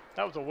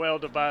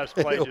well-devised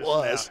play. It just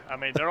was. Now. I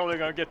mean, they're only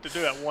going to get to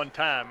do it one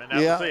time, and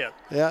that was it.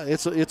 Yeah,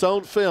 it's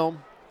on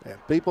film. Yeah,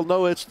 people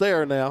know it's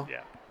there now.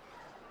 Yeah.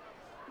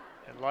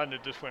 And London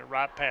just went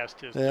right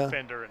past his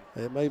defender.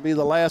 And it may be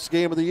the last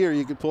game of the year.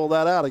 You can pull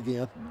that out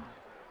again.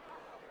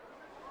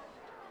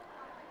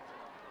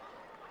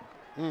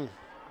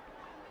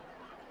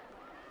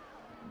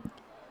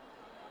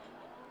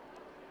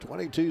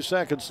 22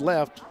 seconds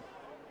left.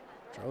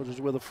 Trojans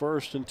with a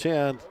 1st and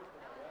 10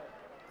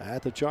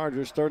 at the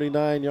Chargers'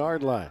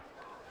 39-yard line.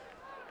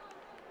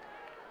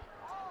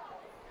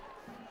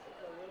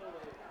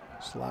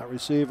 Slot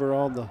receiver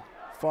on the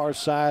far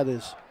side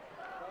is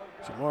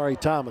Jamari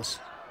Thomas.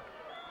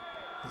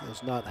 He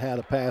has not had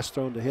a pass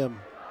thrown to him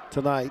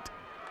tonight.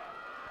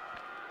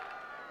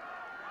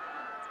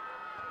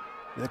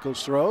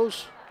 Nichols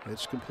throws.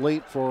 It's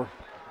complete for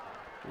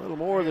a little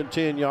more than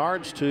 10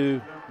 yards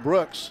to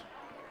Brooks.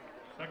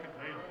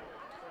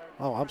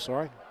 Oh, I'm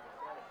sorry.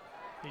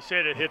 he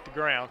said it hit the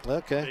ground.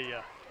 Okay.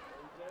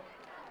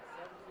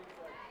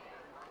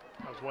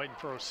 I was waiting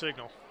for a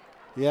signal.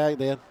 Yeah, he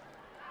did.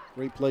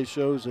 Replay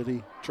shows that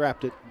he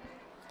trapped it.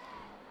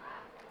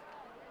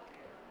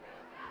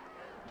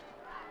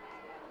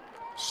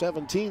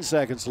 17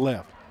 seconds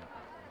left.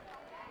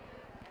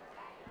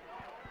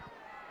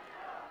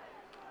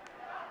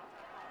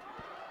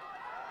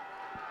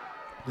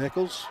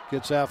 Nichols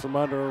gets out from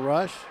under a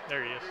rush.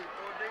 There he is.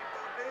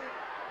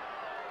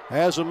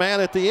 Has a man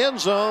at the end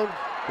zone.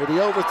 Did he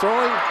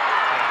overthrow him?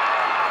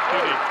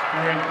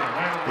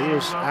 He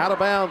was out of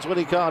bounds when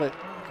he caught it.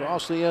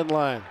 Across the end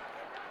line.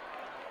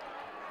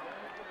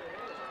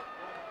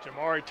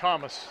 Jamari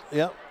Thomas.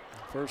 Yep.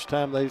 First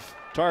time they've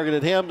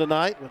targeted him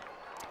tonight, but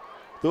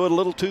threw it a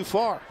little too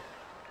far.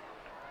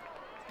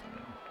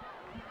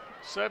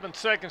 7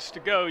 seconds to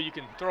go. You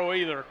can throw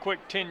either a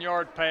quick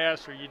 10-yard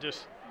pass or you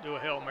just do a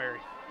Hail Mary.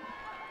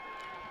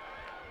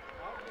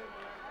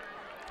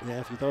 Yeah,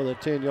 if you throw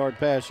that 10-yard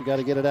pass, you got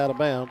to get it out of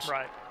bounds.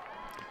 Right.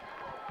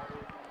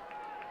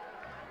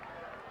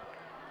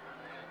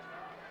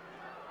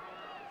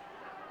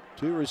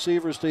 Two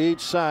receivers to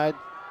each side.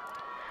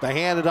 They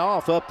hand it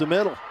off up the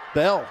middle.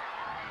 Bell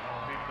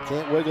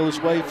can't wiggle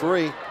his way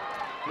free.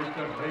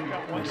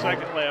 Got 1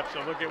 second left,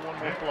 so we'll get one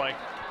more play.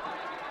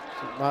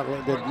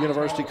 Did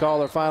University call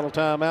their final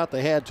timeout?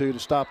 They had to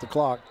stop the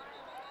clock.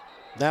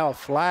 Now a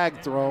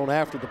flag thrown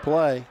after the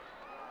play.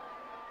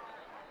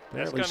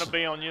 That's going to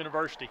be on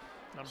University,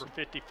 number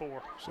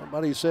 54.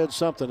 Somebody said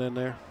something in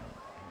there.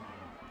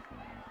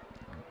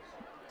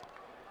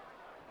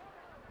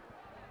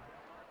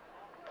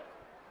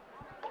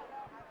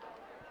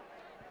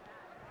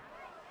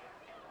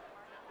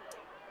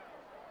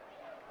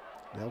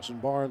 Nelson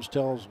Barnes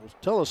tell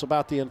us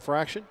about the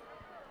infraction.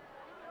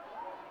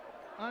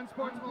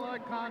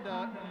 Unsportsmanlike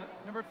conduct,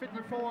 number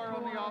 54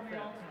 on the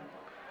offense.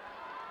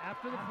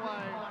 After the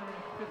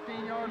play,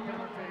 15-yard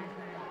penalty.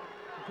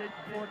 Take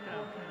the fourth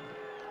down.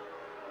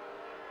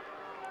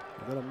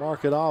 They're going to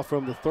mark it off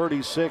from the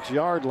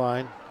 36-yard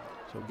line.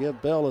 So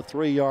give Bell a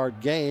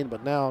 3-yard gain,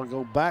 but now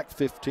go back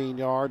 15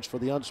 yards for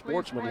the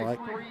unsportsmanlike.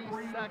 3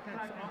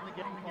 seconds on the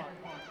game clock.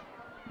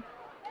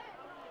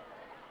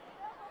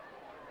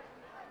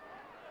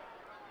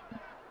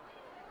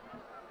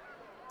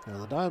 Now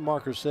the down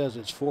marker says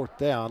it's 4th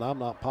down. I'm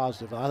not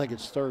positive. I think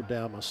it's 3rd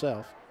down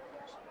myself.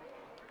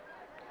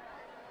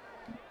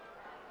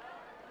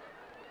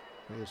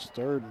 It's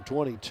 3rd and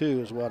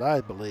 22 is what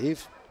I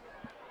believe.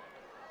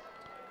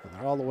 And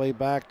they're all the way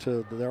back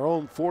to their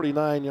own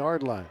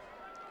 49-yard line.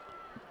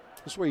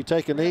 This is where you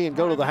take a knee and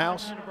go to the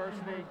house.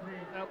 University,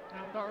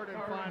 3rd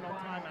and final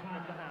time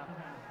at the half.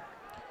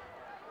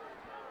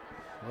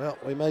 Well,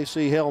 we may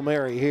see Hail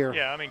Mary here.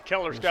 Yeah, I mean,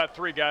 Keller's got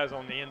 3 guys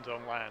on the end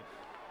zone line.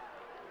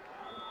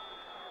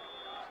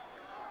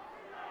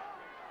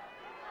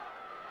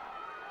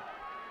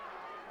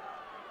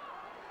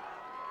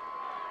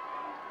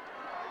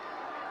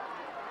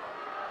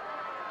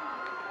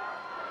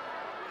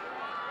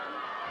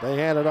 They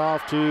hand it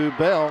off to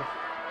Bell.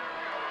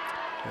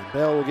 And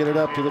Bell will get it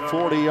up to the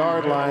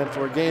 40-yard line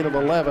for a gain of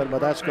 11, but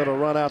that's going to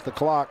run out the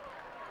clock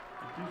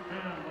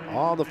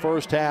on the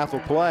first half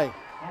of play.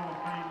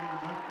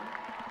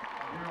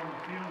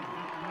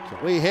 So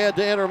we head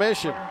to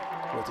intermission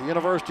with the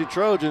University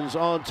Trojans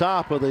on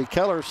top of the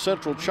Keller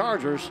Central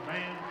Chargers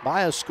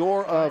by a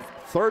score of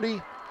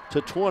 30-20.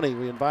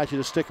 We invite you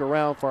to stick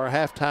around for our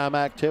halftime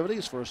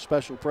activities for a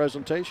special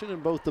presentation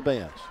in both the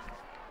bands.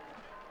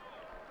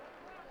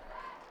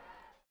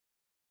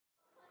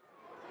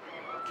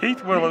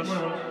 Keith Willis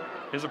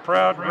is a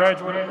proud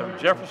graduate of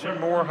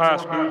Jefferson Moore High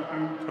School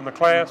from the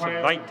class of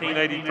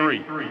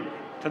 1983.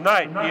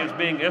 Tonight, he is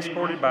being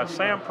escorted by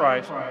Sam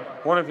Price,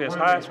 one of his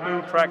high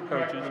school track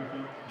coaches.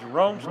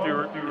 Jerome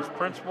Stewart is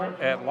principal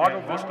at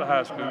Lago Vista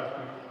High School.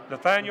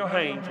 Nathaniel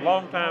Haynes,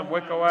 longtime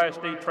Waco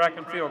ISD track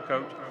and field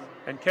coach,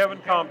 and Kevin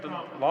Compton,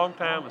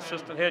 longtime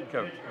assistant head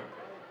coach.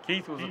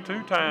 Keith was a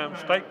 2-time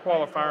state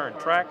qualifier in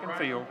track and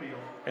field,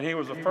 and he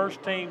was a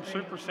first-team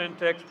Super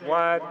Syntex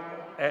wide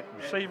at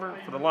receiver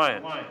for the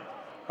Lions.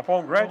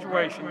 Upon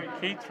graduation,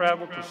 Keith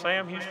traveled to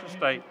Sam Houston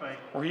State,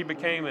 where he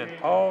became an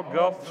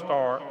All-Gulf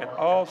Star and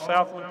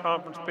All-Southland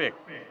Conference pick.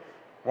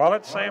 While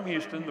at Sam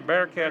Houston, the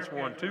Bearcats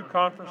won 2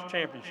 conference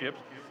championships,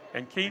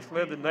 and Keith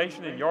led the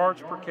nation in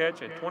yards per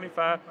catch at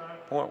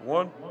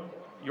 25.1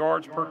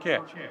 yards per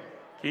catch.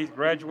 Keith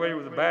graduated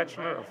with a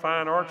Bachelor of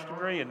Fine Arts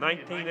degree in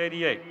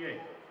 1988.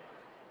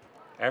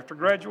 After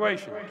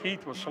graduation,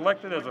 Keith was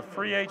selected as a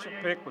free agent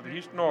pick with the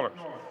Houston Oilers.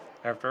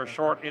 After a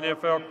short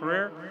NFL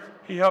career,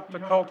 he helped to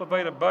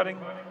cultivate a budding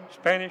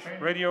Spanish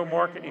radio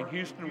market in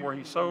Houston where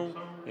he sold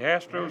the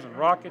Astros and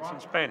Rockets in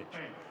Spanish.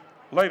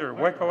 Later,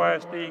 Waco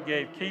ISD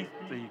gave Keith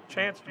the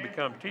chance to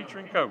become teacher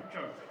and coach.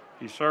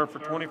 He served for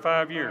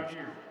 25 years.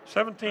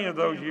 17 of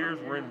those years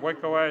were in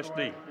Waco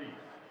ISD.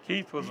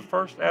 Keith was the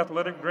first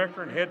athletic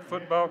director and head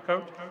football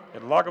coach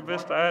at Lago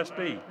Vista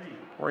ISD,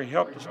 where he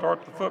helped to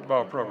start the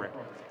football program.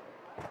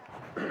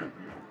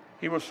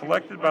 He was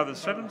selected by the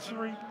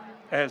Citizenry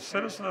as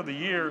Citizen of the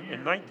Year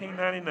in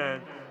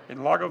 1999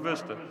 in Lago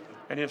Vista,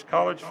 and his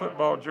college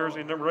football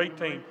jersey number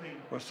 18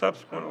 was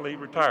subsequently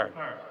retired.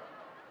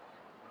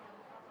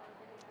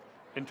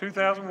 In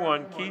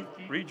 2001, Keith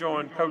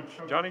rejoined Coach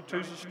Johnny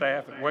Tusa's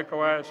staff at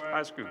Waco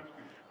High School,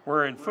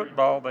 where in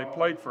football they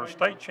played for a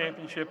state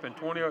championship in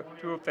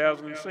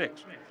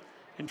 2006.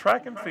 In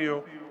track and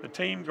field, the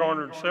team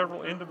garnered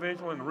several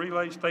individual and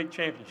relay state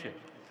championships.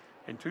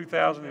 In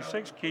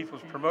 2006, Keith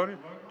was promoted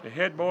to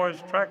head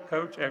boys track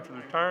coach after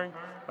retiring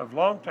of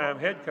longtime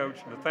head coach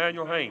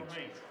Nathaniel Haynes.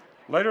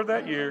 Later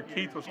that year,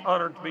 Keith was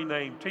honored to be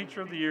named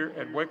Teacher of the Year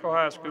at Waco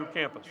High School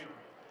campus.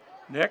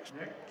 Next,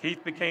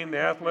 Keith became the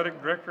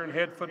athletic director and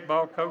head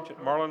football coach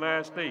at Marlin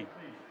ISD.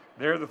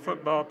 There, the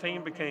football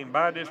team became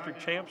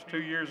by-district champs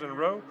 2 years in a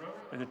row,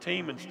 and the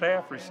team and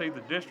staff received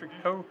the district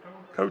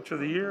coach of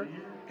the year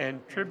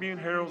and Tribune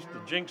heralds the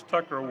Jinx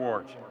Tucker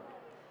Awards.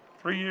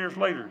 3 years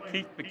later,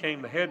 Keith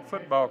became the head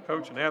football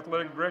coach and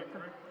athletic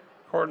director,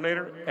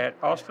 coordinator at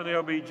Austin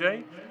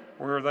LBJ,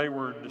 where they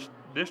were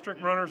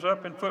district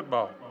runners-up in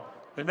football.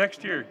 The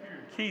next year,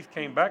 Keith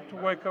came back to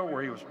Waco,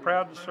 where he was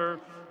proud to serve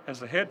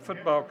as the head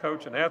football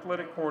coach and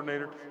athletic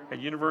coordinator at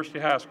University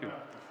High School.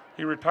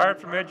 He retired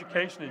from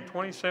education in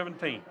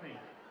 2017.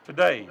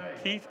 Today,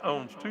 Keith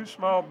owns 2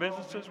 small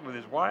businesses with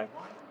his wife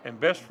and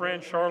best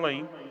friend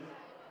Charlene.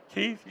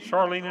 Keith,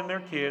 Charlene, and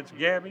their kids,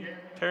 Gabby,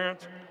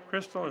 Terrence,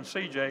 Crystal, and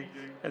CJ,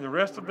 and the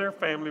rest of their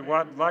family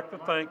would like to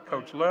thank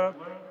Coach Love,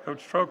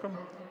 Coach Trocum,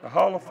 the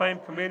Hall of Fame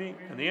Committee,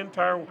 and the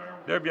entire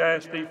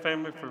WISD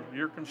family for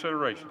your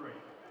consideration.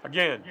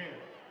 Again,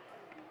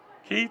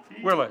 Keith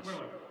Willis,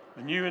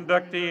 the new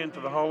inductee into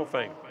the Hall of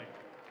Fame.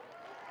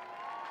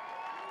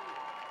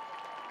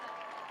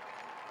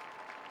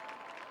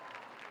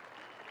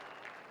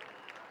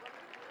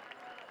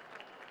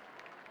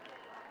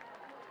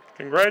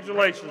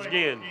 Congratulations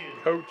again,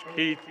 Coach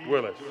Keith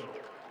Willis.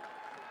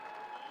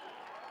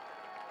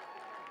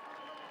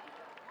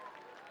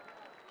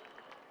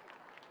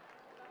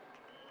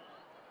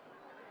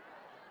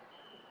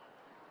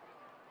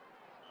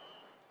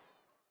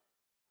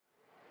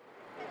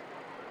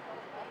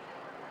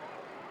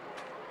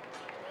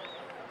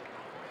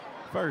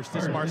 First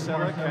is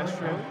Marcela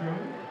Castro,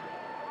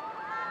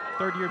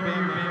 third-year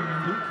band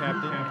flute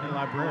captain and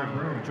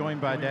librarian, joined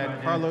by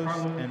Dad Carlos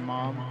and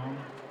Mom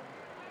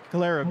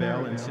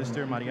Clarabelle and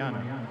sister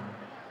Mariana.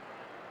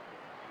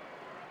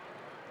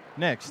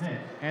 Next,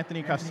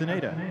 Anthony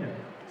Castaneda,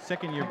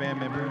 second-year band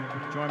member,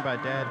 joined by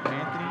Dad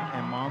Anthony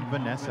and Mom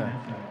Vanessa.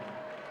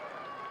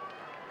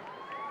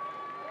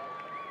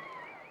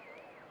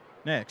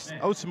 Next,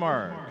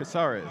 Osmar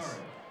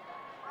Casares,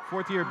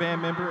 fourth-year band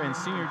member and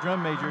senior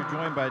drum major,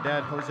 joined by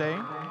Dad Jose,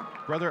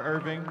 brother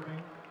Irving,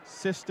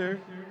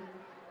 sister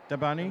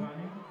Dabani,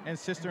 and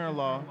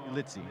sister-in-law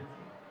Litzy.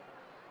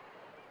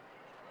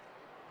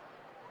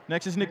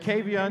 Next is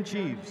Nicavion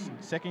Jeeves,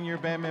 second-year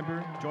band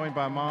member, joined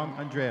by Mom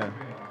Andrea.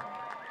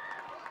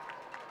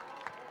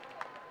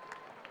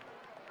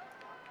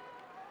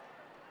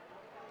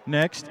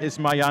 Next is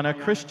Mayana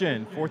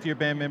Christian, fourth-year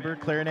band member,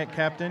 clarinet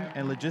captain,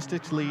 and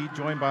logistics lead,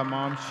 joined by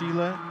Mom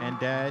Sheila and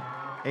Dad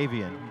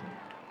Avian.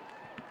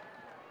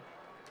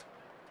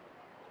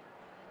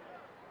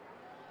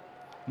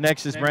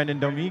 Next is Brandon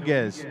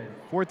Dominguez,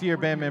 fourth-year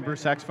band member,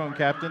 saxophone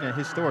captain, and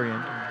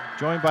historian,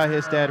 joined by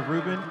his dad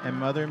Ruben and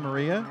mother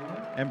Maria,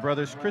 and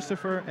brothers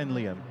Christopher and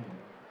Liam.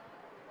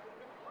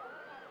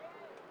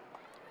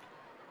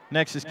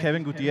 Next is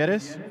Kevin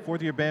Gutierrez,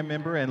 fourth-year band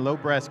member and low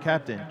brass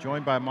captain,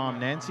 joined by Mom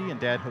Nancy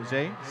and Dad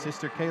Jose,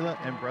 sister Kayla,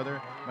 and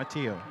brother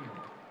Mateo.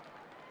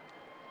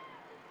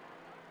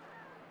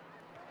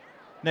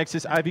 Next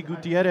is Ivy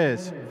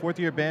Gutierrez,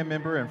 fourth-year band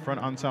member and front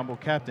ensemble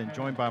captain,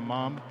 joined by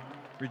Mom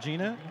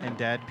Regina and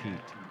Dad Pete.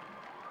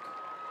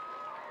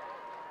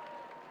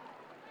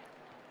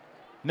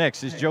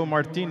 Next is Joe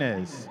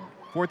Martinez,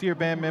 fourth-year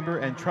band member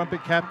and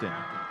trumpet captain,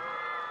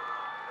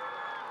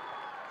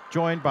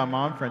 joined by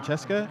Mom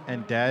Francesca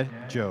and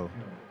Dad Joe.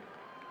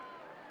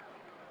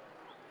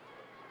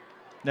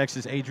 Next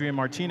is Adrian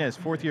Martinez,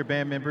 fourth-year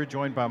band member,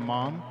 joined by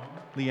Mom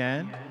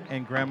Leanne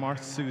and Grandma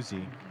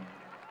Susie.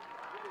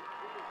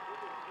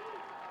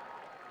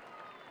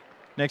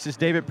 Next is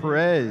David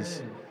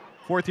Perez,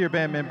 fourth-year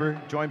band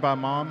member, joined by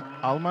Mom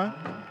Alma,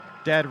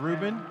 Dad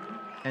Ruben,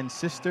 and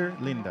sister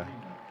Linda.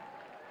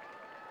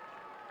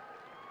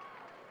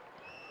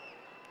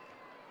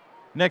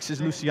 Next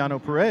is Luciano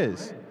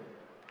Perez,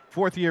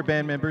 fourth-year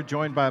band member,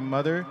 joined by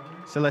Mother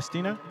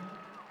Celestina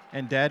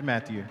and Dad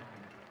Matthew.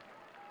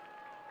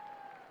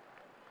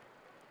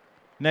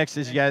 Next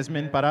is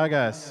Yasmin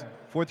Paragas,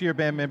 fourth-year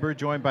band member,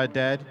 joined by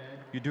Dad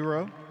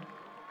Euduro,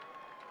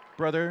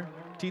 brother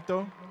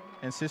Tito,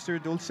 and sister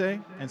Dulce,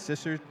 and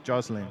sister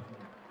Jocelyn.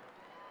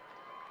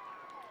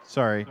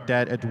 Sorry,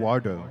 Dad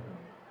Eduardo.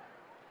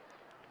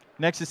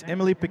 Next is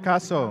Emily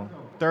Picasso,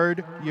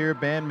 third-year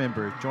band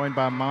member, joined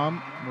by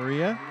Mom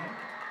Maria,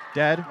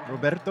 Dad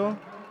Roberto,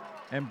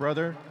 and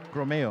brother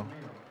Romeo.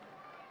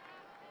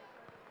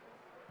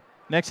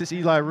 Next is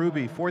Eli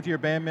Ruby, fourth-year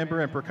band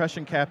member and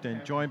percussion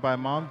captain, joined by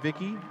Mom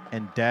Vicky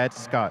and Dad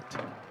Scott.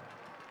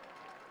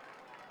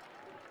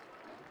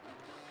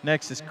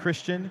 Next is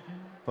Christian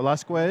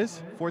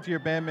Velasquez, fourth-year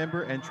band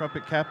member and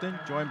trumpet captain,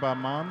 joined by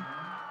Mom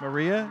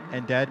Maria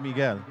and Dad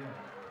Miguel.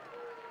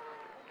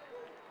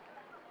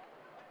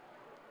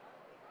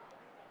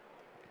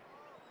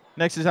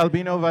 Next is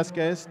Albino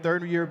Vasquez,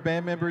 third-year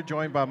band member,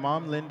 joined by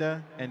Mom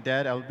Linda and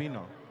Dad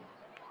Albino.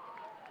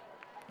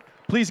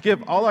 Please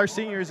give all our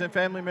seniors and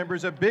family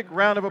members a big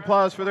round of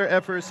applause for their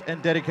efforts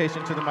and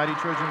dedication to the Mighty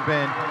Trojan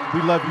Band.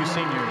 We love you,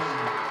 seniors.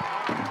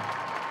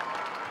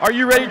 Are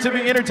you ready to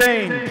be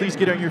entertained? Please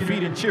get on your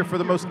feet and cheer for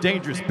the most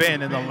dangerous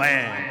band in the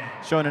land.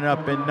 Showing it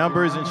up in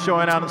numbers and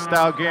showing out in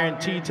style,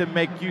 guaranteed to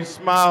make you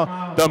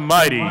smile, the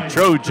Mighty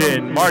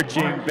Trojan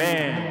Marching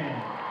Band.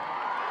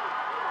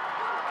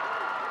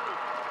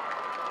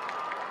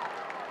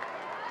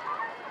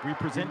 we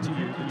present to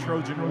you the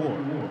Trojan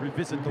War.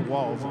 Revisit the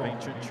walls of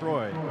ancient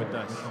Troy with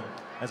us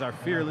as our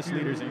fearless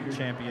leaders and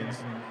champions.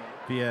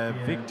 Via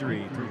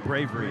victory through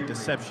bravery,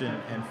 deception,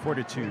 and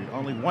fortitude,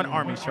 only one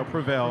army shall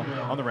prevail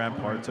on the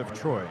ramparts of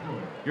Troy.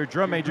 Your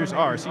drum majors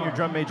are Senior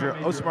Drum Major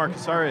Osmar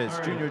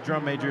Casares, Junior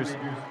Drum Majors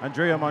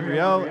Andrea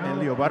Mondriel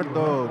and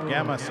Leobardo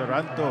Gama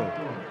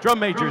Saranto. Drum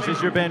majors,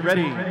 is your band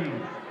ready?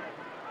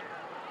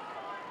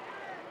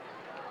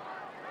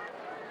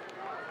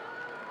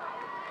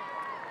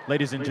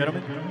 Ladies and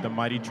gentlemen, the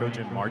mighty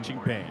Trojan Marching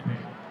Band.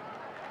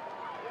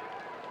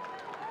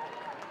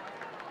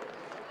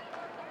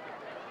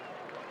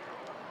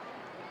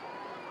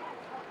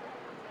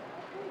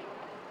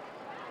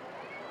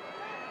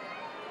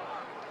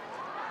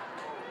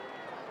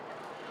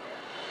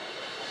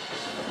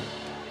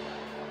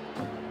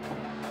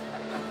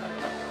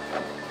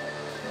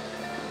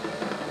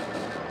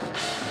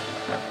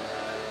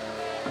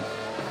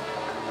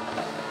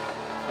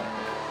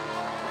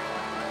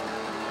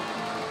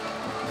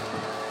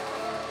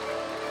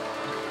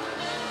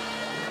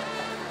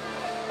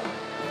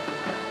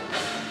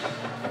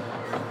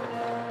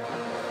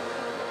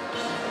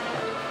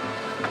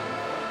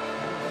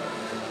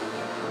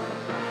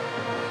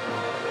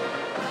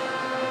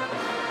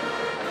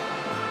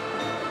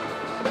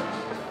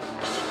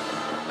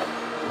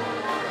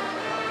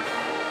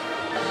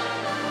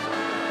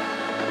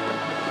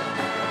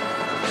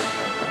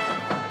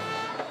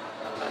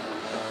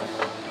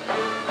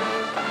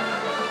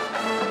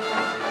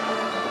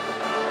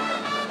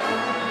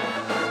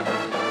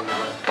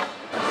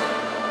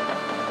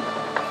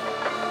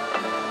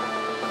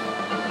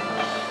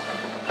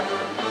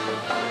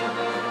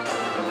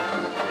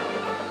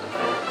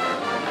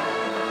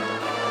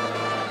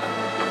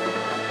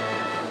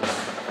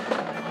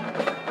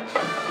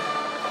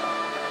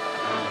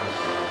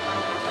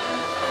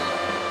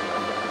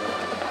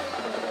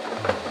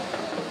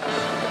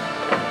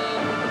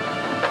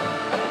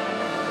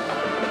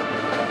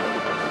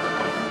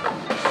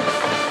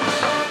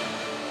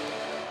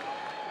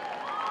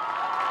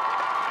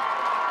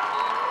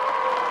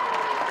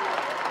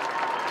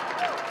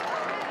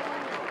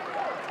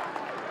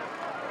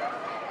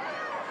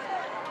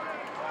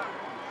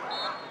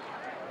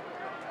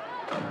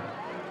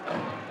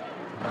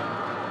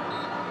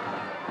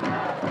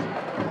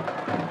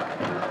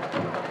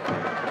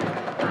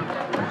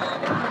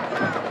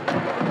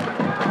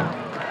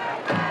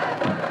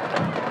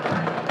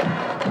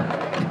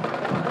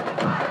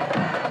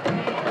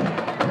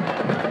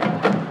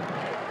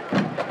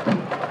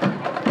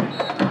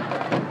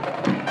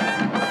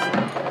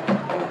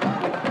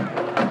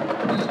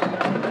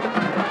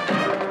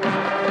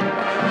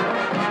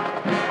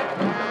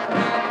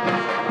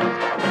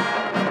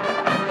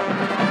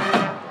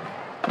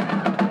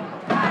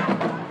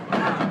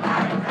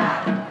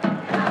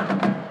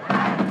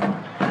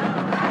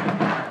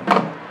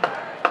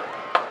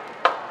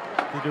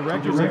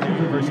 Directors of the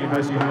University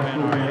High School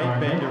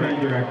Band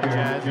Director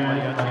Jazz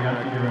Mariachi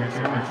Director,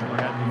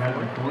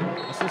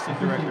 Assistant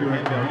Director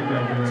Handbell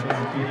Director and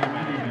Social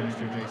Media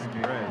Minister Jason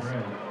Perez,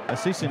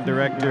 Assistant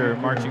Director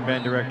Marching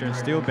Band Director and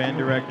Steel Band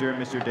Director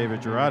Mr.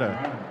 David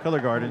Gerada, Color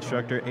Guard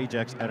Instructor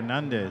Ajax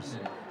Hernandez.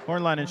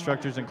 Hornline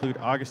instructors include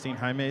Augustine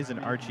Jaimes and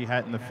Archie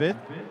Hatton V.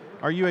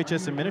 Our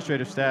UHS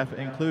administrative staff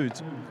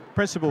includes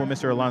Principal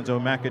Mr. Alonzo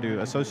McAdoo,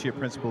 Associate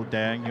Principal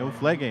Daniel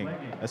Flegging,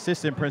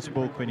 Assistant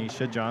Principal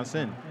Quenisha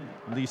Johnson,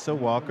 Lisa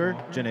Walker,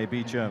 Janae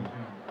Beecham,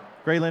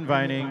 Graylin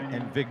Vining,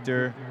 and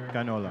Victor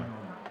Ganola.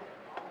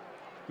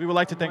 We would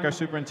like to thank our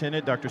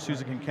superintendent, Dr.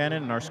 Susan Kincannon,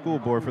 and our school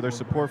board for their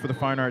support for the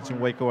fine arts in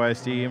Waco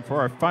ISD, and for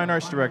our fine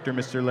arts director,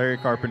 Mr. Larry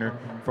Carpenter,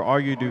 for all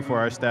you do for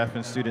our staff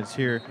and students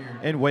here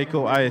in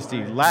Waco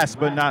ISD. Last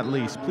but not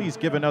least, please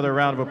give another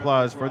round of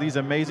applause for these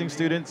amazing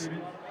students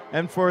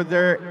and for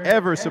their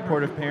ever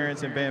supportive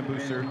parents and Band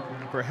Booster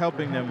for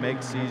helping them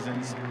make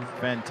seasons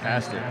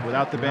fantastic.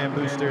 Without the Band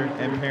Booster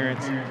and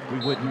parents, we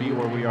wouldn't be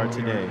where we are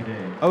today.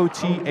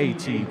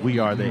 OTAT, we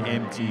are the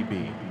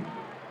MTB.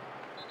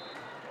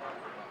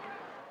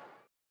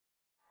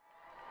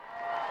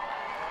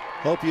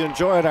 Hope you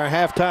enjoyed our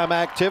halftime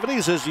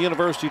activities as the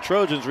University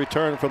Trojans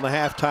return from the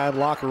halftime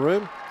locker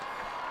room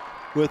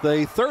with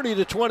a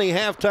 30-20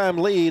 halftime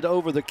lead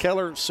over the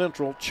Keller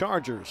Central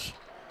Chargers.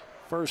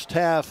 First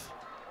half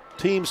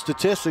team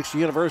statistics, the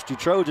University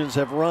Trojans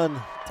have run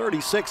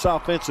 36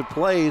 offensive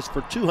plays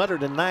for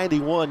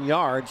 291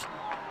 yards.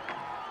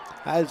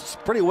 It's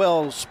pretty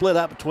well split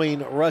up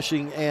between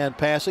rushing and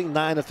passing,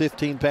 9 of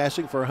 15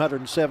 passing for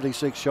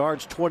 176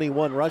 yards,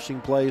 21 rushing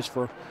plays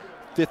for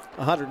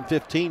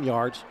 115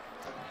 yards.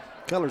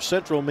 Keller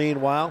Central,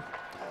 meanwhile,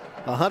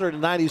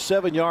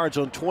 197 yards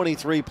on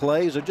 23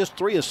 plays, and just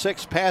 3 of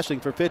 6 passing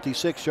for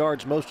 56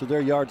 yards. Most of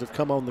their yards have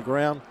come on the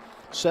ground.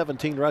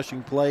 17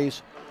 rushing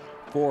plays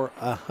for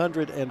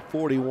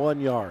 141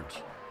 yards.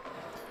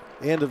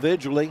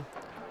 Individually,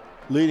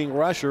 leading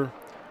rusher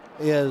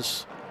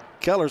is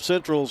Keller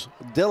Central's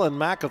Dylan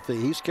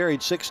McAfee. He's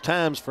carried 6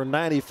 times for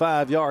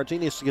 95 yards. He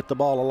needs to get the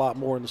ball a lot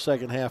more in the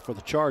second half for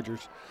the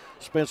Chargers.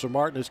 Spencer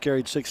Martin has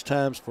carried 6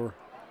 times for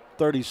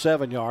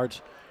 37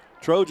 yards.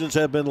 Trojans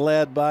have been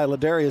led by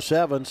Ladarius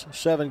Evans,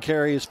 7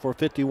 carries for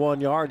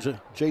 51 yards.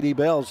 J.D.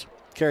 Bells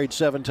carried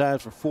 7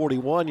 times for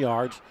 41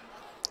 yards.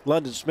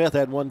 London Smith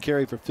had 1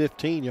 carry for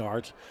 15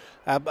 yards.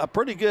 A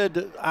pretty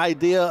good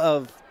idea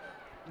of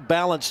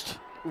balanced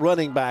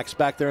running backs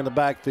back there in the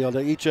backfield,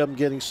 each of them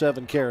getting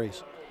 7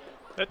 carries.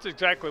 That's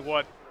exactly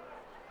what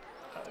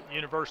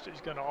University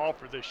is going to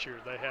offer this year.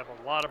 They have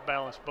a lot of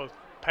balance, both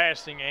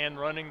passing and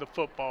running the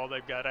football.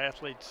 They've got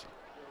athletes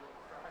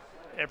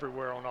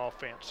everywhere on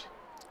offense.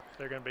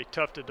 They're going to be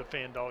tough to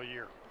defend all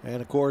year.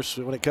 And, of course,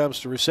 when it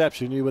comes to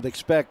reception, you would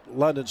expect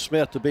London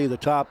Smith to be the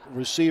top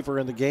receiver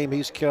in the game.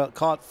 He's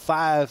caught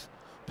 5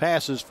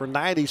 passes for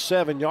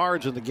 97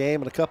 yards in the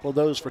game, and a couple of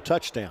those for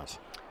touchdowns.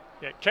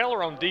 Yeah,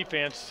 Keller on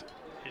defense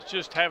is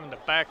just having to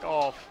back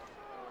off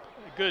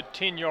a good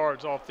 10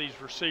 yards off these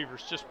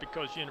receivers just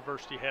because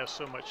University has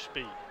so much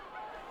speed.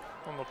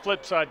 On the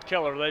flip side,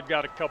 Keller, they've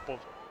got a couple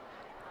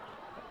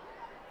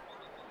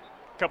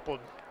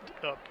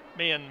of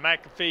men,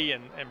 McAfee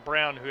and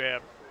Brown, who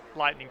have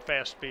lightning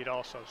fast speed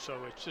also. So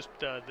it's just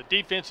the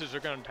defenses are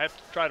going to have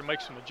to try to make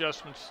some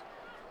adjustments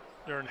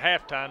during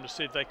halftime to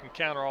see if they can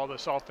counter all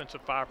this offensive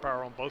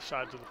firepower on both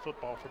sides of the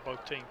football for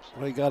both teams.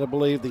 Well, you got to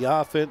believe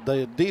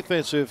the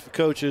defensive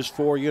coaches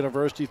for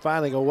University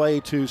finding a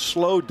way to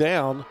slow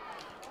down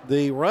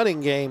the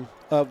running game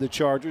of the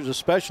Chargers,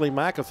 especially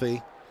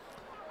McAfee.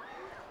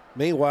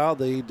 Meanwhile,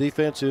 the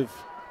defensive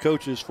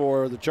coaches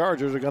for the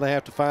Chargers are going to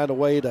have to find a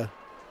way to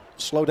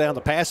slow down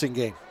the passing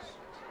game.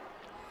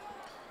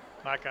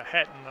 Micah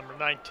Hatton, number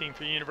 19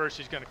 for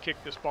University, is going to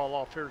kick this ball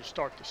off here to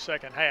start the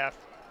second half.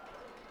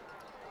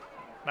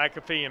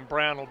 McAfee and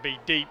Brown will be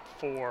deep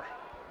for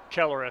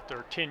Keller at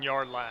their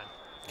 10-yard line.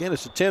 Again,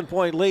 it's a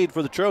 10-point lead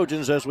for the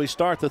Trojans as we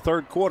start the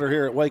third quarter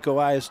here at Waco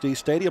ISD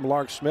Stadium.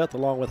 Lark Smith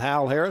along with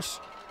Hal Harris.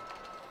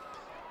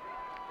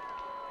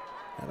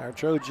 And our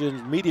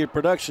Trojan Media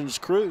Productions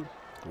crew,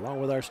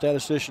 along with our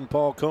statistician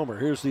Paul Comer.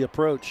 Here's the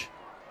approach.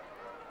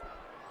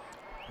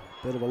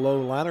 Bit of a low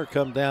liner,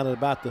 come down at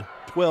about the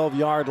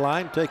 12-yard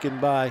line,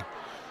 taken by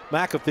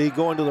McAfee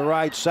going to the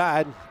right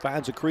side,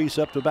 finds a crease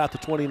up to about the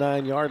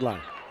 29-yard line.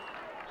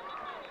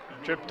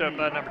 Tripped up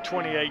by number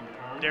 28,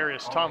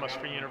 Darius Thomas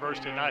for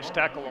University. Nice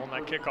tackle on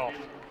that kickoff.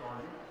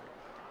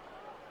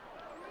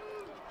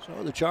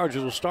 So the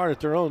Chargers will start at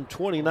their own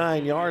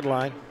 29-yard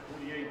line.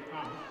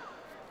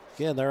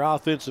 Again, their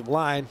offensive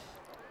line.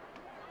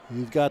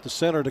 You've got the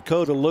center,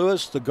 Dakota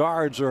Lewis. The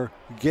guards are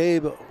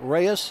Gabe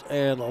Reyes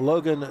and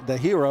Logan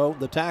DeHero.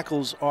 The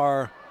tackles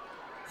are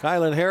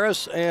Kylan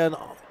Harris and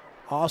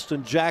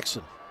Austin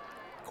Jackson.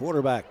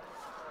 Quarterback,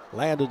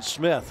 Landon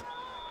Smith.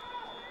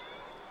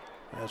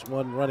 Has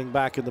one running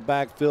back in the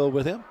backfield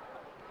with him.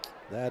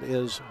 That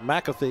is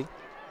McAfee.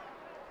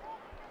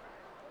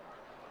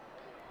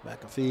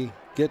 McAfee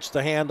gets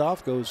the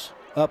handoff, goes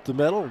up the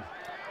middle,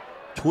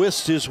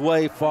 twists his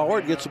way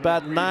forward, gets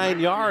about 9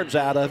 yards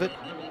out of it,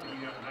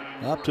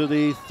 up to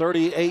the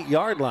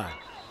 38-yard line.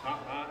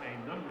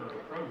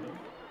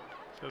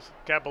 So it's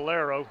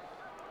Caballero,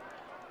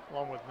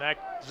 along with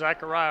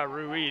Zachariah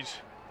Ruiz.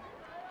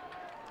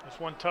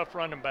 That's one tough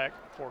running back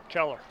for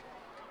Keller.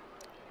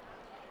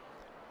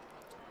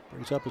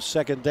 Brings up a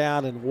 2nd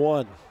down and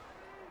 1.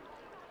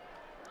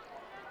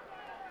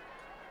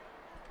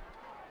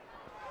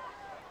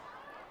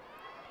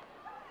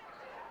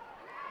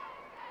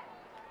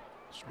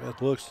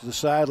 Smith looks to the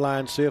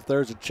sideline, see if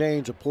there's a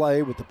change of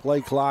play with the play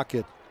clock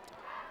at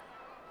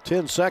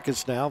 10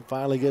 seconds now.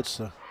 Finally gets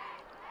the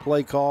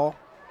play call.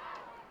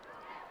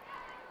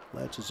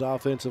 Lets his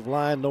offensive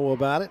line know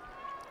about it.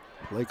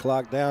 Play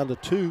clock down to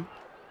 2.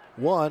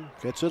 1,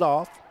 gets it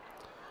off.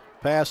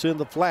 Pass in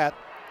the flat.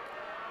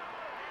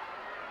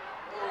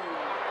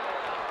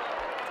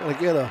 Going to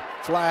get a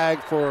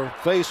flag for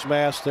face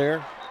mask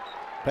there.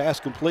 Pass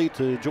complete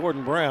to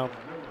Jordan Brown.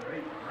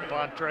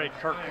 Vontae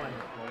Kirkland.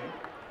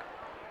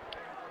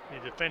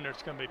 The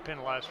defender's going to be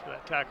penalized for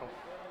that tackle.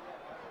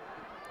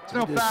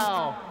 No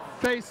foul.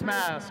 Face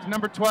mask.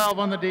 Number 12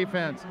 on the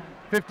defense.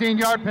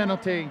 15-yard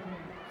penalty.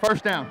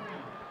 First down.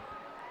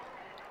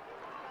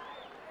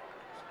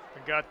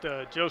 We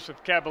got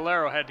Joseph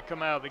Caballero had to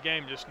come out of the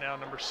game just now,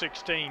 number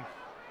 16.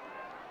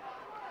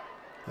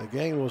 The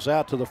gain was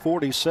out to the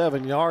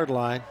 47-yard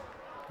line.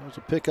 There's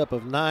a pickup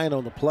of 9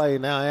 on the play.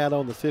 Now add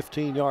on the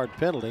 15-yard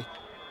penalty.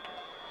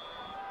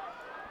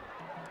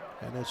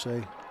 And it's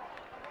a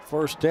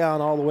first down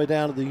all the way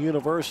down to the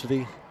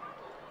University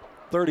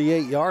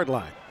 38-yard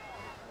line.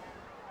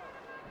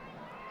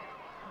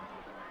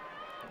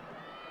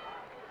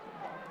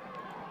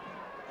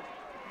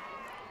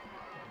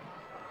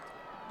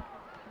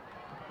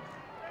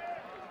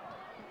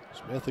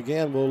 Smith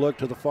again will look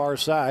to the far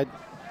side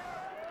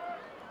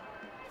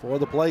for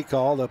the play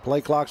call. The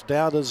play clock's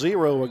down to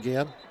 0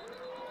 again.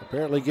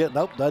 Apparently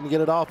doesn't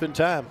get it off in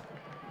time.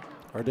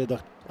 Or did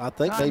I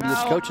think maybe his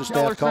coaching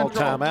staff called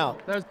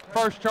timeout. There's the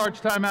first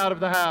charge timeout of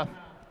the half.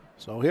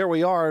 So here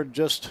we are,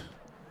 just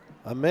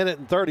a minute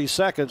and 30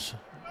 seconds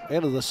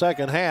into the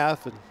second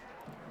half, and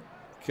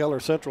Keller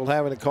Central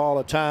having to call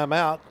a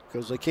timeout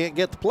because they can't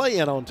get the play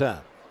in on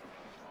time.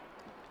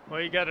 Well,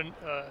 you got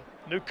a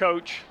new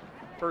coach,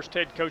 first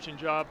head coaching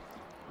job,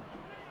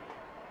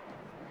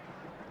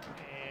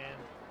 and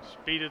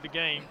speed of the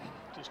game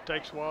just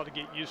takes a while to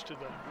get used to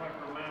the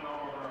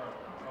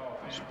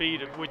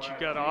speed at which you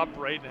got to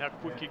operate and how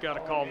quick you got to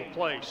call the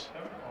plays.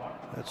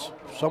 That's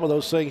some of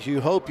those things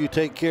you hope you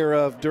take care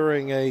of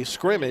during a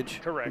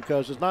scrimmage. Correct.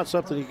 Because it's not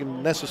something you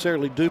can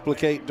necessarily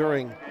duplicate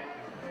during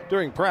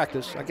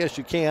practice. I guess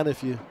you can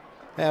if you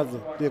have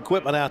the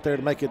equipment out there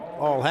to make it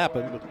all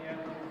happen, but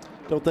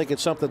don't think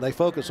it's something they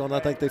focus on. I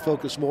think they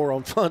focus more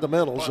on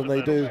fundamentals than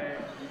they do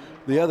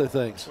the other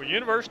things. Well,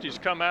 University's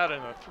come out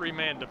in a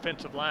three-man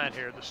defensive line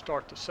here to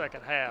start the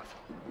second half.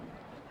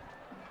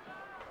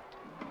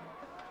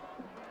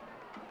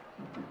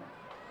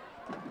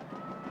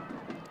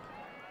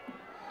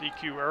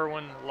 DQ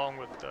Irwin along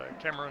with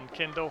Cameron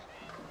Kendall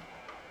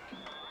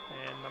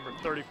and number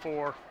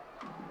 34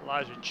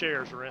 Elijah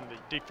Chairs are in the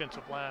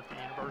defensive line for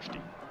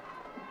University.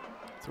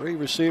 3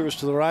 receivers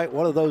to the right.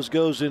 One of those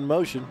goes in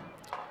motion.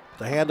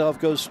 The handoff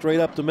goes straight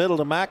up the middle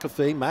to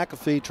McAfee.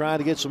 McAfee trying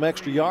to get some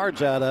extra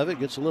yards out of it.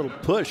 Gets a little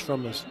push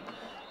from this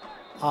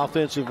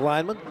offensive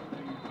lineman.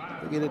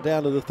 They get it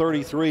down to the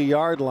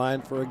 33-yard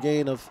line for a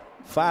gain of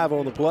 5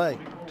 on the play.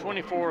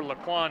 24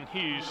 Laquan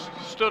Hughes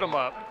stood him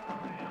up.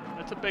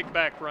 That's a big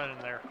back running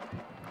there.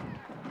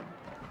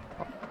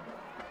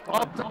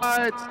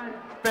 Offside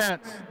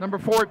fence, number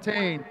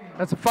 14.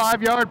 That's a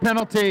 5-yard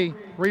penalty.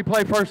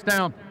 Replay first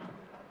down.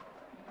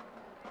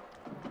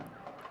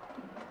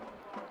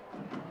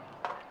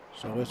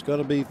 So it's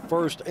going to be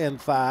 1st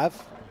and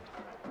 5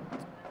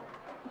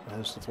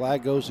 as the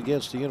flag goes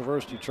against the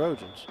University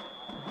Trojans.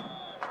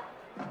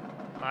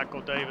 Michael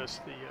Davis,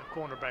 the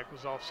cornerback,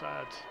 was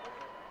offsides.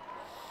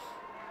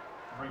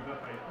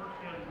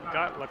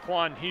 Got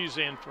Laquan Hughes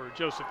in for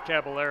Joseph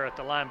Caballero at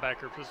the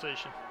linebacker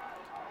position.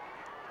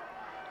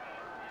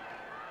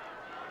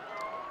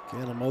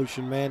 Again, a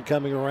motion man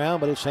coming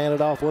around, but it's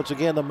handed off once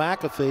again to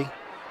McAfee.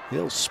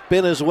 He'll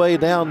spin his way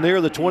down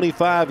near the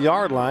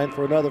 25-yard line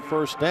for another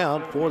first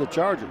down for the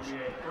Chargers.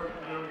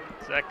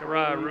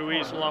 Zachariah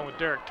Ruiz along with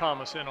Derek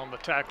Thomas in on the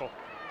tackle.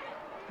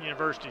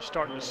 University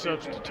starting to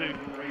substitute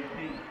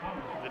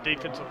the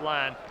defensive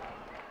line.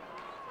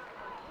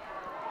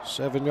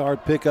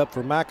 7-yard pickup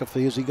for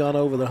McAfee. Has he gone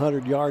over the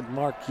 100-yard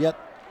mark yet?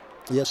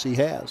 Yes, he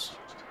has.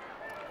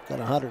 Got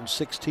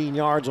 116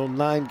 yards on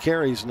 9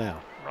 carries now.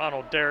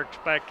 Ronald Derrick's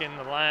back in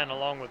the line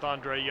along with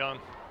Andre Young.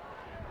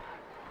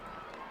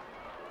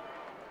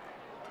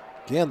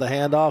 Again, the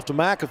handoff to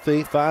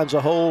McAfee. Finds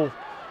a hole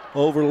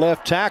over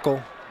left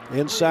tackle.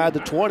 Inside the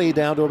 20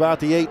 down to about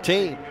the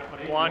 18.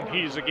 Laquan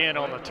Hughes again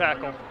on the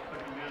tackle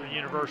for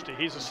University.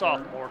 He's a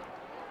sophomore.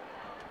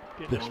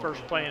 Getting his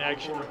first play in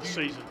action of the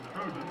season.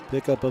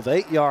 Pickup of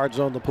 8 yards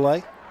on the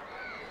play.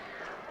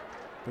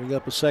 Bring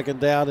up a 2nd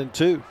down and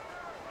 2.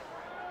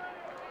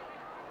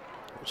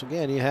 Once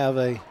again, you have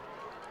a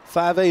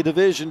 5A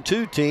Division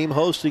II team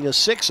hosting a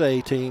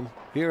 6A team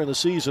here in the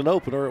season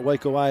opener at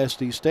Waco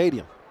ISD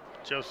Stadium.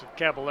 Joseph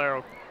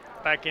Caballero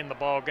back in the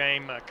ball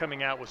game.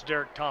 Coming out was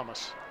Derek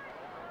Thomas.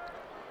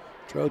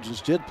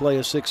 Trojans did play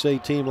a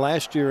 6A team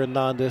last year in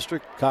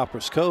non-district,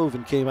 Copper's Cove,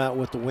 and came out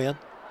with the win.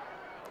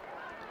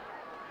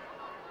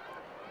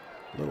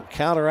 Little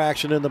counter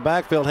action in the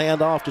backfield,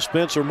 handoff to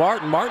Spencer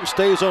Martin. Martin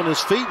stays on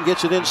his feet and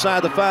gets it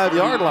inside the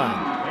 5-yard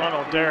line.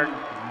 Ronald Derrick,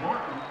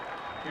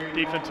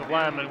 defensive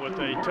lineman, with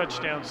a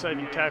touchdown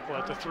saving tackle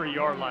at the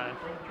 3-yard line.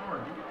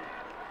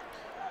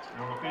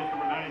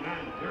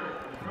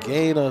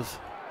 Gain of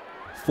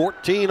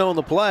 14 on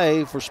the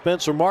play for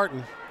Spencer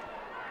Martin.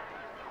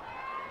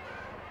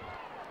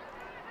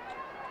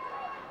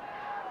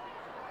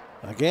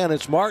 Again,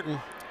 it's Martin.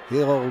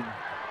 He'll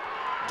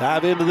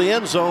dive into the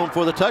end zone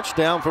for the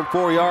touchdown from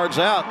 4 yards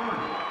out.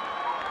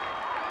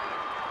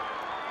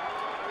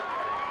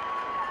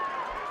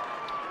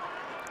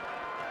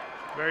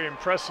 Very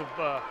impressive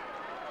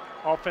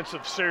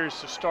offensive series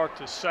to start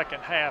the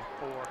second half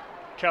for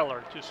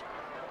Keller. Just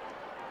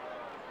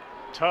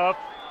tough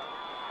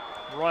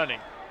running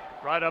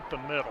right up the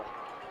middle.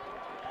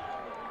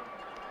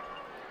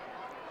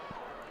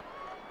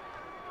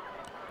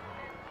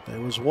 There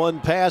was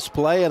one pass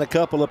play and a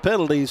couple of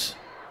penalties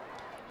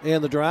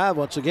in the drive.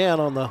 Once again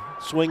on the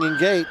swinging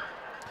gate.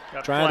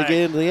 Got trying flags. to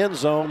get into the end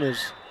zone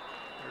is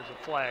There's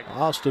a flag.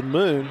 Austin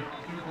Moon.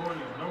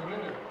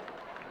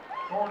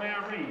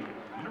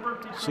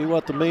 See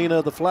what the meaning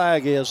of the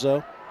flag is,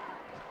 though.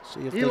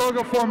 See if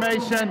E-logo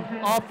formation,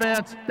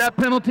 offense. That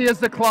penalty is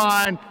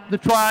declined. The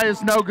try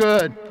is no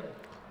good.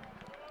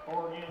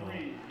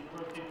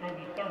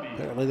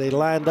 Apparently they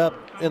lined up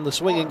in the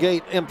swinging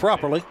gate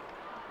improperly.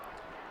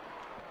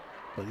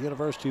 But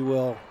University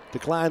will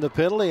decline the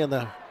penalty, and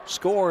the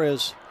score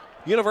is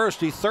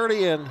University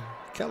 30 and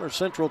Keller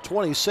Central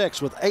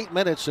 26 with 8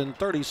 minutes and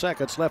 30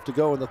 seconds left to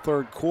go in the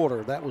third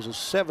quarter. That was a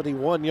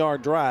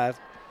 71-yard drive.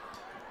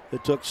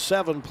 It took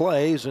 7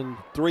 plays and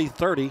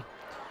 3:30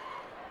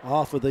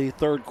 off of the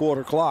third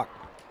quarter clock.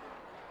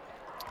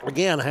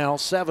 Again, Hal,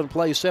 7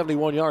 plays,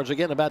 71 yards. They're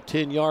getting about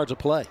 10 yards a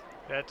play.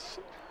 That's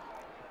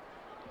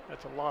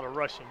a lot of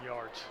rushing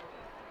yards.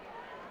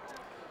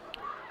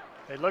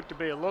 They look to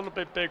be a little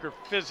bit bigger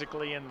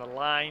physically in the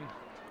line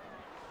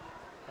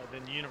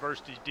than the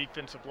university's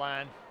defensive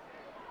line,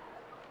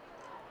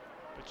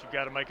 but you've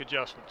got to make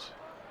adjustments.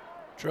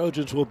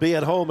 Trojans will be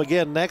at home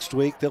again next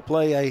week. They'll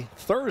play a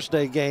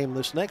Thursday game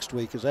this next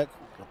week. Is that?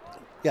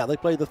 Yeah, they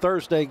play the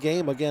Thursday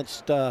game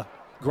against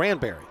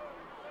Granbury.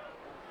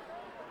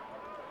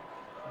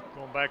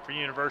 Going back for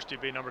University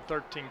will be number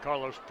 13,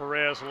 Carlos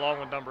Perez, along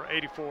with number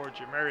 84,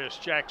 Jamarius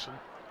Jackson.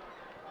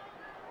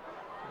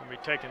 We'll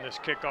be taking this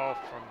kickoff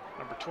from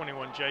number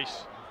 21,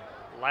 Jace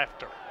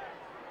Laughter.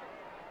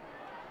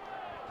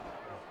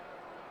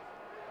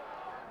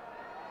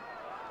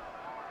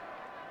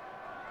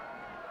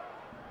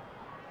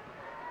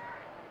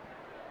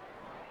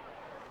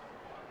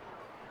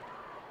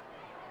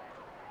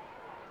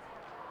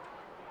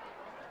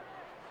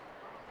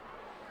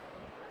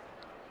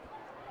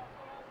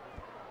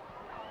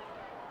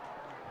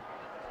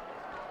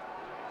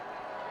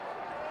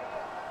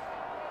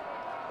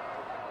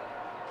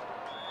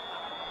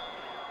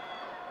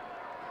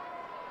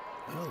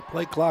 Well, the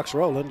play clock's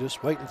rolling,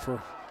 just waiting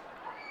for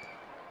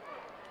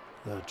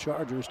the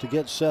Chargers to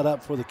get set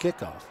up for the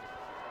kickoff.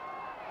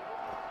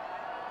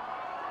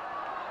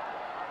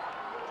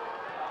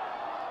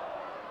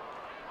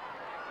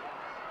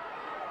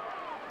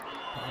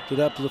 Popped it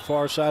up to the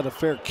far side. A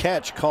fair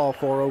catch call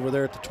for over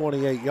there at the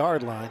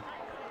 28-yard line.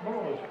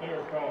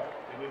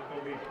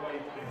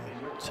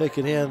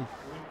 Taken in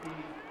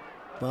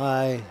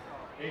by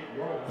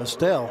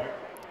Estelle.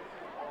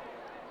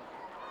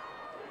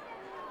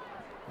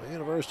 The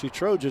University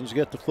Trojans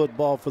get the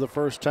football for the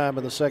first time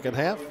in the second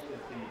half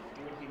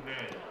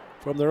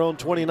from their own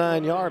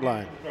 29-yard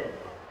line.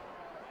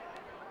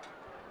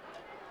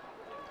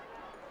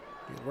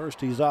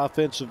 University's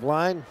offensive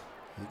line,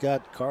 you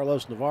got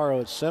Carlos Navarro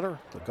at center.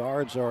 The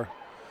guards are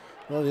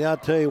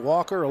Deontay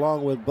Walker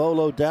along with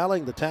Bolo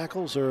Dowling. The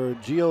tackles are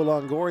Gio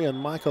Longoria and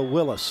Micah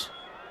Willis.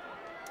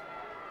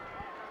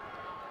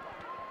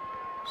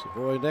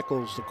 Savoy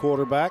Nichols, the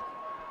quarterback.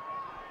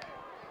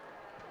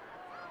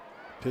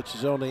 Pitch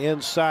is on the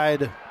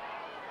inside.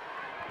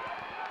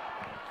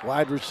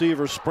 Wide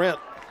receiver sprint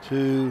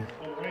to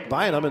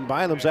Bynum, and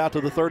Bynum's out to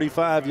the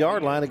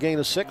 35-yard line. A gain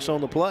of 6 on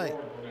the play.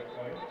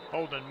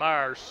 Holden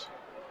Myers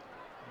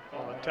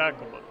on the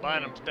tackle, but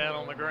Bynum's down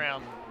on the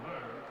ground.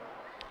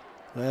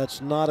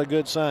 That's not a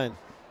good sign.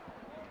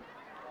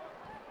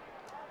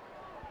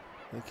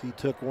 I think he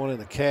took one in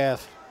the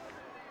calf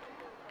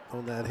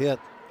on that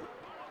hit.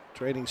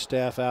 Training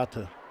staff out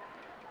to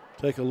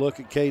take a look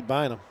at Cade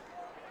Bynum.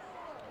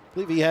 I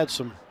believe he had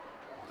some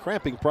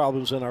cramping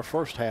problems in our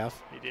first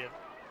half. He did.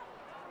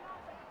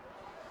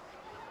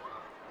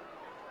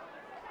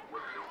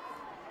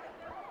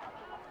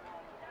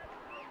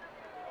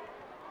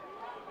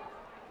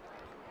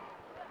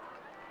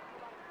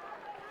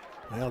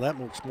 Well, that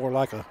looks more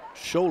like a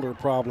shoulder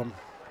problem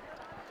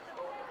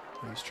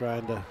he's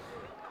trying to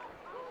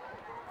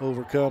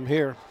overcome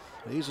here.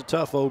 He's a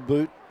tough old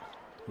boot.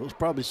 We'll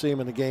probably see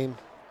him in the game.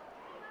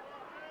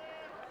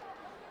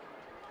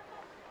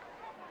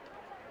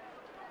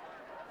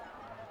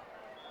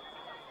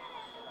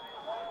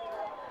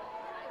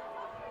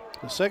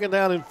 The second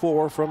down and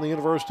 4 from the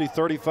University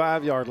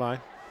 35-yard line.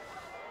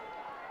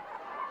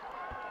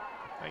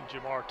 I think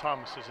Jamar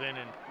Thomas is in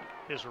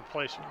his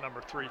replacement, number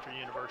 3 for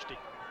University.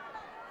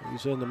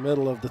 He's in the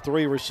middle of the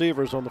 3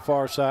 receivers on the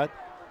far side.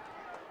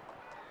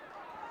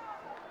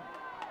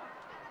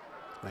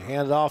 They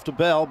hand it off to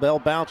Bell. Bell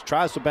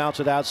tries to bounce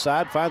it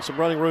outside, finds some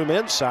running room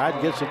inside,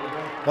 gets it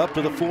up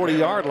to the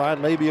 40-yard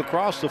line, maybe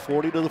across the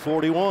 40 to the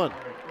 41.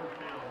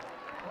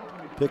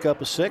 Pick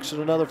up a 6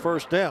 and another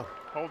first down.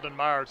 Holden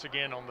Myers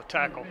again on the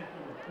tackle.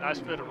 Nice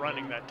bit of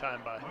running that time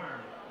by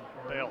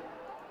Bell.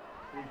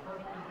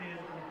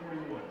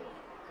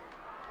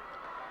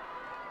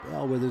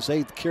 Bell with his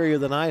 8th carry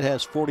of the night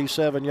has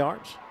 47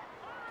 yards.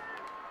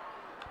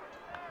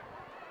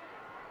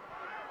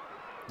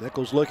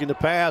 Nichols looking to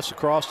pass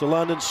across to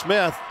London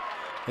Smith.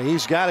 And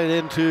he's got it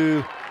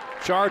into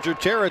Charger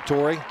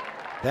territory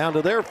down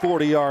to their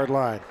 40-yard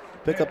line.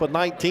 Pick up a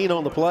 19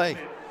 on the play.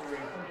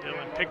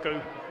 Dylan Pico.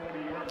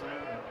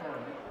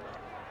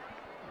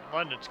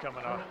 London's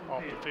coming off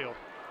the field.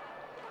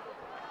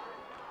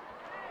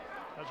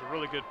 That was a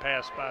really good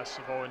pass by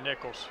Savoy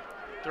Nichols.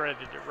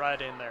 Threaded it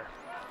right in there.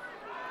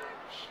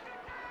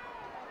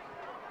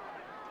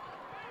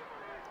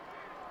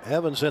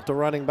 Evans at the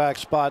running back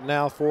spot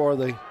now for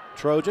the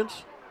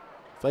Trojans.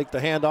 Fake the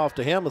handoff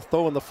to him,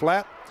 throwing the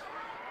flat.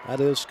 That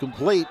is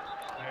complete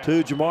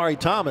to Jamari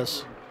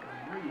Thomas.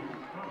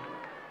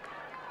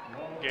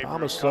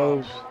 Thomas,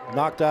 though,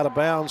 knocked out of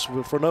bounds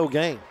for no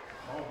gain.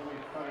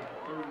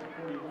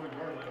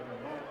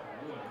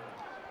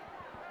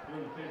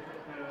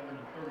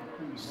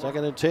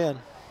 Second and 10.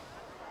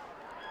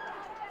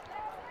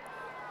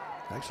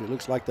 Actually, it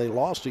looks like they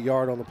lost a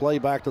yard on the play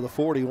back to the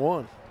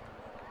 41.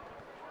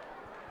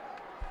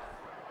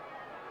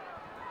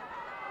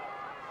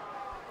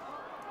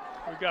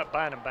 We got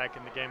Bynum back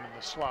in the game in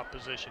the slot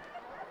position.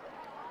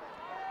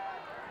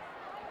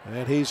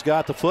 And he's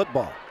got the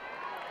football.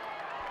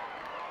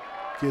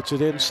 Gets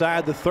it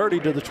inside the 30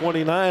 to the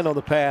 29 on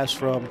the pass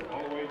from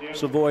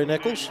Savoy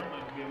Nichols.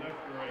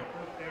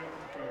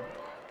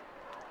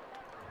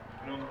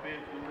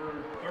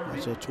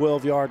 It's a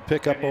 12-yard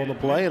pickup on the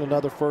play and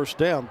another first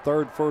down.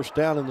 Third first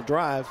down in the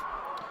drive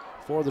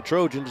for the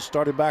Trojans,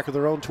 started back at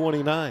their own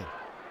 29.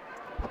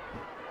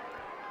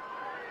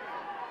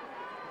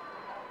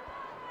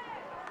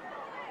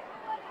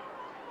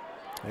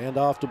 Hand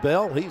off to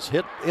Bell. He's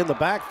hit in the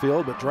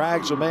backfield, but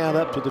drags a man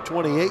up to the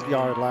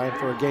 28-yard line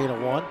for a gain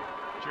of 1.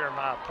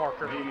 Jeremiah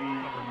Parker,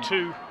 number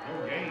 2,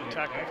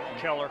 tackle from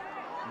Keller.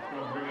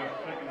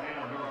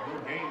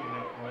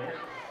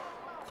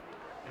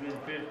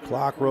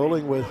 Clock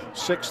rolling with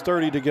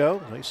 6:30 to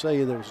go. They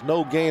say there was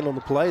no gain on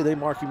the play. They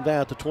mark him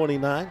down to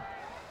 29.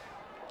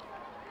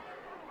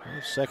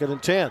 Second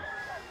and 10.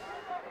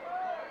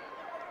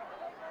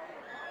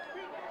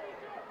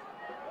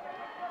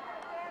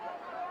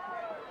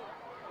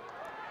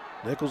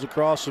 Nichols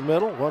across the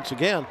middle. Once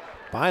again,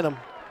 Bynum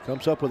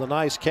comes up with a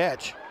nice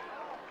catch.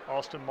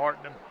 Austin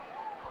Martin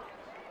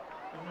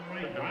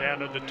putting him down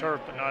to the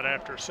turf, but not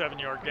after a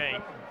 7-yard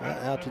gain.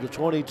 Out to the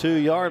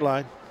 22-yard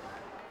line.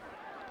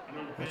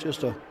 That's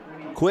just a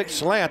quick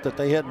slant that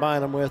they hit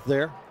Bynum with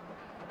there.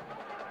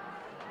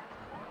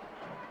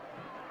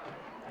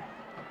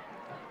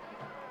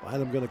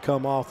 Bynum going to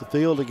come off the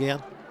field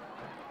again.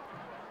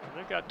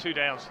 They've got 2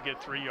 downs to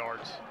get 3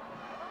 yards.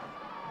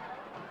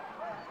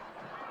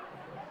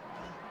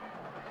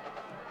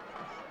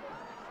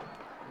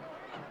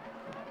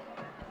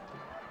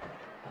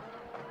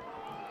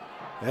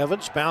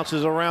 Evans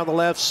bounces around the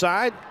left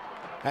side,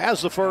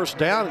 has the first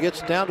down,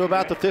 gets down to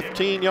about the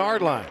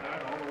 15-yard line.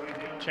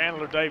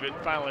 Chandler David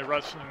finally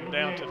wrestling him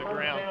down to the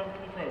ground.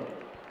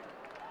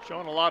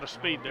 Showing a lot of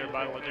speed there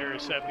by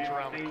Ladarius Evans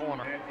around the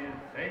corner.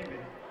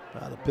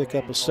 About to pick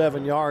up a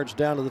 7 yards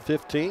down to the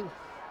 15.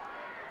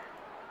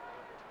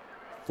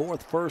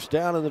 Fourth first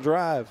down in the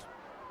drive.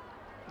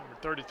 Number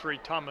 33,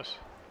 Thomas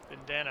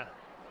Bindana,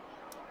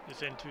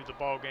 is into the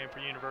ball game for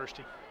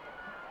University.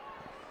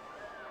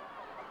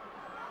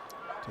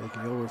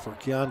 Taking over for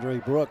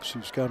Keandre Brooks,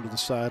 who's come to the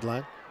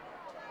sideline.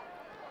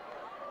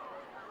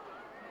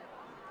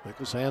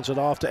 Nichols hands it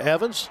off to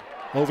Evans.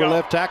 Over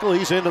left tackle,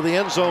 he's into the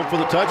end zone for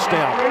the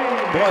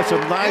touchdown. Boy, some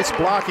nice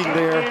blocking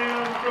there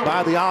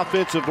by the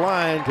offensive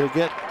line to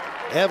get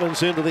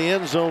Evans into the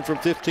end zone from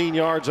 15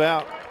 yards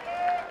out.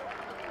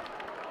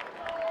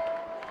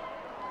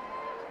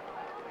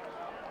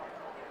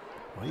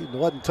 Well, he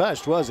wasn't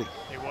touched, was he?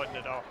 He wasn't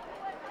at all.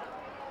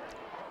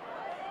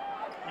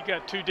 You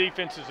got 2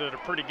 defenses that are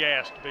pretty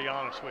gassed, to be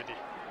honest with you.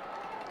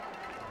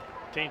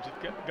 Teams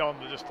have gone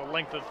to just the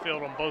length of the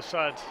field on both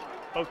sides,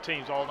 both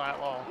teams all night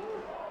long.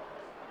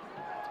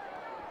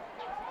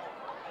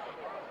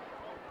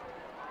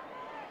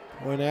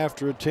 Point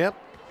after attempt.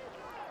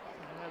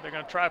 Yeah, they're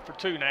going to try for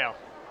 2 now.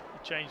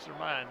 They changed their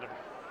mind.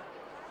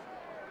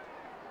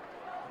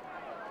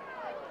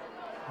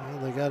 Well,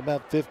 they got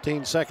about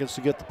 15 seconds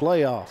to get the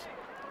play off.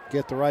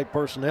 Get the right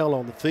personnel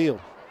on the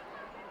field.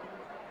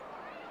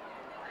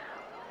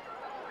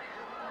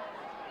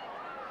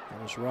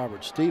 As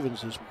Robert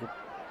Stevens is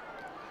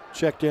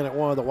checked in at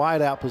one of the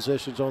wideout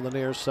positions on the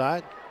near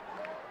side.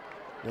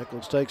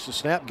 Nichols takes the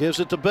snap,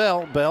 gives it to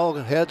Bell. Bell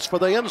heads for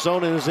the end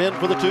zone and is in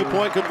for the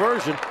 2-point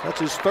conversion.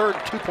 That's his third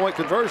 2-point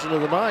conversion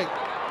of the night.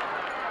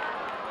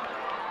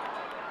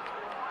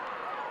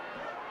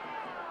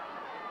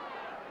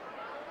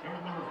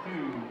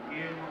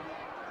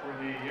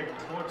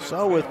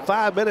 So with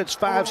 5 minutes,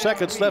 5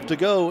 seconds left to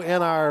go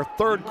in our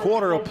third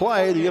quarter of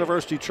play, the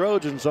University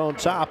Trojans on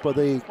top of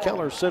the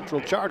Keller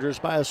Central Chargers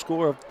by a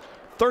score of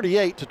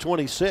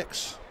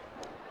 38-26.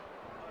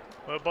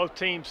 Well, both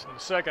teams in the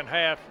second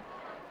half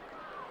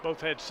both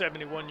had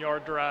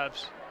 71-yard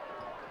drives.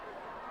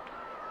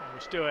 And we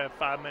still have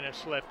 5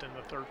 minutes left in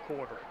the third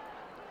quarter.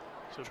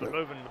 So they're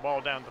moving the ball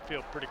down the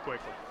field pretty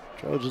quickly.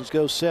 Trojans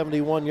go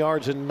 71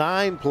 yards in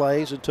 9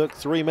 plays. It took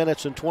 3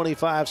 minutes and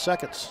 25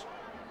 seconds.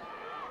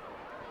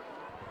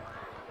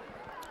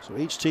 So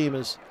each team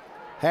has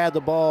had the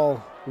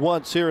ball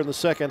once here in the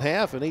second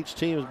half, and each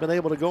team has been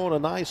able to go on a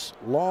nice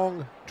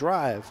long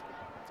drive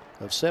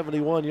of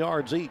 71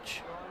 yards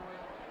each.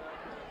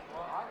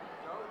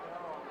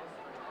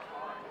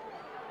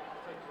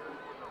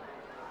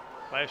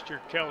 Last year,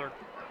 Keller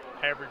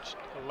averaged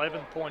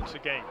 11 points a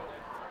game.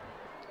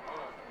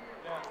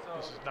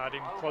 This is not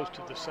even close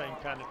to the same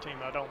kind of team.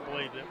 I don't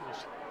believe that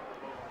was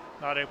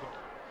not able to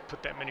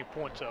put that many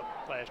points up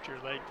last year.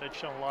 They've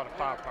shown a lot of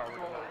firepower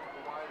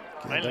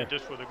tonight, mainly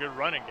just with a good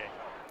running game.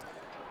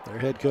 Their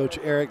head coach,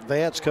 Eric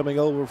Vance, coming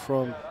over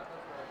from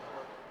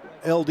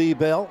LD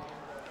Bell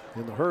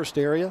in the Hearst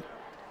area.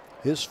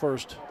 His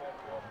first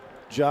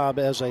job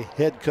as a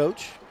head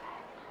coach.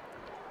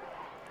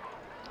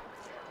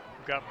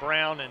 We've got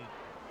Brown and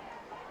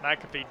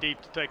McAfee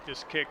deep to take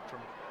this kick from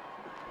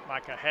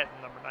Micah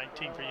Hatton, number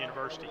 19 for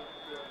University.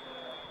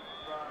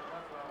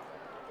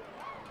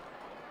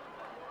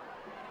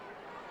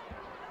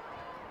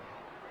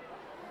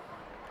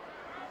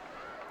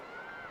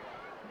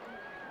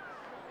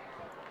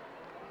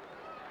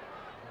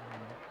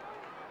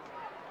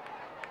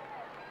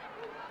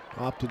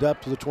 Opted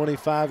up to the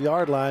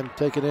 25-yard line,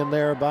 taken in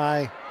there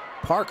by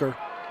Parker.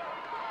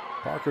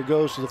 Parker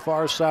goes to the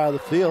far side of the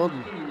field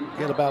and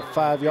get about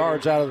 5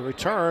 yards out of the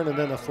return, and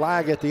then a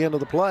flag at the end of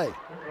the play.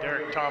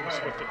 Derek Thomas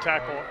with the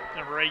tackle,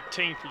 number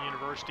 18 for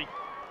University.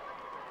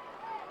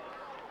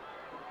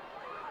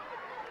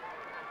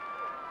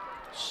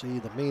 See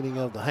the meaning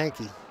of the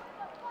hanky.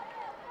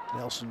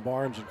 Nelson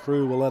Barnes and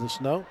crew will let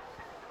us know.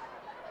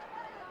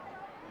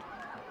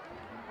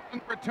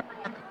 Return.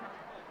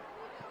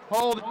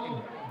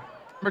 Holding.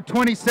 Number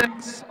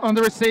 26 on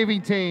the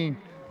receiving team.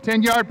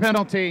 10-yard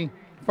penalty.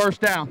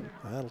 First down.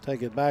 That'll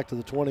take it back to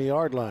the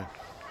 20-yard line.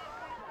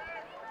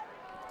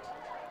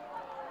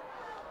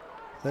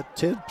 That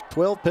 10,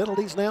 12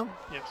 penalties now?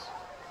 Yes.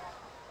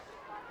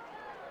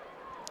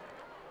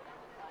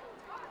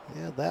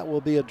 Yeah, that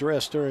will be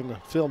addressed during the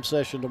film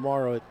session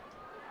tomorrow at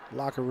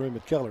locker room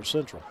at Keller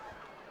Central.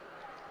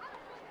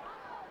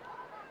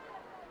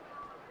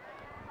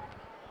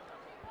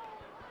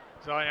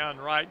 Zion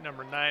Wright,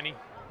 number 90.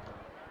 Number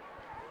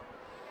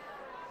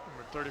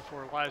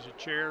 34, Elijah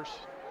Chairs.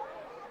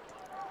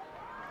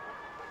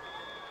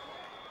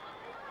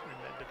 And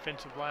that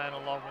defensive line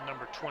along with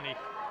number 20,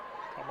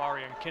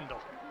 Kamarian Kendall.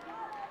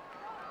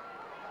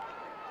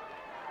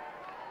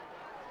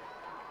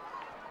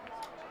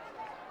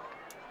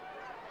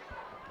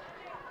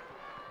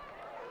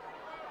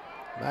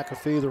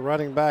 McAfee, the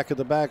running back in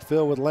the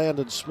backfield with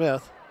Landon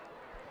Smith.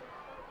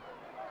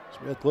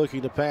 Smith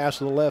looking to pass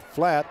to the left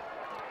flat.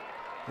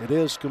 It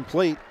is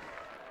complete.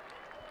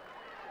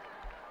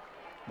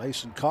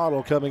 Mason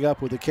Cottle coming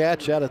up with the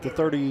catch out at the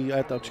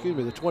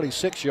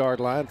 26-yard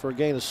line for a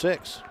gain of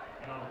 6.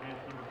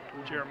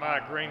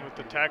 Jeremiah Green with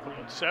the tackle,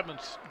 and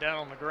Sevens down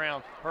on the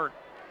ground, hurt.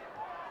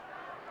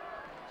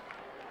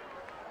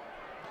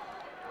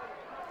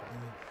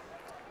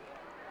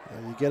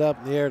 You get up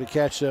in the air to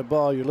catch that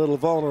ball, you're a little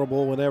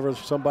vulnerable whenever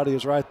somebody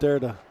is right there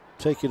to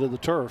take you to the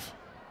turf.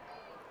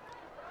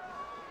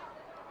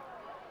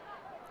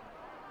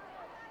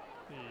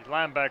 The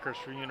linebackers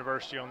for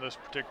University on this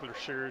particular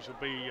series will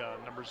be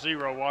number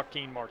 0,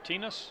 Joaquin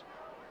Martinez,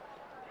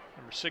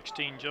 number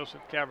 16,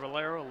 Joseph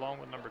Cavallero, along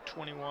with number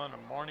 21,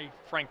 Amarni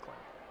Franklin.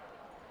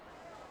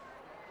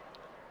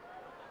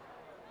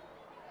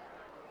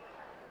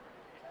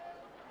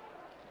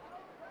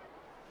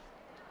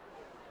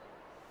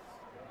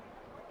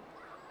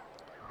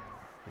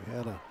 We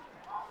had to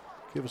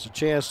give us a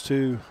chance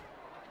to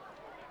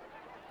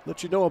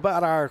let you know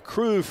about our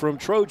crew from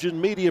Trojan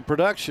Media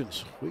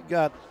Productions. We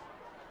got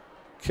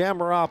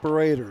camera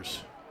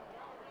operators,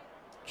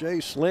 Jay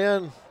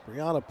Slynn,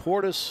 Brianna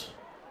Portis,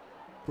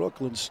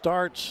 Brooklyn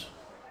Starts,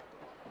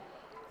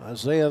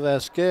 Isaiah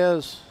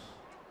Vasquez,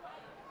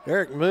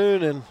 Eric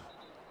Moon, and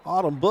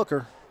Autumn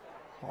Booker,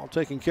 all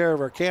taking care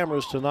of our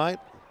cameras tonight.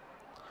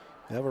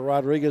 Eva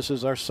Rodriguez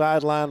is our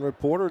sideline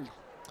reporter.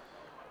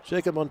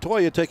 Jacob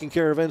Montoya taking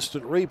care of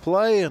instant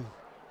replay, and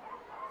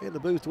in the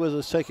booth with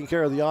us taking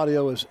care of the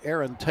audio is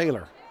Aaron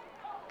Taylor.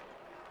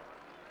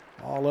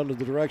 All under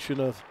the direction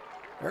of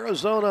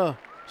Arizona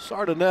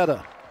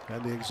Sardinetta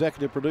and the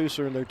executive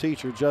producer and their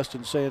teacher,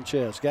 Justin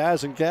Sanchez.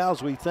 Guys and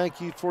gals, we thank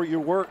you for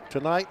your work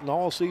tonight and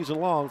all season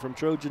long from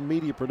Trojan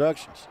Media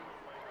Productions.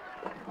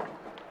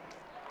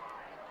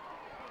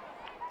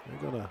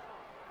 They're going to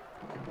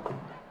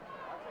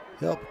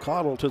help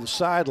Cottle to the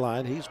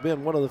sideline. He's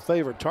been one of the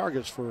favorite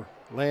targets for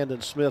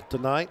Landon Smith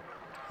tonight.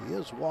 He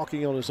is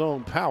walking on his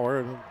own power,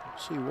 and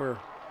see where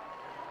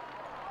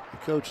the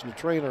coach and the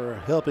trainer are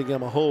helping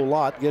him a whole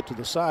lot get to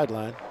the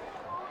sideline.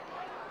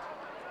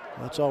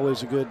 That's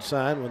always a good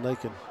sign when they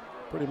can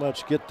pretty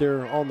much get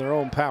there on their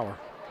own power.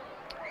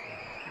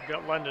 You've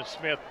got Landon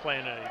Smith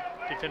playing a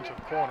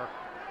defensive corner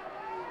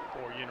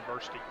for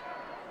University.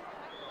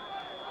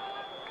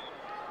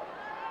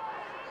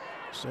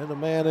 Send a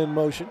man in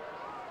motion.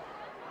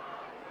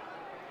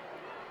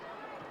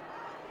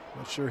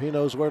 Not sure he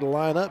knows where to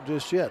line up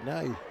just yet. Now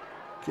he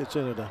gets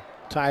into the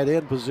tight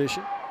end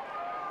position.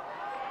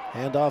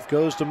 Handoff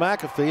goes to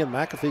McAfee, and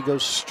McAfee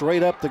goes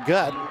straight up the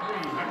gut.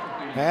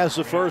 Has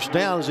the first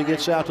down as he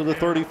gets out to the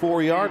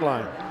 34-yard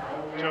line.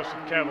 Joseph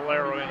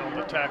Cavallero in on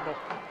the tackle.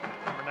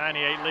 Number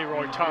 98,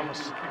 Leroy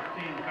Thomas,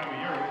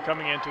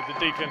 coming into the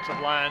defensive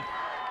line,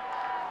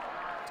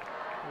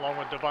 along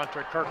with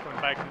Devontae Kirkland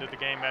back into the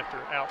game after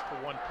out for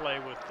one play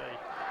with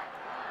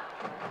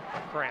a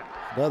cramp.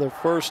 Another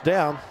first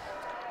down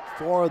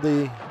for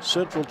the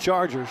Central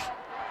Chargers.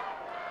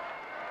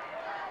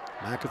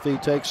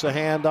 McAfee takes the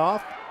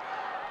handoff.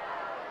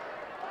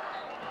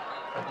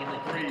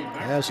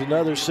 Has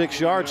another 6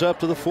 yards up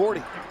to the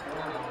 40.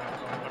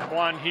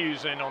 Laquan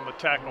Hughes in on the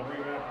tackle.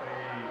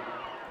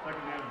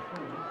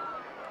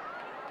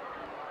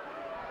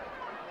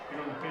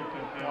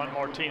 Juan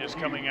Martinez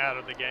coming out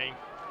of the game.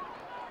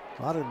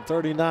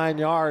 139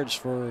 yards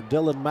for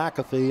Dylan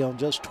McAfee on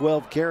just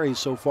 12 carries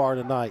so far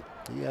tonight.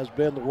 He has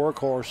been the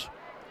workhorse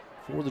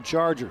for the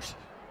Chargers.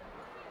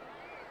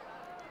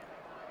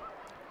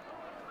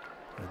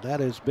 And that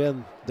has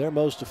been their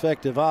most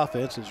effective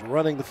offense, is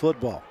running the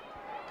football.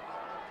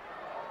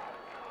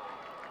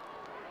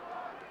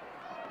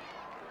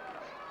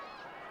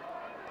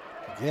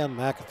 Again,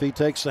 McAfee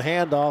takes the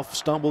handoff,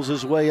 stumbles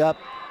his way up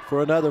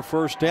for another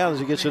first down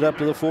as he gets it up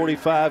to the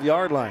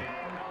 45-yard line.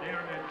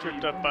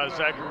 Tripped up by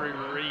Zachary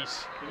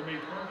Reese.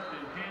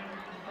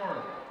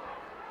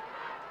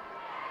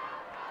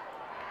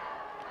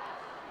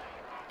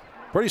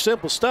 Pretty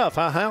simple stuff,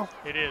 huh, Hal?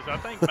 It is. I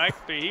think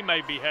McAfee, he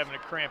may be having a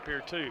cramp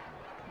here too.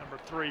 Number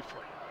 3 for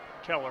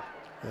Keller.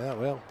 Yeah,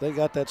 well, they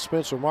got that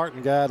Spencer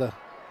Martin guy to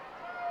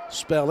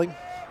spelling.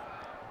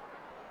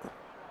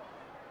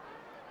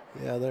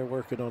 Yeah, they're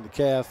working on the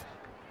calf.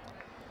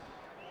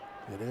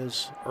 It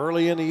is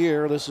early in the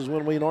year. This is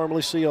when we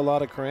normally see a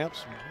lot of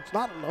cramps. It's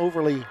not an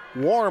overly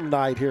warm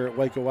night here at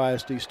Waco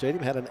ISD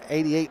Stadium. Had an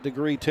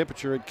 88-degree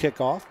temperature at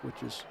kickoff,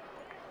 which is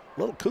a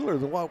little cooler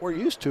than what we're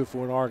used to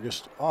for an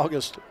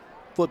August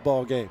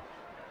football game.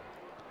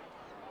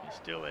 He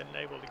still isn't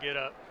able to get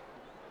up.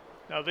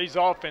 Now these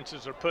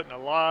offenses are putting a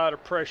lot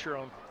of pressure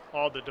on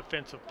all the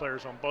defensive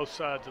players on both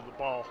sides of the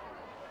ball.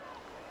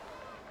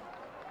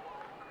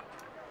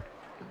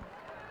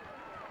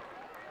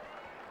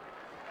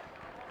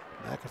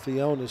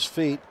 McAfee on his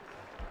feet.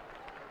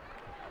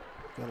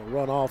 Going to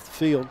run off the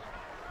field.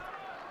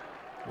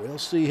 We'll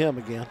see him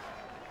again.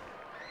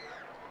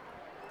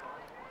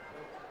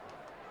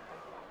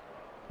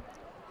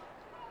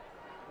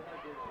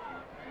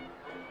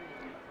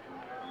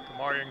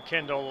 Kamarion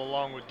Kendall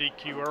along with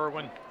DQ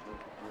Irwin.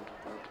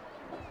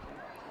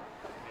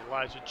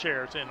 Elijah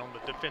Chair's in on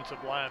the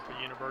defensive line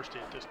for University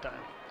at this time.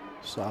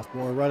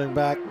 Sophomore running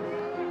back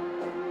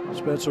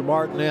Spencer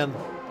Martin in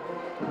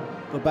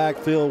the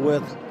backfield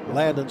with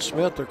Landon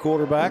Smith, their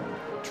quarterback.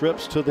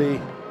 Trips to the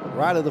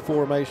right of the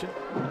formation.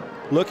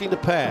 Looking to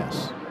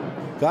pass.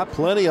 Got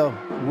plenty of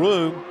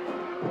room.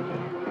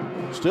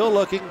 Still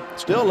looking.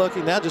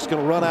 Now just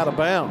going to run out of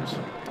bounds.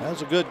 That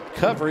was a good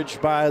coverage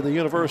by the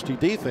University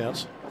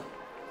defense,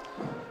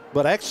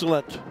 but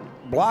excellent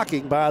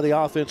blocking by the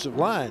offensive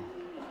line.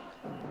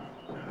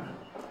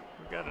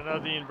 We've got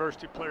another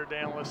University player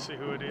down. Let's see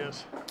who it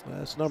is.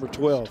 That's number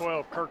 12.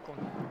 12,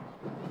 Kirkland.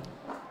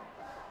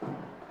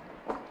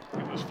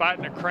 He was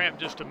fighting a cramp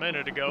just a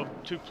minute ago,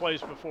 2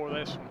 plays before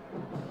this one.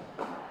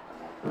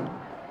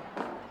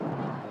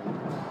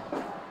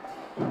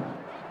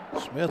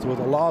 Smith with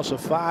a loss of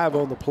 5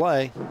 on the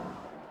play.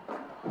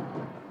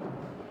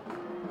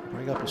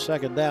 Bring up a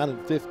second down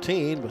and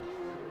 15, but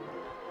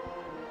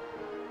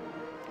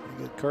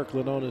you get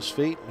Kirkland on his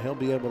feet, and he'll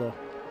be able to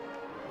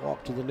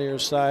walk to the near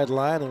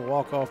sideline and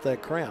walk off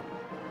that cramp.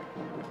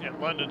 Yeah,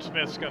 London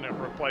Smith's going to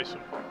replace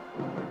him.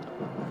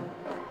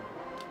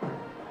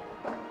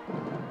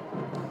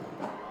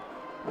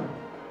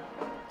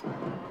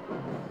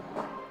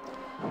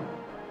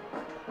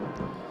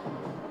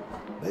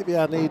 Maybe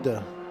I need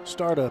to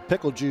start a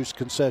pickle juice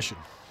concession.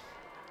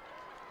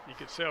 You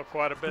could sell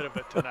quite a bit of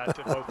it tonight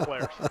to both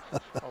players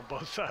on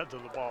both sides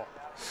of the ball.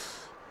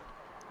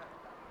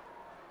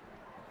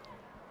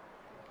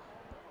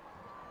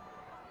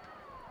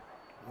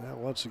 Well,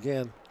 once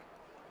again,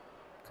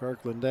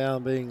 Kirkland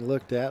down being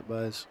looked at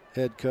by his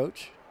head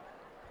coach,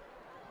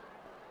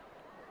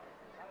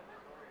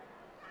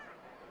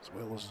 as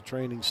well as the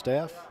training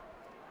staff.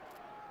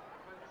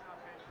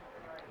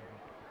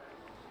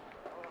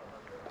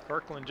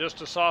 Kirkland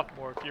just a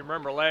sophomore. If you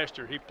remember last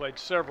year, he played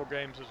several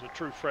games as a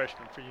true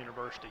freshman for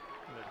University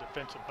in the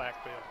defensive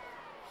backfield.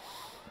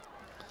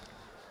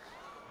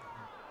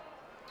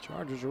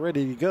 Chargers are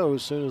ready to go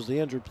as soon as the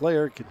injured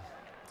player can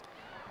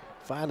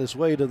find his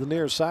way to the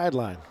near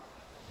sideline.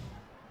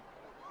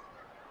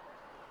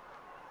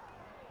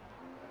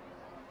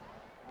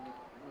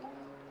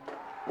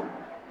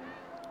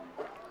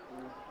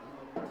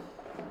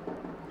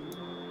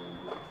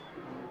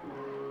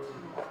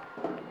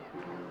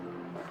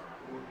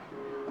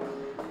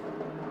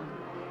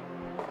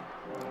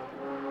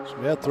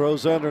 Smith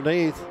throws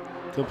underneath,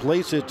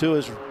 completes it to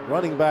his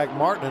running back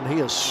Martin, and he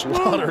is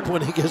slaughtered when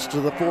he gets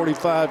to the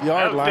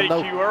 45-yard line.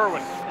 DQ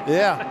Irwin.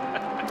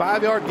 Yeah,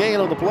 5-yard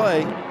gain on the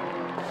play,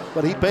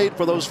 but he paid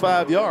for those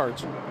 5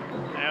 yards.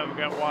 Now we've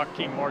got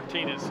Joaquin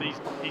Martinez.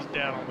 He's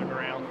down on the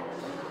ground.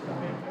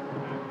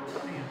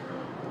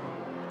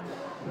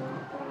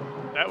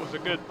 That was a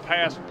good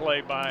pass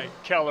play by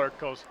Keller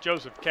because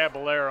Joseph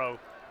Caballero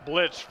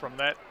blitzed from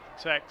that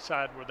exact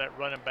side where that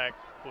running back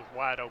was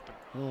wide open.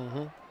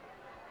 Mm-hmm.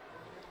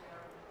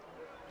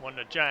 Wasn't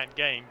a giant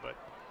game, but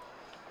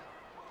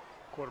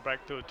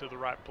quarterback threw it to the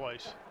right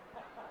place.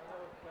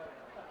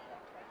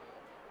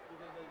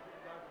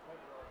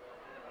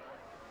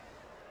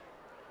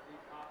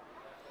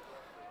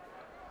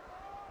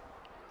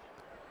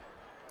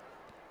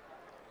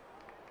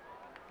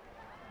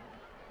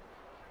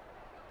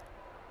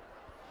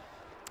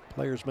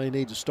 Players may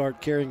need to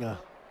start carrying a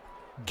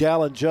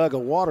gallon jug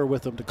of water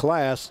with them to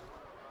class.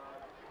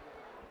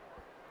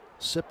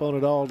 Sip on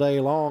it all day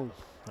long.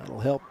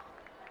 That'll help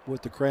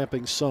with the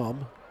cramping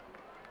some.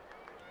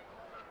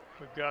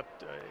 We've got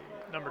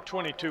number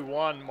 22,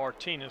 Juan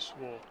Martinez,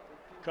 will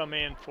come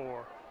in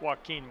for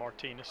Joaquin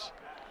Martinez.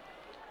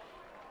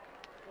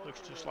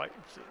 Looks just like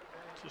it's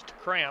just a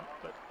cramp,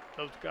 but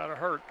those got to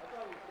hurt.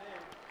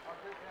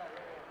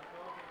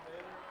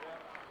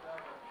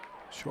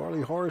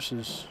 Charlie Horse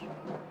is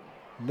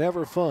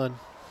never fun.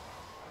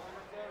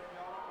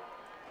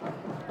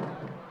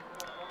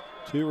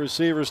 2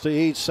 receivers to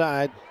each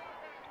side.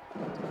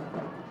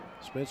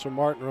 Spencer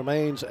Martin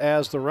remains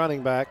as the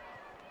running back.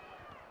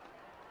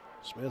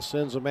 Smith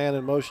sends a man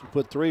in motion,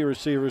 put 3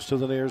 receivers to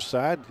the near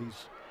side.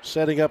 He's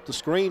setting up the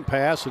screen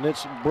pass, and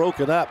it's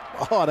broken up.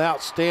 Oh, an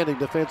outstanding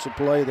defensive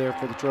play there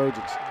for the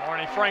Trojans.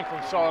 Marnie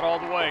Franklin saw it all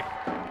the way.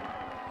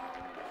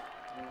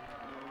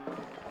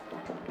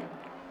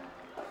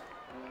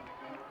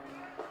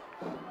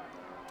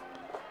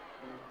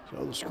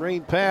 So the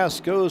screen pass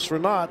goes for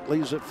naught,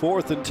 leaves it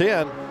 4th and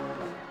 10.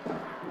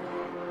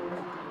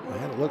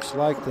 And it looks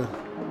like the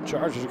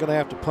Chargers are going to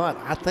have to punt.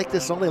 I think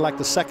this is only like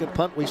the 2nd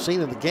punt we've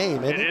seen in the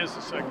game, isn't it? It is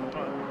the 2nd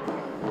punt.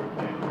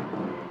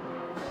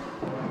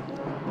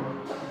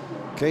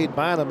 Cade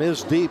Bynum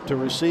is deep to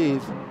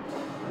receive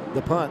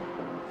the punt.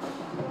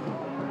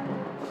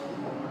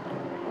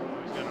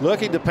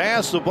 Looking to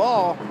pass the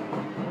ball.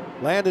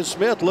 Landon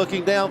Smith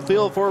looking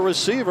downfield for a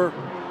receiver,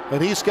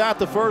 and he's got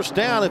the first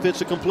down if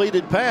it's a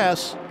completed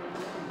pass.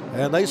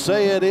 And they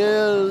say it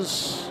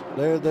is.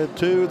 They're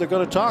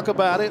going to talk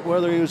about it,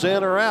 whether he was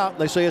in or out.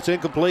 They say it's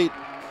incomplete.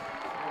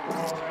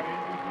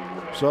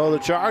 So the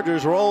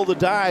Chargers roll the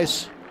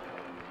dice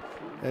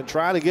and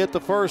try to get the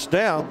first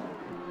down.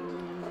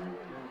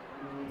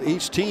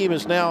 Each team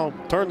has now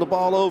turned the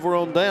ball over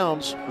on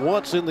downs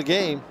once in the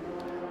game.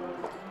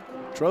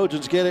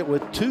 Trojans get it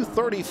with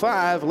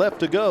 2:35 left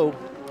to go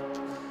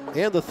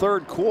in the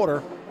 3rd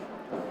quarter,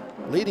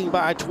 leading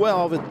by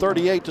 12 at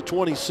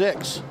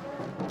 38-26.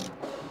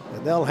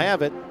 And they'll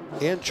have it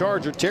in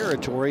Charger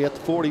territory at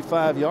the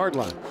 45-yard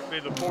line. It'll be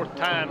the 4th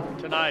time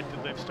tonight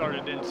that they've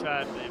started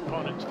inside the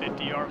opponent's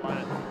 50-yard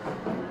line.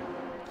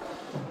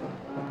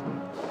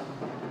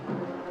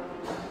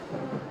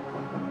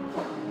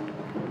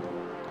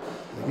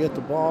 They get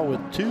the ball with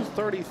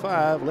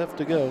 2:35 left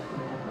to go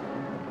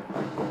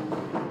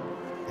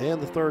in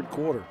the 3rd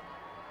quarter.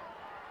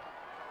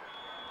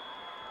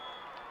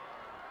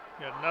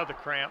 Got another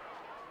cramp.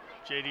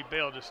 J.D.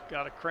 Bell just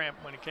got a cramp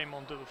when he came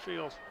onto the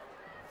field.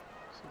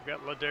 So we've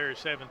got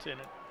Ladarius Evans in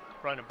it,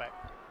 running back.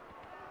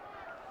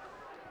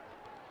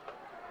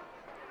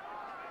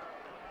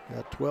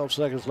 Got 12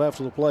 seconds left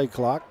of the play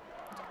clock.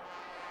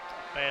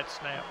 Bad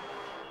snap.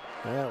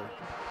 Yeah.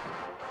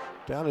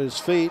 Down at his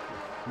feet.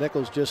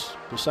 Nichols just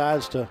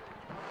decides to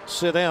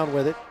sit down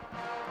with it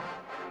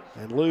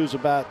and lose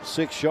about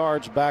 6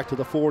 yards back to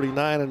the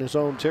 49 in his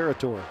own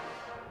territory.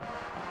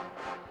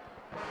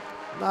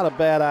 Not a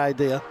bad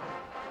idea.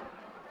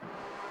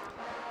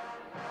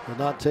 Will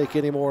not take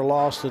any more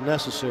loss than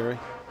necessary.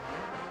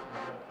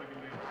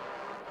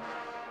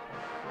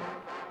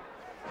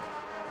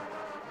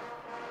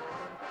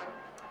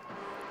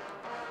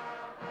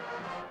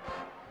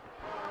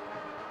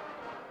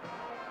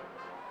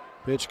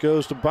 Pitch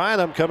goes to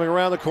Bynum coming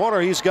around the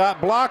corner. He's got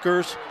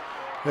blockers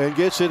and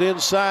gets it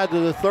inside to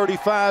the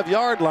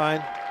 35-yard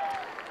line.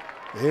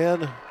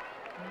 And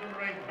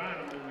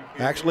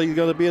actually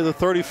going to be at the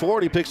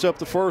 34. He picks up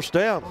the first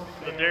down.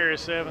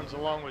 Ladarius Evans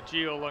along with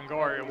Gio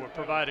Longoria were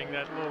providing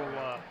that little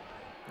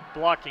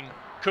blocking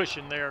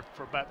cushion there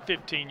for about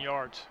 15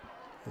 yards.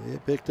 He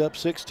picked up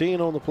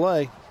 16 on the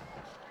play.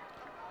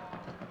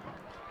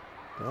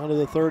 Down to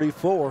the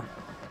 34.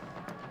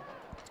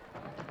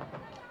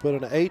 Put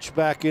an H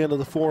back into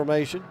the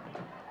formation.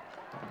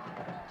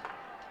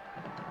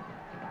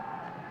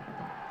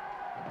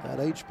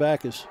 That H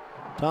back is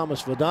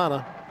Thomas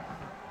Vidana.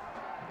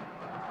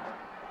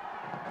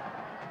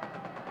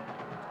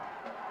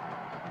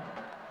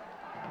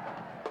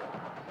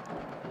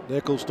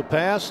 Nichols to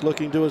pass,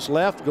 looking to his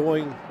left,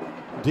 going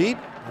deep,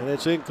 and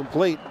it's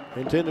incomplete.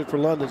 Intended for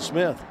London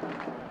Smith.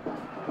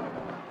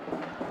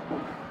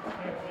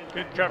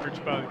 Good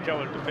coverage by the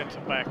Keller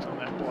defensive backs on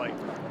that play.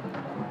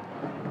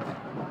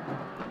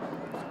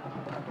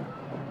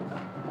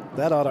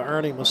 That ought to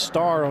earn him a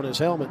star on his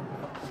helmet.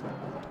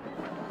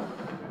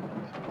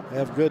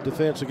 Have good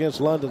defense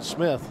against London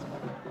Smith.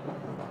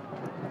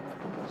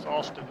 It's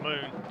Austin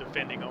Moon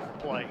defending on the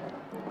play.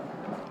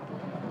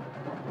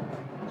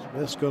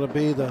 Smith's going to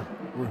be the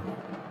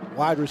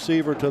wide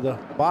receiver to the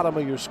bottom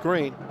of your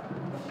screen.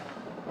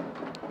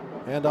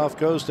 Handoff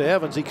goes to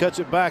Evans. He cuts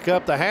it back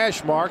up the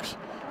hash marks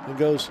and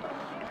goes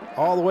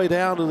all the way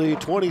down to the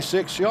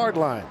 26-yard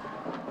line.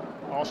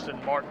 Austin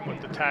Martin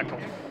with the tackle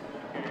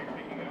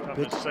from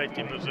his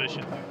safety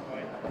position.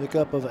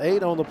 Pickup of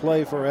 8 on the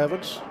play for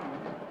Evans.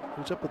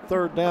 He's up a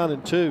 3rd down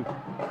and 2.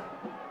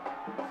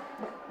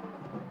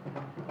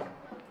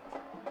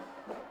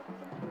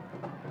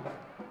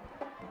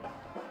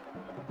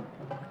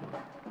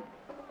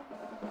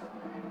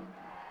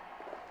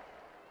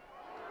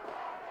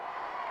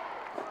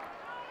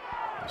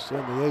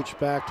 Send the H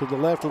back to the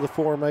left of the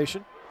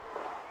formation.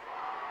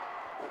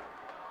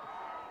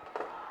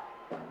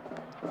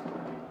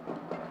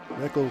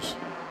 Nichols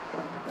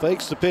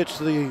fakes the pitch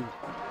to the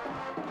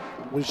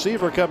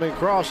receiver coming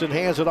across and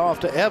hands it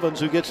off to Evans,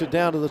 who gets it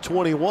down to the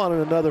 21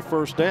 and another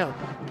first down.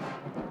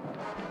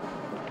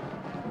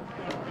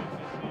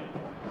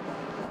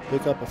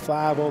 pick up a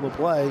 5 on the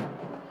play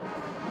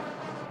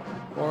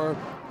for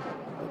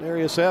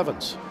Darius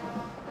Evans.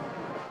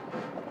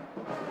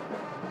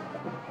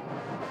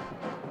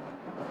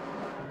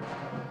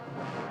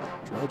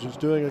 Trojans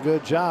doing a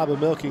good job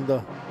of milking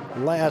the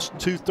last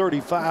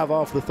 2:35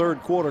 off the third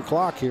quarter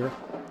clock here.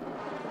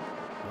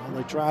 Well,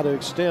 they try to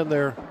extend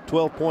their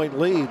 12-point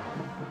lead.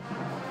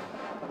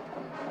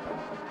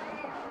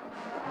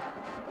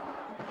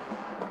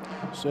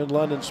 Send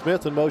London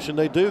Smith in motion.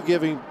 They do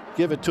give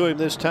it to him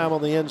this time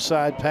on the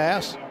inside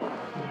pass.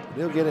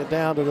 He'll get it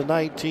down to the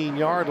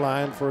 19-yard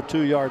line for a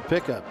 2-yard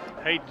pickup.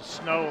 Hayden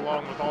Snow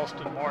along with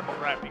Austin Martin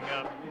wrapping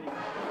up.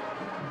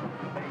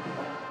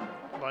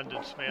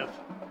 London Smith,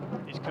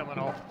 he's coming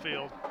off the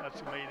field.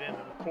 That's the end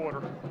of the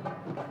quarter.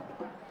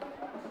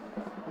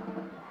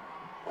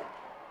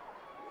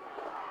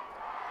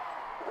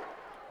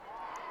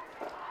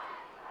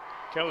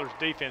 Keller's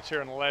defense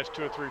here in the last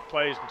 2 or 3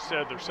 plays, instead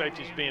of their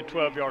safeties being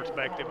 12 yards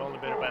back, they've only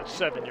been about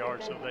 7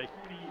 yards. So they.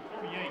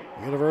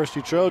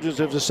 University Trojans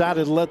have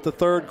decided to let the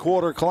third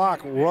quarter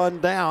clock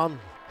run down,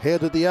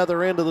 head to the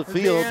other end of the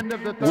field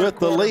with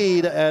the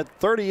lead at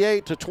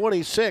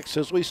 38-26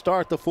 as we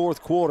start the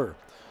fourth quarter.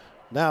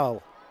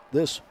 Now,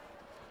 this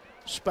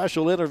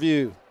special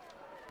interview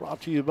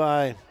brought to you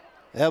by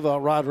Eva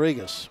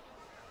Rodriguez.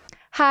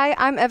 Hi,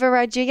 I'm Eva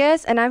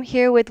Rodriguez, and I'm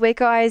here with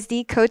Waco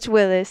ISD Coach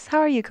Willis. How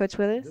are you, Coach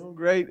Willis? Doing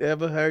great,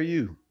 Eva. How are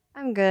you?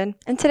 I'm good.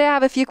 And today I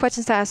have a few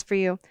questions to ask for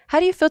you. How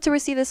do you feel to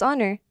receive this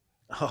honor?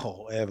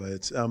 Oh, Eva,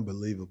 it's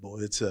unbelievable.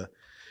 It's an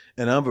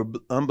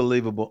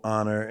unbelievable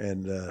honor,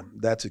 and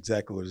that's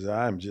exactly what it is.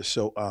 I'm just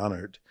so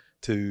honored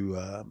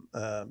to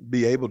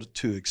be able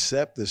to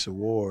accept this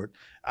award.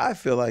 I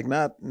feel like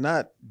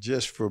not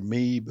just for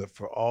me, but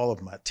for all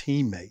of my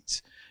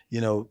teammates.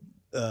 You know,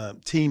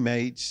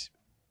 teammates,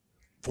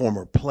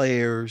 former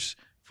players,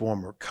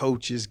 former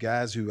coaches,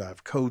 guys who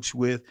I've coached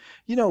with.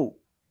 You know,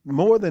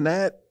 more than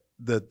that,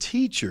 the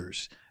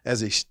teachers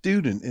as a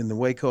student in the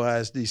Waco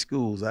ISD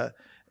schools. I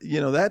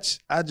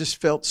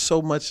just felt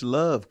so much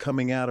love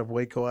coming out of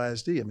Waco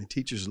ISD. I mean,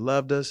 teachers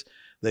loved us.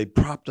 They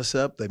propped us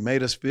up. They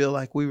made us feel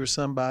like we were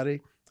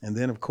somebody. And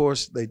then, of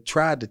course, they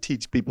tried to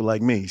teach people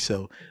like me.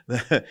 So,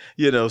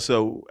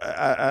 so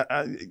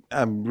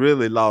I'm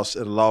really at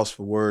a loss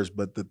for words.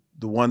 But the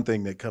one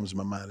thing that comes to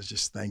my mind is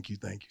just thank you,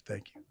 thank you,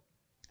 thank you.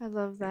 I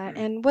love that.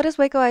 And what does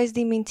Waco ISD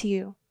mean to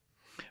you?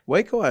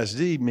 Waco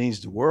ISD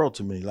means the world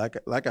to me.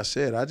 Like I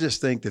said, I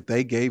just think that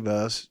they gave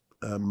us,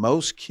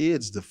 most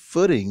kids, the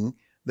footing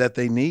that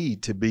they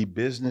need to be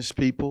business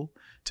people,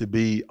 to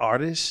be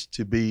artists,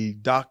 to be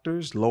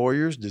doctors,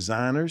 lawyers,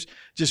 designers,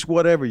 just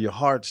whatever your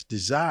heart's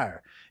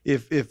desire.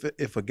 If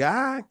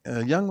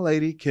a young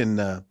lady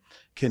can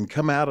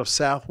come out of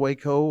South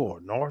Waco or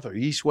North or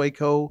East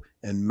Waco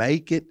and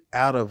make it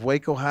out of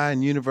Waco High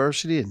and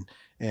University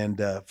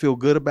and feel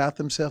good about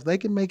themselves, they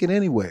can make it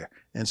anywhere.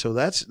 And so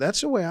that's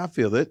the way I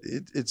feel.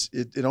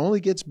 It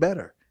only gets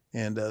better.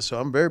 And so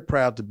I'm very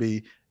proud to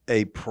be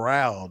a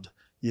proud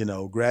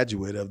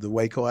graduate of the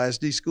Waco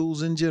ISD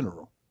schools in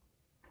general.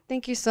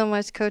 Thank you so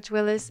much, Coach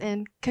Willis,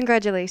 and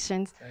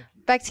congratulations.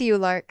 Back to you,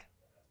 Lark.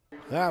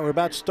 All right, we're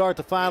about to start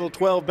the final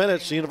 12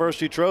 minutes. The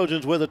University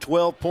Trojans with a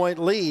 12-point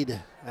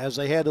lead as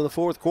they head to the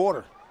fourth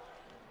quarter.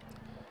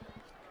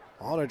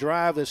 On a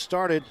drive that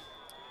started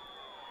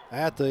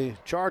at the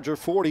Charger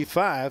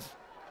 45,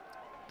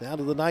 down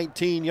to the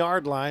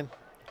 19-yard line,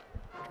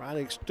 trying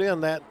to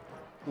extend that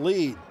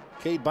lead.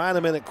 Cade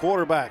Bynum at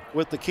quarterback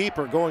with the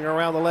keeper going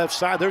around the left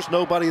side. There's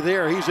nobody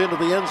there. He's into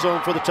the end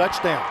zone for the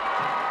touchdown.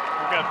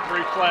 We've got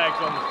 3 flags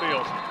on the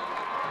field.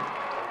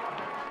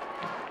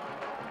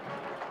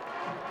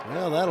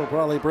 Well, that'll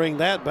probably bring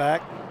that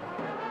back.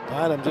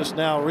 Bynum just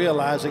now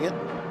realizing it.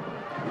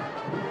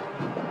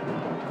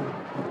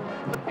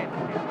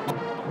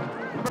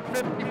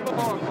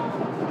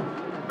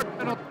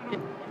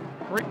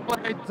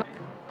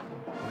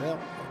 Well,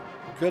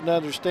 couldn't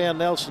understand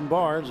Nelson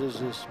Barnes as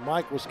his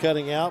mic was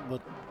cutting out,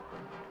 but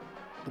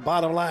the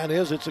bottom line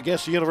is it's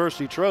against the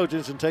University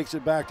Trojans and takes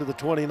it back to the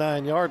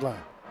 29-yard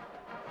line.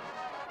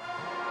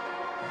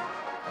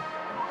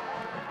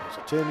 It's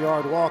a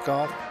 10-yard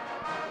walk-off.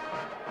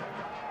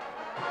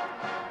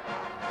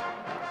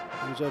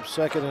 He's up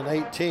 2nd and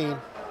 18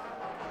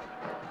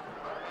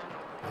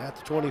 at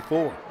the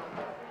 24.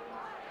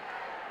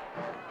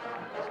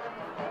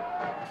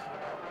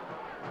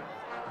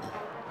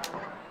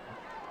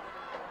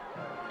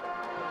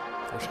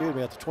 Excuse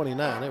me, at the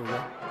 29. There we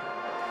go.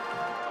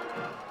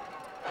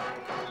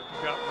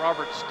 We've got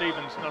Robert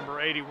Stevens, number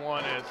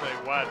 81, as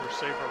a wide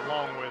receiver,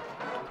 along with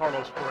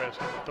Carlos Perez,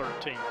 number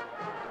 13.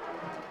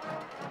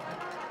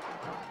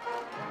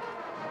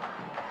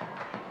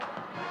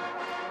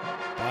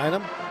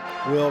 Bynum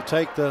will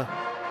take the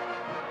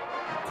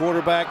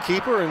quarterback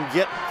keeper and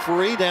get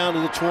free down to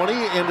the 20,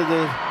 into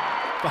the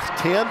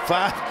 10,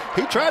 5.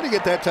 He tried to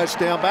get that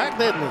touchdown back,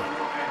 didn't he?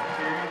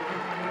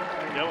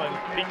 Dylan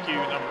PQ,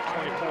 number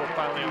 24,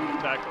 finally on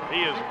the tackle.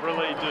 He is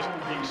really just,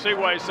 you can see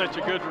why he's such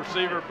a good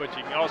receiver, but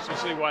you can also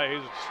see why he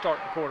was a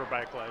starting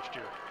quarterback last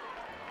year.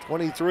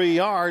 23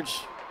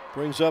 yards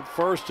Brings up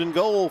 1st and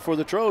goal for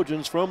the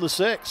Trojans from the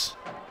 6.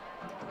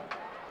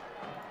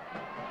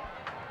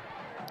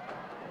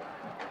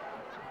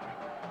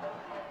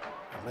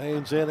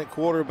 Remains in at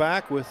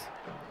quarterback with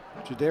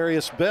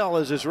Jadarius Bell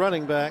as his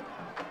running back.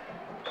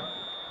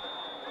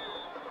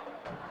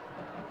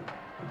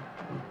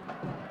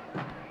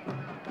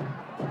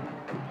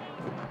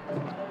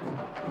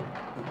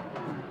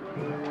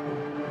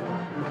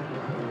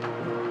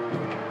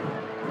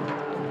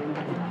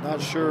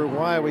 Not sure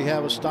why we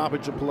have a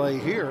stoppage of play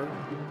here.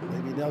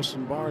 Maybe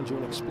Nelson Barnes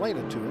will explain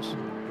it to us.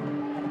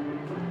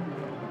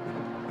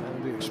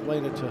 Maybe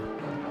explain it to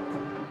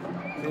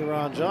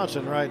Aaron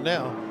Johnson right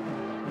now.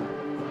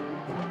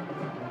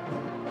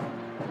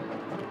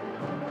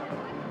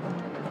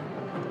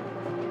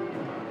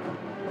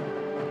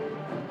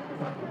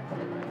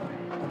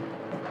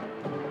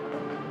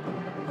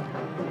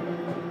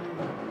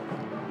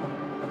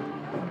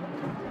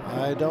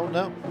 I don't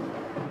know.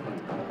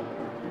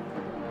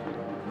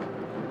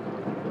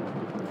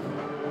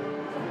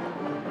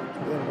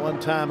 One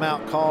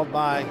timeout called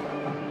by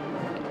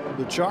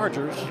the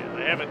Chargers. Yeah,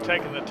 they haven't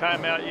taken the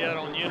timeout yet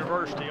on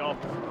University off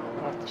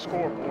the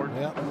scoreboard.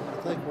 Yeah,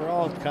 I think we're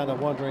all kind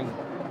of wondering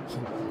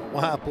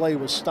why a play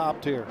was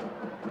stopped here.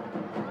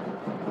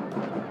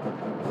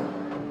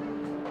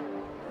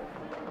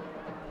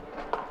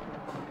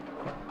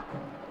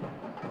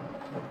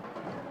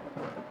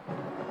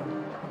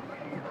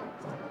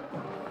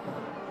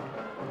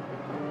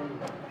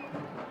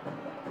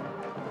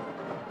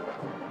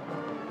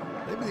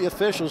 The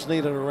officials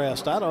need an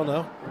arrest. I don't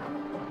know.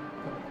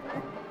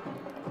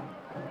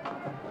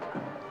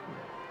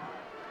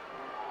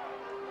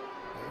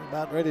 They're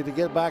about ready to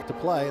get back to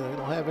play. They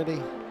don't have any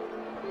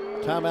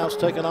timeouts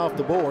taken off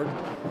the board.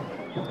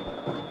 They're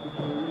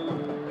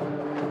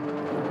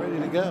ready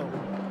to go.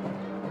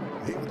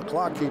 Even the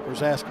clock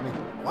keeper's asking me,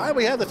 why do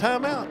we have the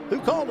timeout?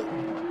 Who called it?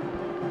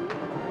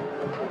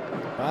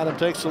 Bynum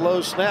takes the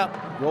low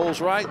snap,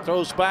 rolls right,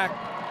 throws back.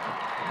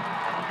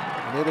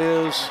 And it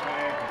is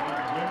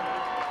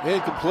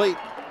incomplete.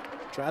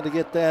 Tried to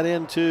get that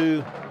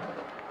into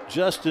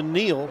Justin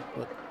Neal,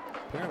 but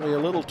apparently a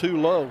little too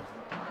low.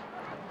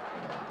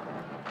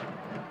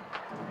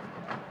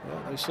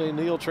 Well, they say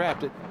Neal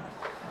trapped it.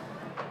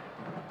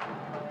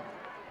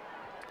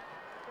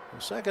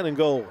 2nd and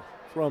goal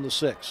from the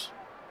 6.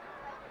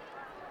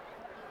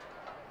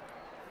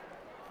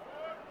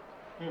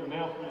 Kind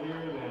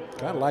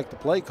of like the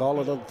play call, a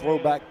little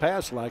throwback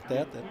pass like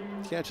that that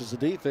catches the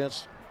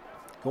defense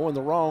going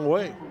the wrong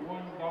way.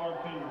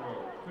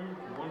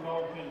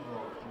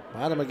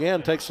 Bynum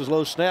again takes his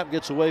low snap,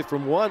 gets away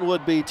from one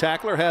would-be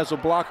tackler, has a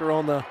blocker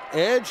on the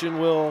edge,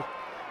 and will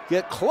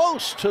get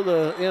close to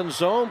the end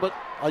zone, but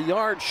a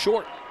yard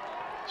short.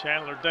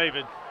 Chandler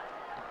David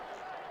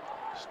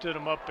stood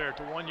him up there at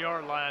the 1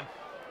 yard line,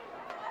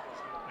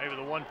 maybe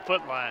the 1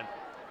 foot line.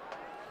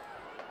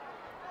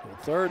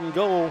 3rd and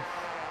goal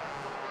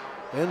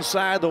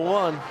inside the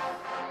 1. Bring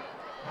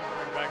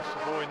back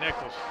Savoy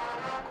Nichols,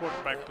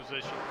 quarterback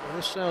position.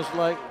 This sounds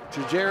like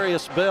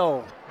Jadarius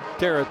Bell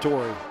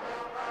territory.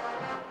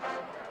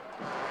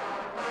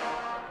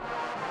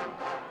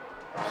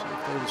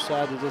 They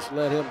decide to just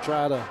let him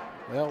try to,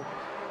 well,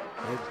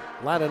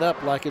 line it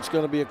up like it's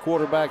going to be a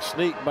quarterback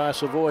sneak by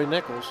Savoy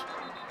Nichols.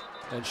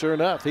 And sure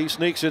enough, he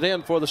sneaks it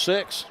in for the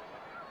 6.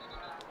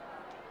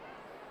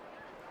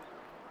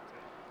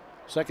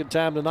 Second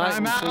time tonight.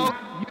 Timeout,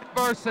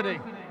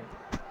 University.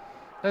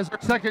 There's our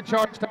 2nd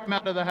charge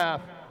timeout of the half.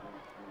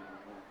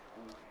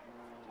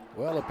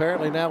 Well,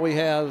 apparently now we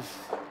have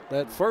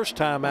that first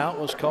timeout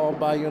was called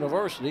by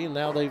University, and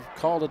now they've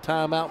called a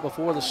timeout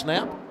before the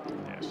snap.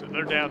 So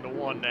they're down to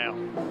 1 now.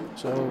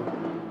 So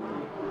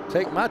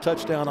take my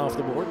touchdown off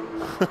the board.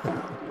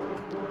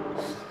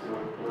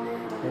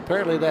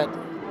 Apparently that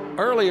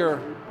earlier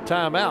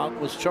timeout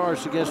was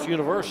charged against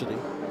University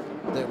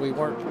that we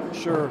weren't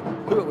sure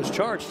who it was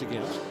charged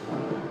against.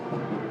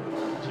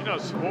 But you know,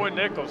 Savoy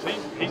Nichols,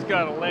 he's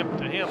got a limp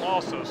to him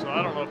also, so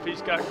I don't know if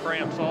he's got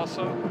cramps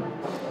also.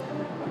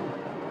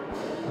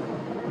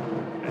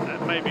 And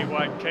that may be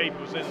why Cade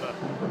was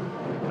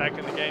back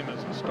in the game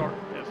as the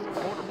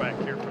quarterback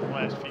here for the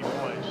last few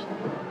plays.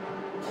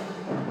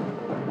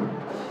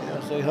 Yeah,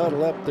 as they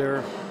huddle up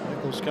there,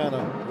 Nichols kind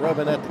of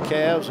rubbing at the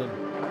calves and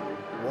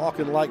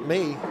walking like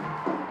me.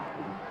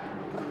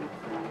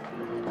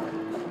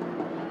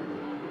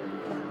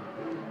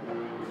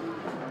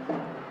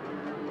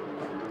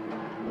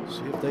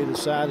 See if they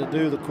decide to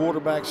do the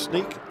quarterback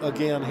sneak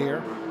again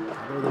here.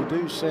 Although they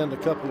do send a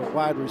couple of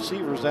wide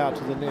receivers out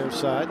to the near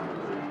side.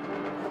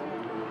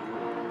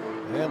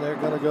 And they're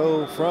going to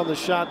go from the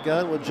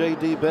shotgun with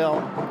J.D.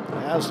 Bell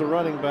as the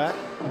running back.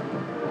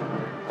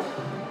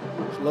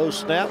 Low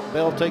snap.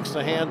 Bell takes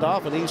the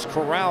handoff, and he's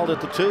corralled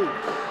at the 2.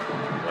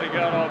 Well, he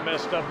got all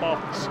messed up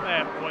off the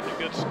snap. It wasn't a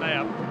good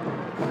snap.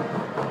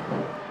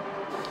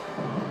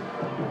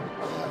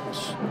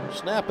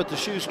 Snap at the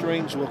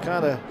shoestrings will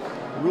kind of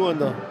ruin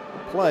the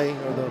play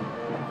or the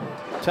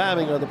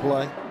timing of the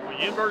play. Well,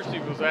 University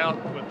was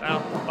out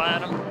without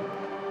Bynum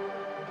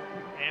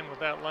and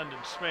without London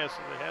Smith, so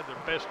they have their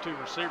best two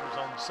receivers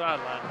on the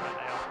sideline right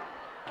now.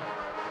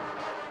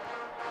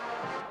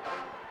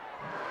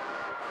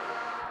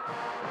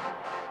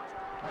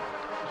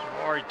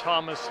 Jamari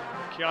Thomas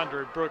and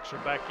Keandre Brooks are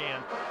back in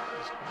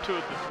as two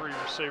of the three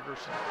receivers,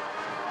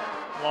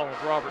 along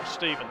with Robert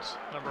Stevens,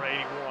 number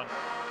 81.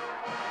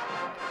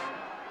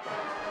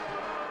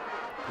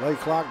 Play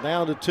clock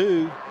down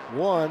to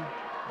 2-1.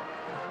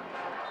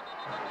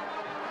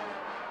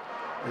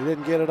 He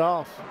didn't get it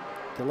off.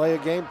 Delay a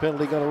game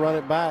penalty, going to run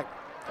it back.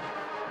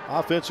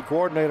 Offensive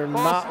coordinator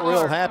not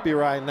real happy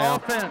right now.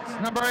 Offense,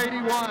 number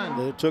 81.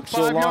 It took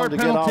so long to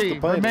get off the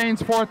pavement.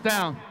 Remains 4th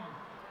down.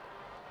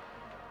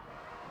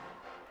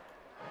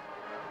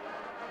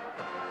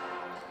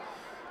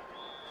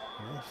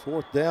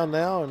 Well, 4th down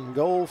now and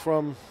goal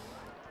from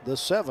the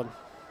 7.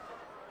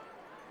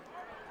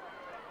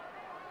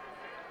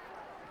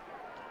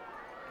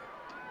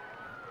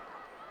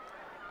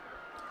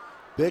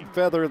 Big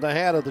feather in the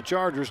hat of the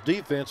Chargers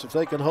defense if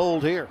they can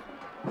hold here.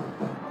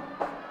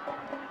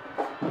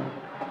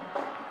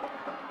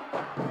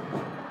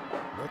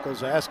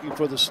 Nichols asking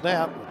for the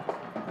snap,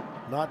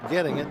 not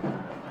getting it.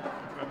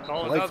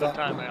 Call another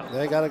timeout.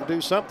 They got to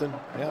do something.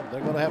 Yeah, they're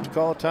going to have to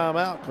call a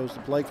timeout because the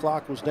play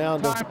clock was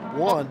down to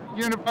 1.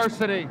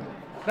 University.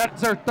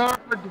 That's their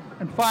 3rd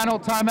and final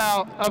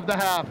timeout of the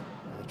half.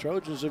 The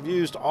Trojans have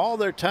used all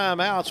their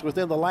timeouts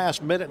within the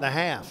last minute and a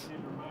half.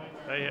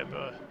 They have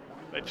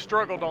they've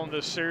struggled on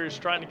this series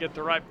trying to get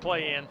the right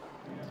play in.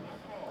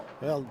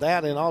 Well,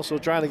 that and also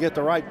trying to get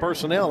the right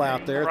personnel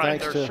out there. Right,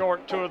 thanks they're to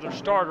short 2 of their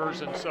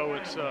starters, and so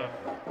it's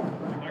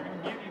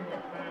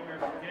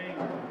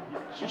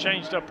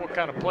changed up what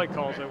kind of play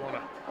calls they want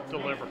to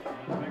deliver.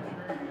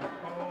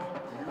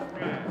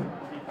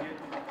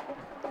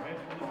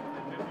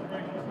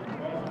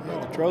 Yeah,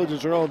 the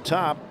Trojans are on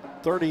top,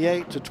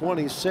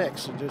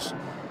 38-26, and just.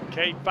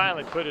 Cade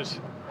finally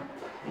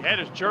he had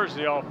his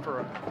jersey off for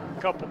a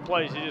couple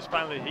plays.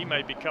 He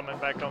may be coming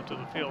back onto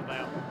the field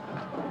now.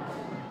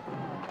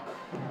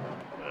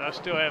 But I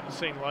still haven't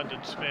seen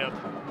London Smith.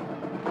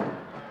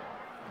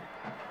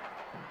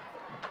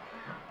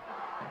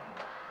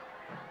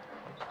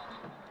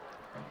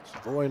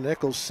 Savoy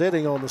Nichols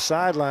sitting on the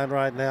sideline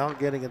right now,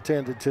 getting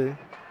attended to.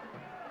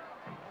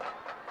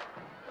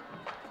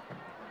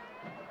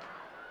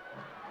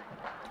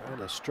 Trying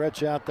to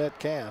stretch out that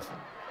calf.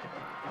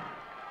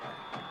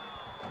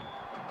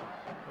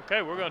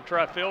 Okay, we're going to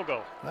try field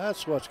goal.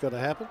 That's what's going to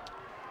happen.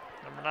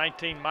 Number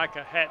 19,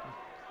 Micah Hatton.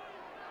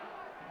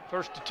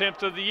 First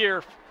attempt of the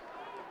year.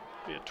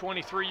 Be a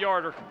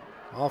 23-yarder.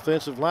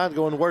 Offensive line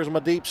going, where's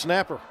my deep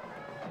snapper?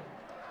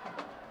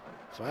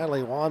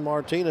 Finally, Juan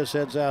Martinez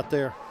heads out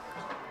there.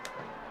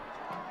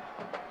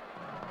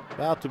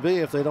 About to be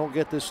if they don't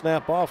get this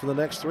snap off in the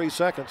next 3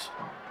 seconds.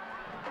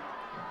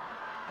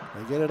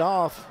 They get it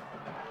off.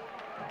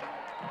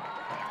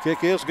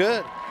 Kick is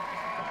good.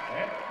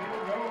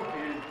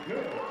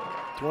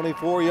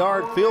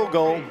 24-yard field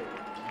goal.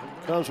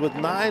 Comes with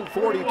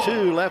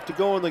 9:42 left to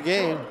go in the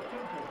game.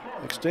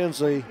 Extends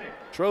the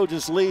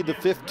Trojans lead to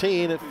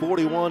 15 at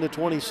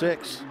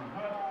 41-26.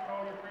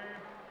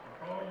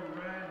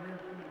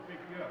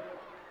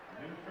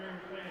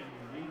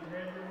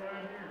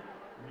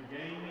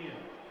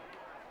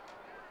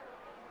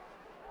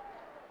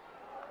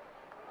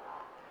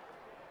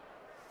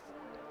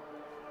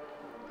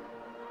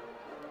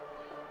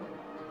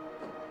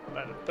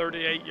 About a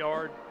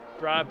 38-yard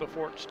drive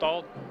before it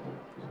stalled.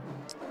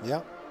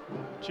 Yep.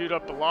 Chewed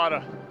up a lot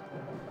of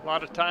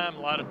time,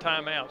 a lot of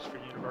timeouts for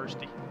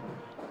University.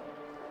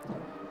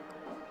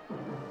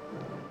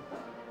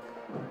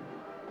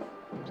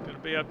 It's going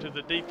to be up to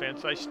the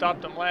defense. They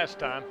stopped them last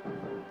time.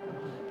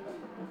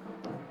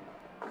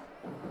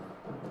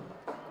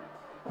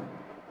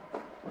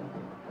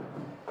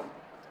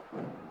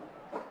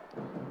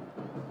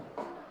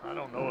 I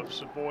don't know if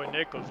Savoy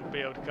Nichols will be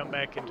able to come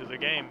back into the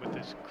game with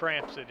his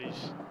cramps that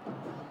he's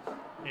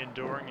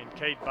enduring, and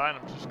Cade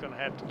Bynum's just going to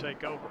have to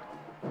take over.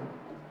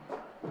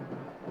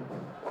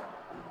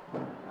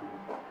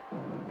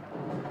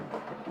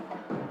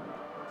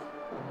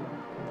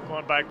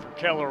 Going back for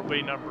Keller will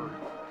be number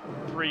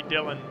 3,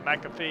 Dylan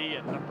McAfee,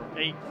 and number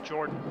 8,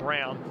 Jordan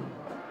Brown.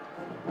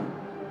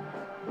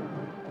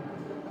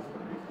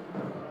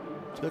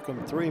 Took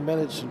them 3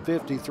 minutes and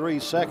 53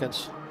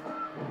 seconds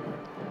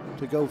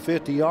to go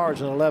 50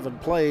 yards in 11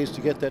 plays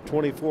to get that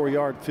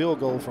 24-yard field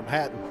goal from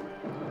Hatton.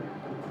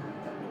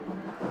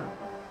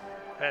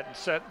 Hatton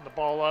setting the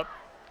ball up.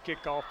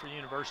 Kickoff for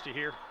University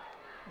here.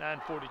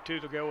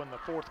 9:42 to go in the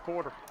 4th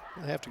quarter.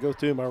 I have to go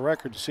through my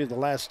record to see the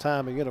last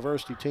time a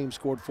University team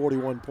scored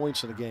 41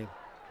 points in a game.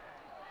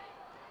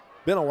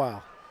 Been a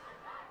while.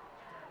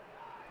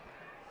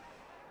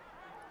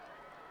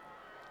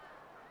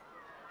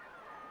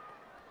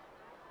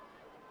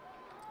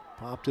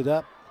 Popped it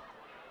up.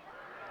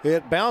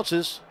 It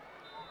bounces.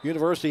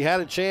 University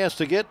had a chance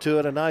to get to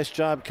it. A nice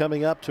job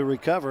coming up to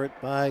recover it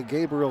by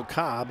Gabriel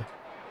Cobb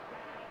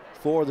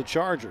for the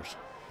Chargers.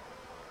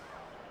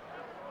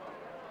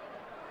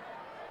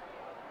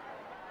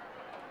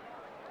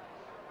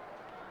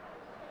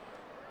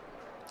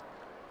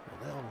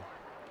 They'll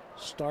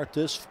start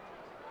this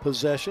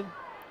possession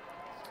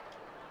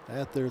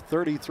at their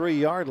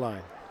 33-yard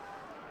line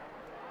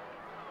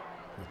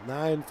with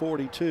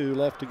 9:42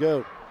 left to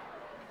go.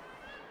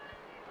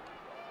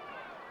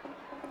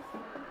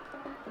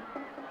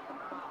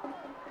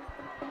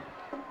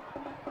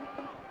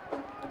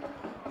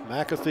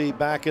 McAfee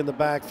back in the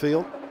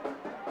backfield.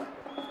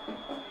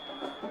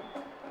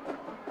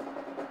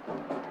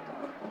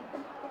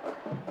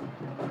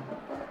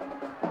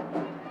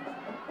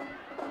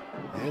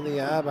 In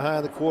the eye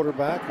behind the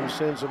quarterback, who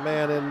sends a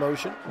man in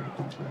motion.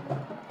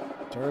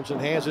 Turns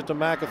and hands it to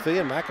McAfee,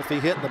 and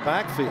McAfee hit in the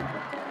backfield.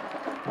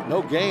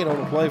 No gain on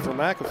the play for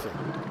McAfee.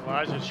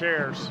 Elijah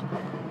Chairs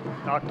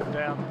knocked him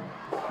down.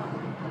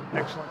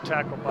 Excellent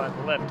tackle by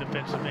the left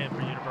defensive end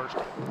for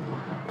University.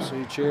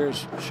 See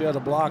Chairs shed a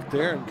block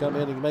there and come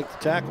in and make the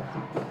tackle.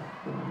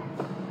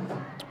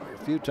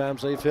 A few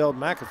times they've held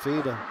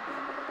McAfee to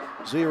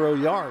 0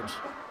 yards.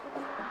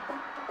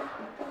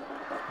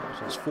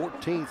 This is his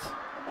 14th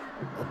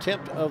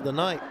attempt of the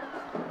night.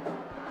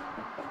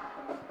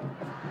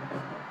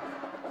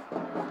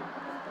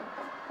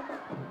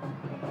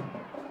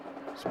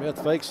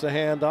 Smith fakes the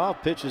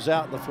handoff, pitches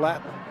out in the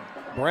flat.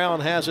 Brown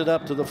has it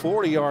up to the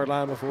 40-yard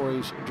line before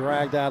he's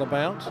dragged out of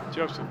bounds.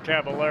 Joseph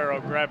Caballero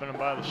grabbing him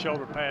by the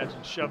shoulder pads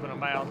and shoving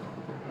him out.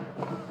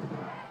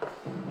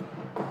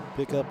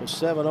 Pick up a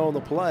 7 on the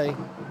play.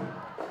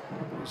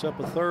 He's up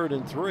a 3rd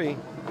and 3.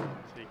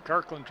 See,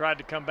 Kirkland tried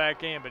to come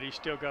back in, but he's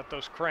still got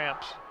those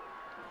cramps.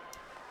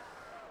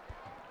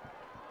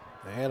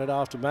 They hand it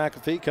off to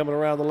McAfee, coming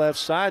around the left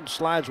side,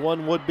 slides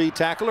one would-be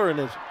tackler and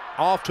is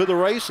off to the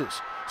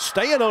races.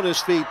 Staying on his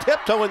feet,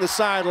 tiptoeing the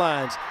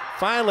sidelines.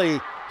 Finally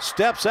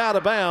steps out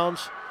of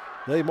bounds.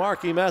 They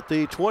mark him at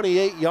the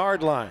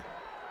 28-yard line.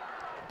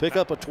 Pick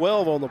up a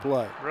 12 on the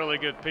play. Really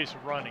good piece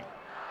of running.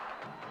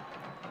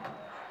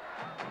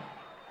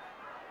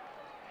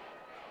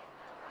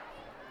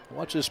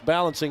 Watch this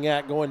balancing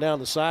act going down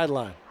the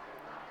sideline.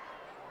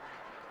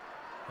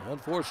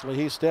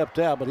 Unfortunately, he stepped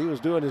out, but he was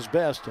doing his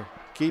best to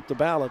keep the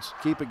balance,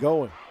 keep it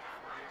going.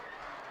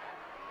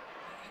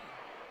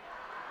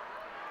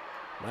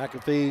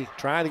 McAfee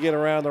trying to get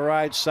around the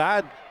right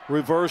side,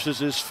 reverses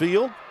his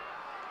field.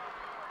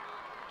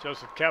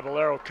 Joseph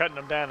Caballero cutting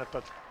him down at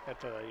the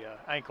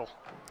ankle.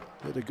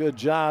 Did a good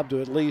job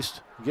to at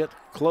least get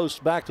close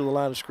back to the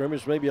line of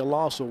scrimmage. Maybe a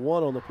loss of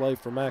 1 on the play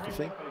for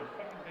McAfee.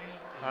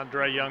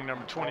 Andre Young,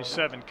 number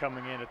 27,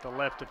 coming in at the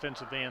left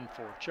defensive end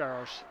for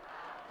Charles.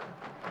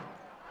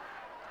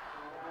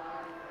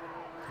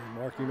 They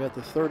mark him at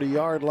the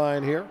 30-yard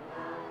line here.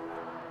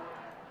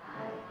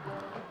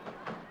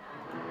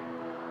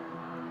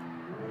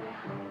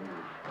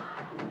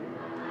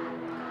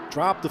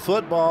 Drop the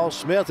football.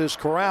 Smith is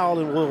corralled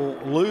and will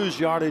lose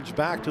yardage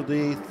back to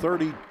the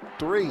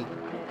 33.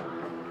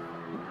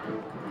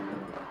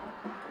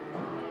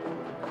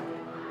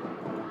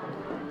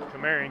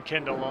 Kamarian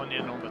Kendall on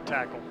the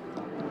tackle.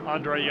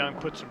 Andre Young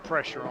put some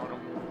pressure on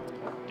him.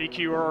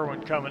 DQ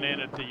Irwin coming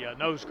in at the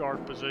nose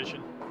guard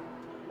position.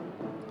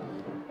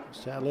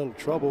 Just had a little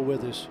trouble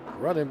with his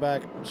running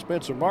back,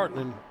 Spencer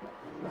Martin,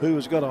 who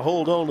was going to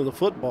hold on to the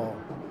football.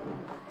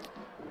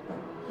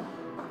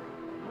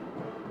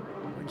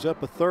 Brings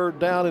up a 3rd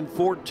down and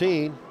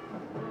 14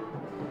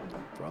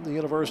 from the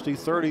University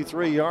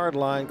 33-yard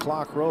line.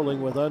 Clock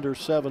rolling with under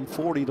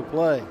 7:40 to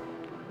play.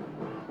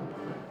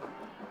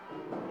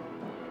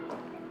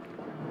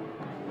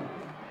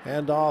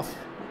 Handoff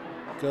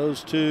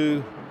goes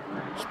to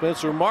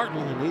Spencer Martin,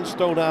 and he's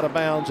thrown out of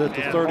bounds at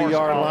the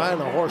 30-yard line.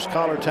 A horse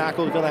collar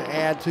tackle is going to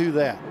add to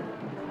that.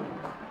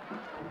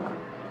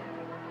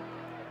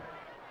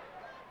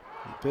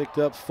 He picked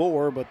up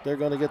 4, but they're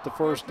going to get the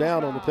first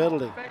down on the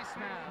penalty. Face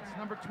mask,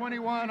 number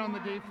 21 on the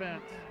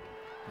defense.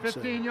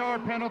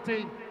 15-yard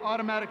penalty,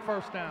 automatic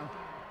first down.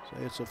 So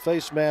it's a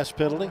face mask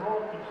penalty.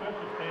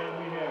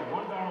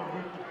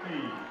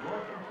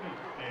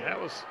 That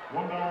was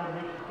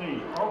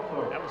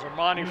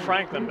Armani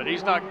Franklin, but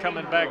he's not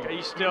coming back.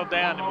 He's still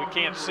down, and we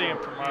can't see him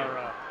from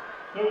our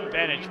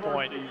vantage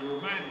point.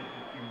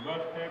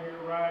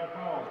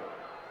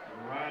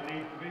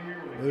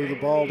 Move the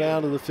ball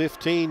down to the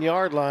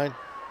 15-yard line.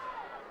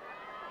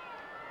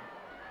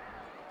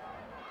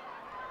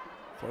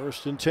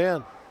 1st and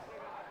 10.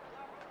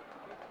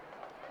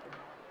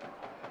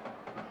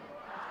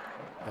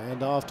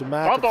 Hand off to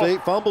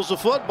McAfee. Fumbles the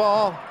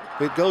football.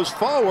 It goes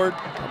forward.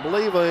 I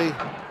believe a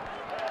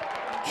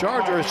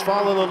Charger has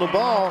fallen on the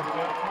ball.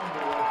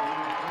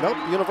 Nope,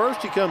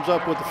 University comes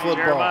up with the football.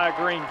 Jeremiah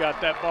Green got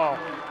that ball.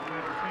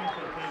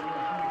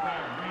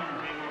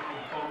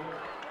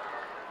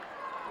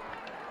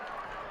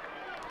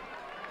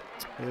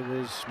 It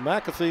was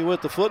McAfee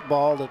with the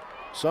football that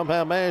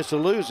somehow managed to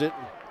lose it.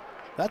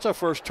 That's our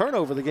first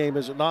turnover of the game,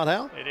 is it not,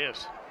 Hal? It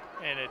is,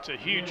 and it's a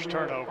huge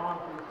turnover.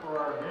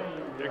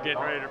 They're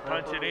getting ready to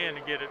punch it in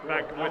and get it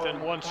back within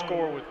 1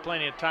 score with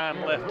plenty of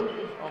time left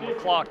on the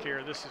clock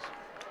here. This has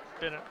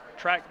been a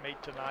track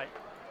meet tonight.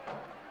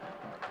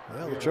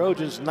 Well, the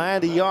Trojans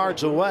 90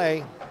 yards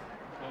away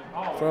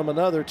from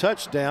another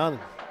touchdown.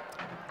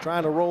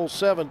 trying to roll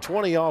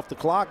 7:20 off the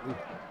clock and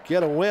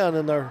get a win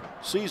in their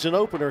season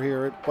opener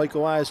here at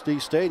Waco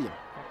ISD Stadium.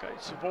 Okay,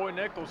 Savoy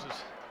Nichols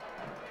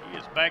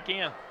is back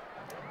in.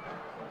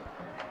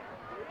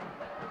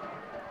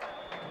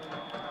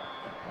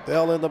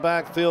 Bell in the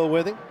backfield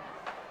with him.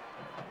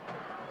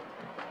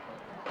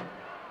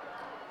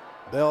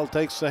 Bell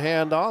takes the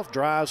handoff,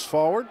 drives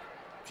forward,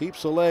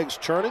 keeps the legs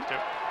churning,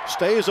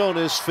 stays on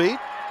his feet,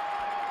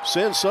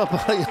 sends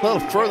somebody a little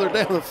further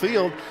down the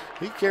field.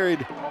 He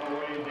carried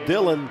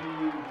Dylan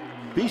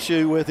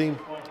Bishu with him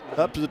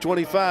up to the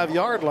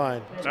 25-yard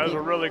line. That was a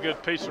really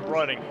good piece of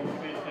running.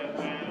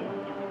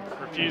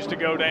 Refused to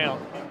go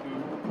down.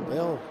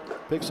 Bell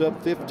picks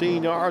up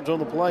 15 yards on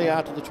the play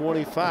out to the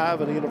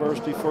 25 and the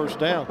University first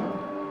down.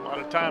 A lot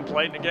of times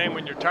late in the game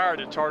when you're tired,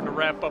 it's hard to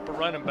wrap up a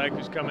running back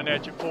who's coming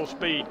at you full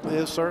speed.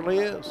 It certainly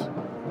is.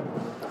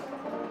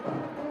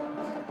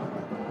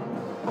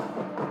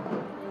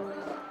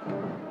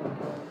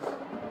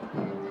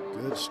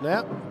 Good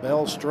snap.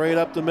 Bell straight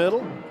up the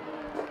middle.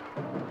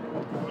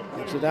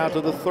 Gets it out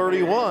to the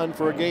 31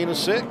 for a gain of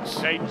 6.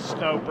 Caden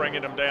Snow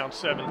bringing him down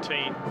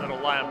 17, little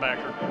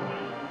linebacker.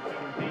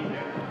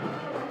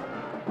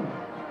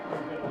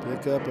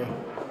 Pick up a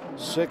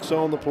 6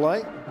 on the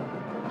play.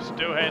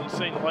 Still hadn't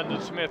seen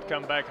London Smith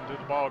come back into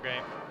the ball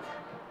game.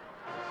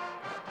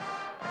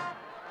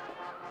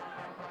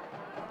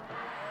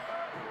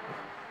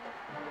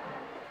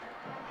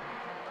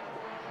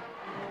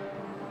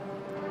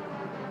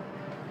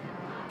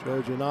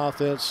 Trojan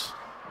offense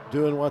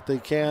doing what they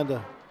can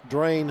to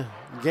drain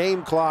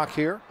game clock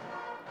here.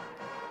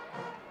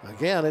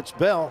 Again, it's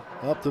Bell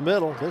up the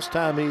middle. This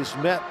time he's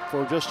met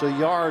for just a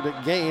yard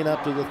gain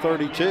up to the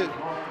 32.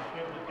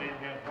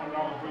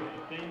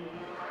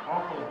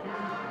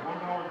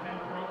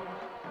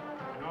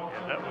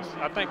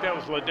 I think that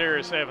was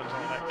Ladarius Evans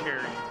on that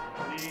carry.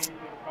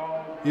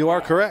 You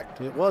are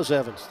correct. It was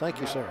Evans. Thank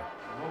you, sir.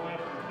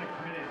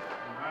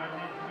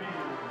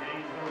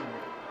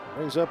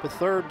 Brings up a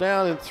 3rd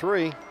down and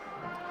 3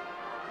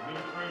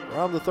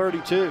 from the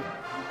 32.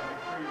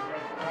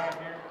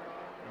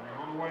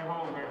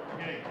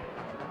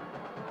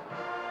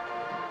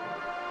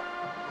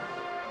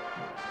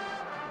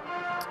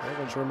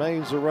 Evans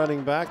remains the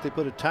running back. They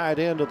put a tight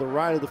end to the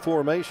right of the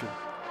formation.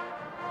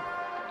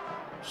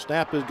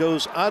 Snap it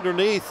goes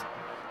underneath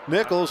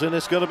Nichols, and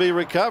it's going to be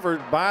recovered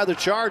by the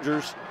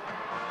Chargers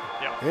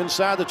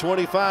inside the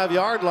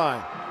 25-yard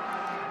line.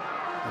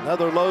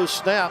 Another low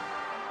snap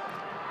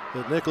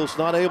that Nichols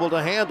not able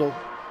to handle.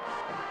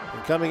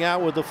 And coming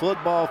out with the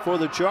football for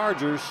the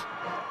Chargers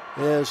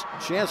is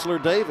Chancellor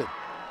David.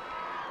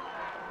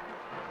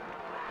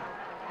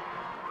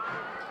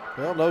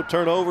 Well, no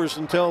turnovers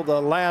until the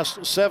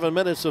last 7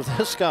 minutes of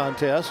this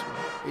contest.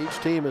 Each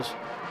team has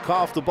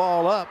coughed the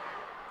ball up.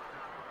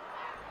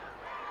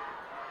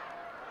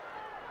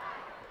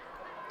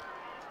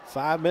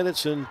 Five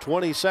minutes and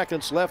 20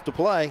 seconds left to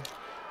play.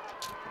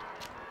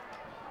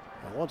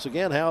 And once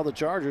again, how the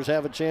Chargers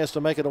have a chance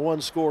to make it a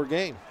one-score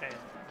game. And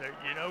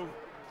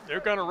they're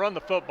going to run the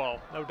football,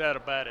 no doubt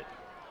about it.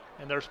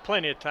 And there's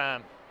plenty of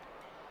time.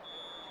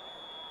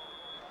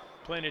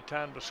 Plenty of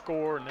time to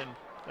score, and then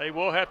they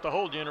will have to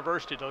hold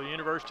University, though.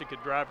 University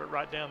could drive it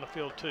right down the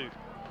field, too.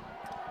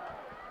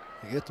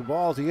 You get the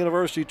ball at the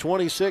University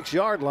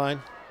 26-yard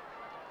line.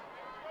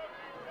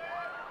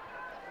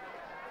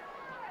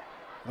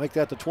 Make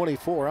that the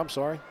 24, I'm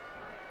sorry.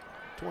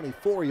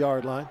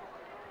 24-yard line.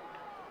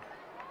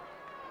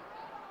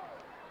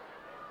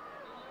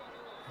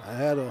 I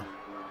had a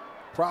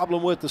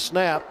problem with the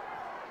snap.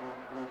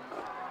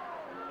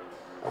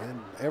 And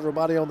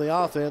everybody on the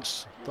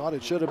offense thought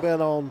it should have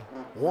been on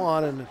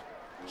 1, and the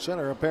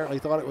center apparently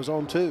thought it was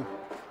on 2.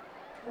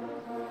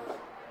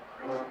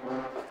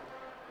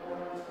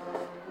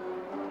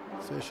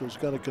 Official's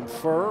going to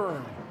confer.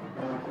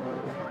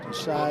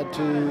 Decide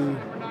to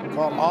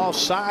call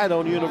offside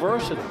on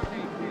University.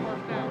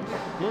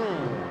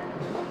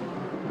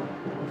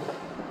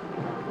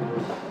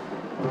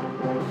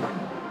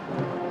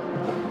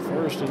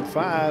 First and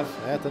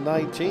 5 at the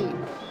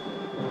 19.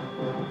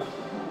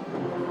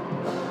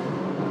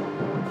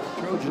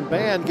 Trojan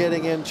band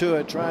getting into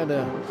it, trying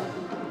to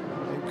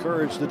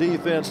encourage the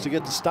defense to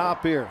get the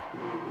stop here.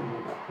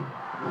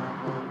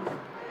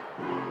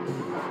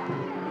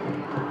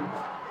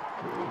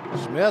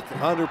 Smith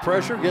under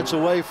pressure, gets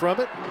away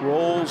from it,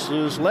 rolls to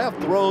his left,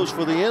 throws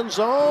for the end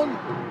zone.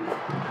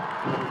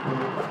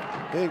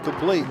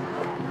 Incomplete.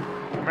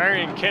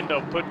 Marion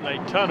Kendall putting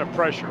a ton of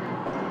pressure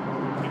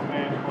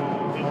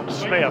on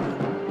Smith.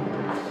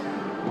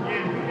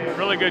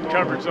 Really good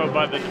coverage, though,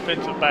 by the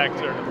defensive backs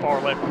there in the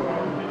far left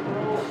corner.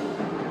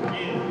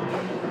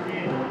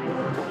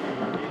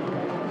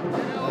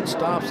 That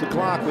stops the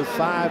clock with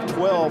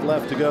 5:12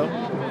 left to go.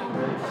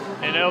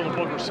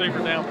 Ineligible receiver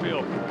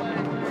downfield.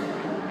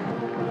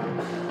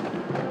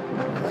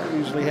 That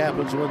usually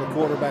happens when the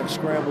quarterback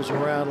scrambles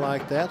around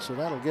like that, so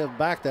that'll give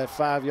back that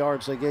 5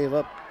 yards they gave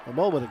up a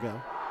moment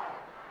ago.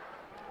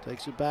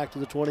 Takes it back to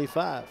the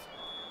 25.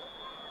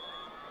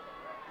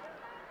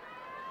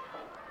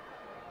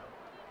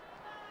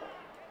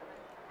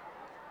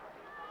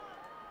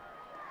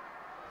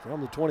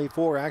 from the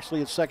 24.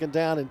 Actually, it's 2nd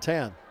down and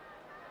 10.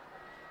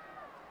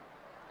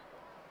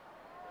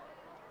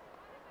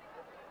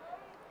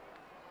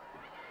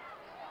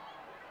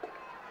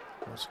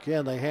 Once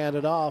again, they hand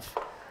it off.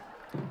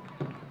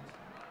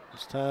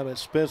 This time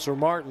it's Spencer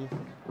Martin.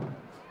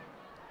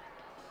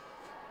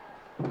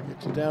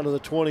 Gets it down to the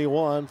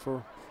 21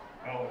 for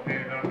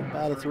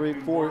about a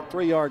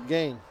 3-yard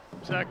gain.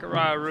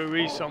 Zachariah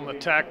Ruiz on the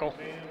tackle.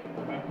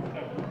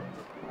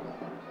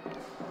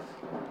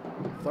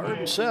 3rd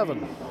and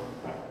 7.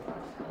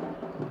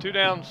 2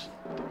 downs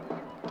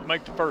to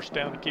make the 1st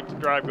down to keep the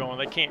drive going.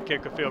 They can't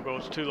kick a field goal.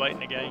 It's too late in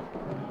the game.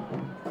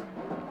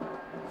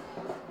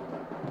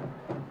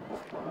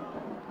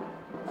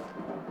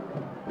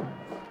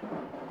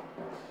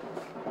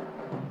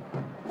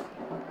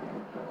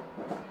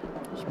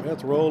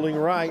 Smith rolling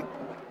right.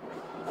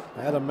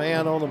 Had a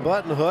man on the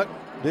button hook.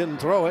 Didn't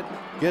throw it.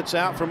 Gets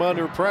out from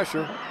under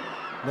pressure.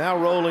 Now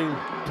rolling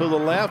to the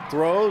left.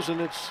 Throws,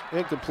 and it's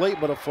incomplete,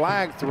 but a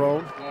flag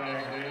thrown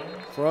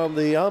from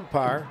the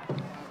umpire.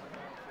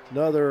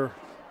 Another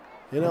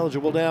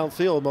ineligible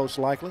downfield, most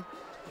likely.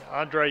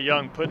 Andre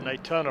Young putting a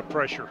ton of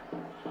pressure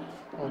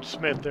on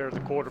Smith there, the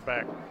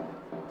quarterback.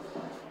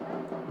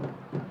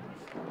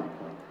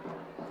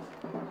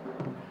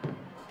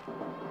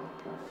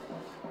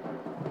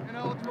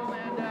 Ineligible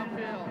man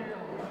downfield.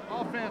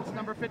 Offense,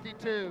 number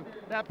 52.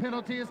 That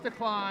penalty is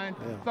declined.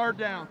 Yeah. 3rd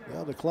down.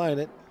 They'll decline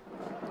it.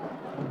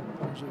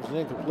 It was an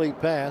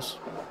incomplete pass.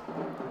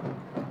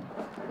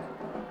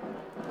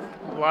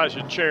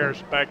 Elijah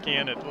Chairs back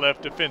in at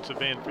left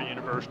defensive end for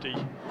University,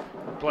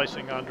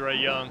 replacing Andre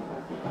Young.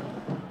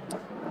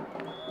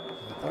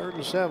 3rd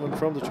and 7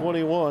 from the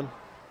 21.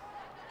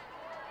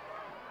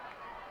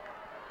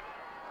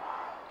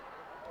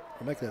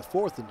 I'll make that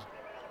 4th and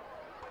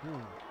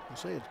I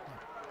say it.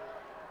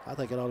 I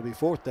think it ought to be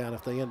 4th down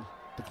if they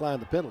decline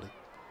the penalty.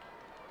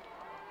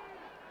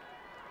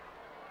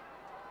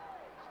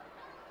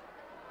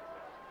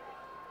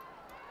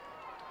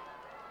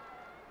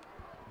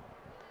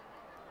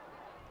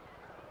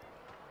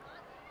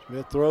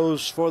 Smith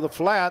throws for the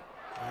flat,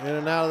 in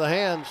and out of the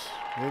hands,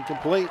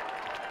 incomplete.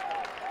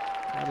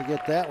 Trying to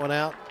get that one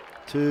out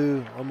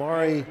to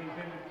Amari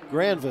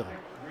Granville.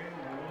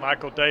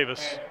 Michael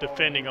Davis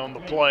defending on the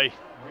play.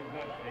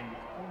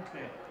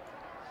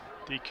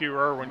 DQ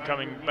Irwin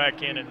coming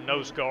back in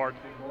nose guard.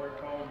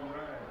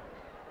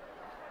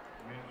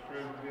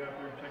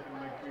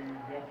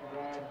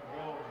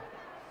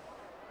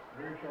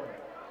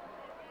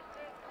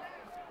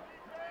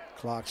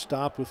 Clock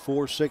stopped with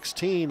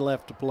 4:16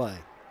 left to play.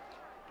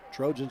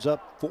 Trojans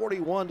up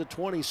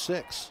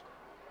 41-26.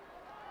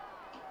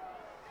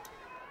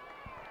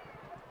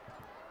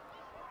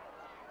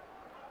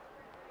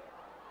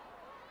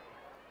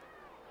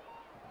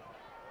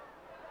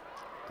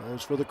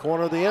 Goes for the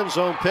corner of the end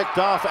zone, picked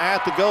off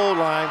at the goal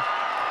line.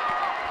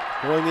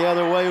 Going the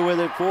other way with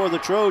it for the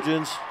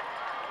Trojans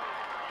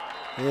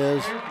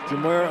is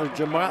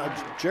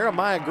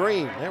Jeremiah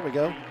Green. There we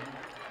go.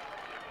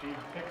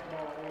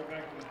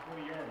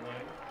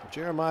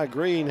 Jeremiah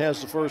Green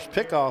has the first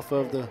pickoff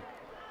of the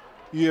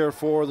year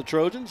for the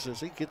Trojans as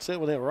he gets it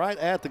with it right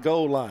at the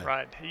goal line.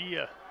 Right,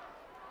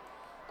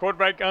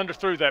 quarterback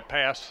underthrew that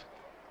pass.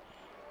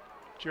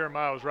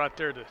 Jeremiah was right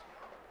there to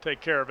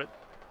take care of it.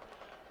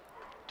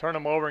 Turn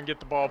them over and get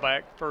the ball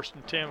back. 1st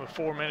and 10 with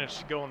 4 minutes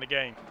to go in the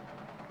game.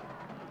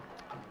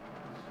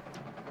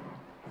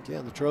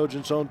 Again, the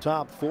Trojans on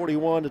top,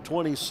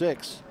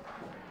 41-26.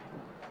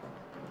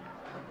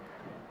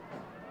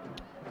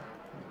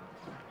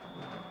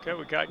 Okay,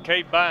 we got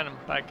Cade Bynum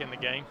back in the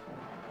game.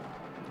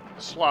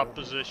 Slot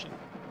position.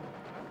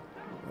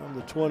 From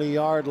the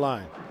 20-yard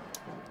line.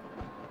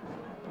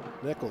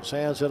 Nichols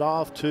hands it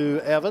off to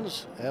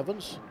Evans.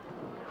 Evans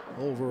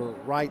over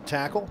right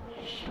tackle.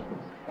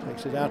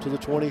 Takes it out to the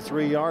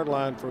 23-yard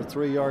line for a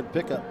 3-yard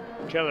pickup.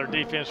 Keller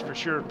defense for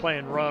sure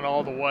playing run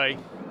all the way.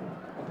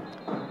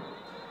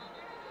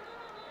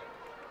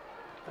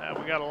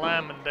 We got a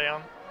lineman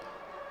down.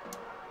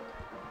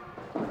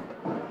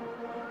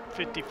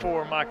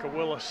 54, Micah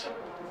Willis.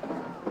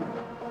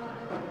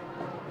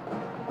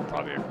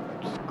 Probably a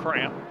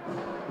cramp.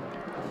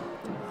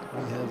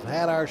 We have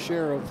had our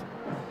share of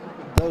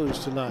those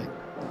tonight.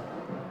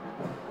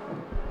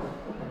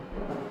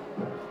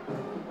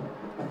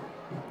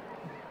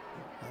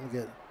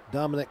 We'll get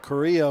Dominic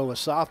Carrillo, a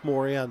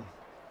sophomore, in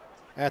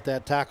at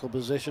that tackle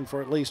position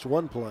for at least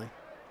one play.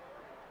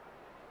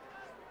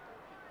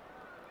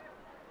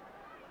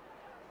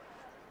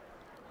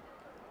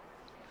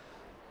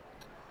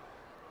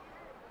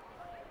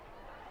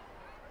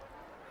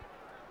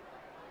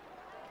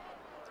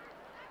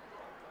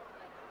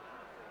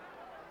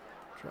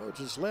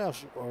 Trojans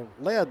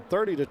led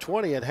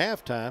 30-20 at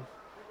halftime.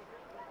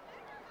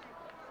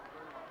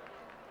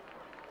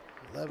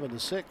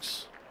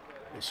 11-6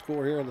 the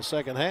score here in the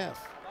second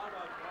half.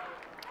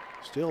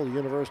 Still the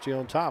University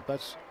on top.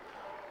 That's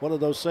one of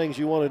those things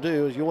you want to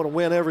do, is you want to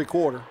win every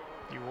quarter.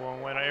 You want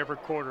to win every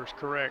quarter, is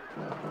correct.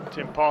 It's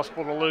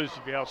impossible to lose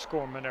if you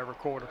outscore them in every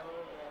quarter.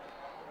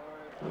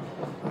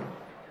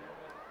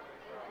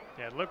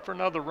 Yeah, look for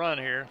another run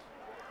here.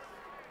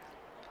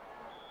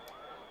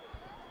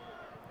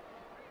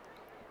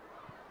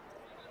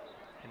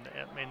 And,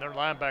 I mean, their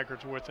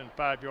linebackers are within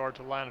 5 yards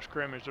of the line of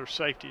scrimmage. Their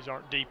safeties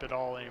aren't deep at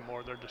all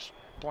anymore. They're just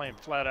playing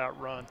flat-out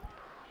run.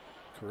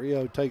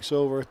 Carrillo takes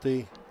over at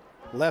the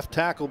left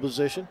tackle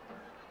position.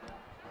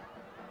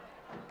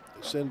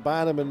 They send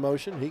Bynum in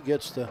motion. He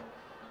gets the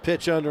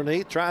pitch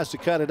underneath, tries to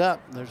cut it up.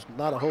 There's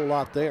not a whole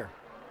lot there.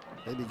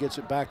 Maybe gets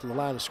it back to the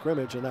line of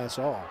scrimmage, and that's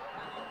all.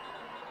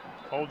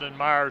 Holden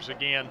Myers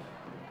again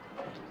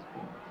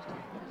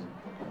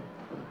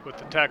with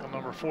the tackle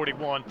number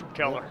 41 from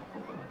Keller.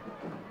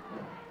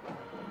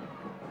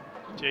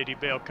 J.D.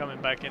 Bell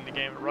coming back in the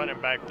game at running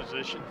back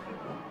position.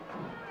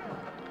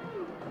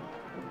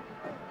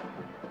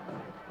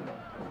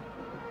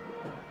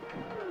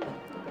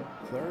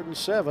 Third and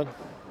 7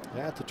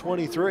 at the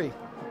 23.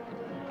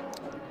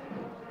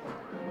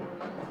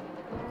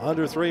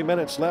 Under 3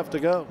 minutes left to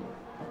go.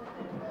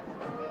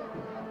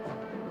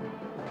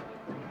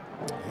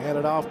 Hand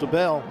it off to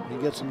Bell. He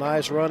gets a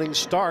nice running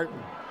start.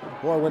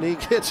 Boy, when he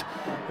gets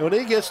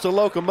to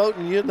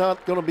locomoting, you're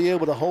not going to be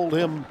able to hold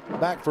him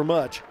back for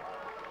much.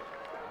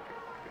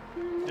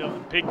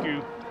 Dylan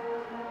Piku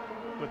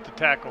with the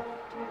tackle.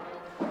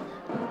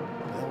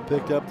 Bell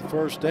picked up the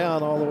first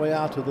down all the way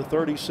out to the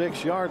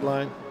 36-yard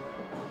line.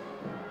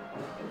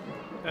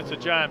 That's a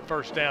giant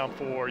first down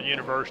for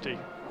University.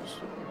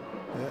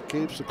 That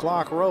keeps the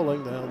clock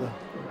rolling. Now the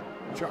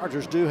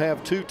Chargers do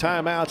have 2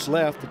 timeouts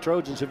left. The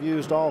Trojans have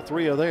used all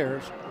 3 of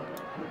theirs.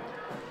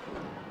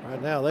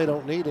 Right now they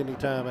don't need any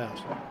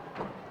timeouts.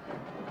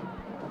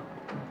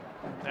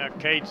 Now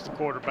Cade's the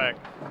quarterback.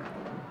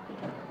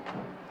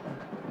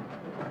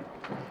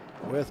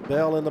 With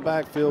Bell in the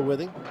backfield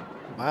with him.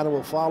 Minor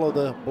will follow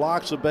the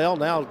blocks of Bell.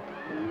 Now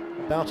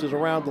bounces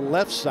around the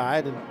left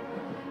side and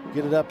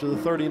get it up to the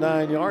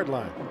 39-yard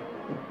line.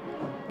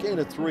 Gain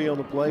of 3 on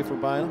the play for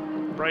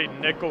Bynum.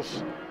 Braden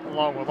Nichols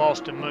along with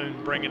Austin Moon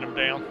bringing him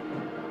down.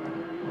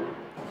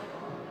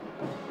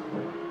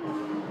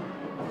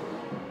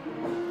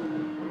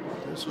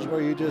 This is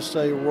where you just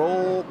say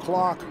roll,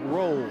 clock,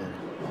 roll.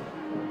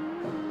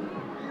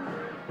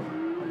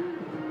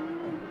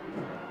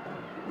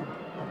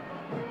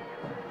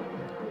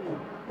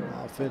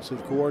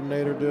 Offensive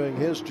coordinator doing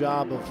his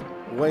job of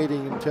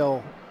waiting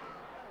until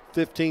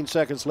 15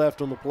 seconds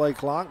left on the play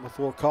clock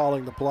before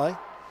calling the play.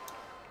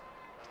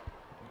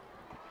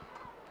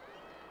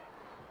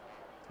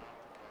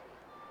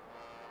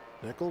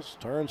 Nichols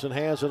turns and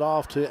hands it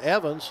off to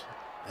Evans.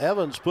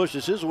 Evans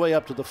pushes his way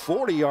up to the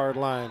 40-yard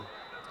line.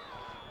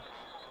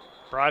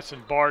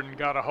 Bryson Barden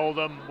got a hold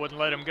of him, wouldn't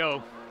let him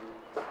go.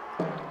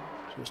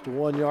 Just a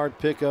 1-yard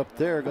pickup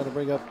there, going to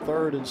bring up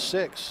 3rd and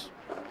 6.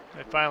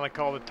 They finally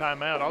called a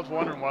timeout. I was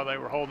wondering why they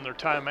were holding their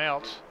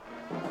timeouts.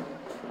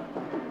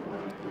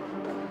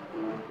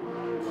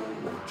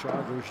 The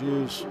Chargers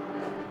use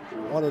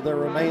one of their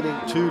remaining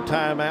 2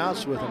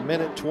 timeouts with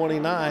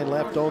 1:29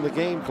 left on the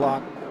game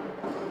clock.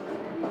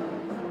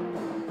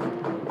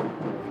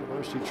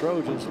 University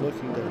Trojans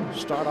looking to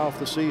start off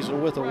the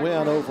season with a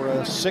win over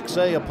a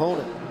 6A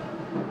opponent.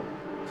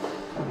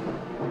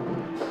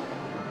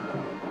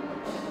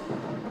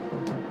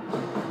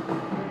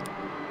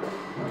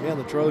 Again,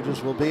 the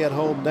Trojans will be at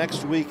home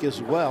next week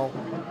as well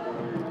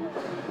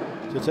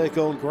to take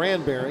on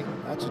Granbury.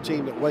 That's a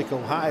team that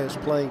Waco High is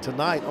playing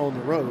tonight on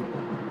the road.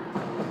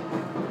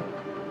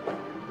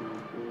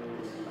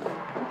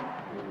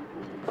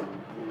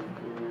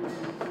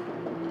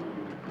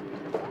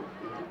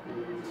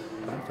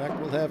 In fact,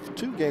 we'll have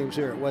 2 games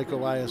here at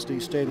Waco ISD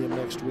Stadium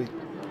next week.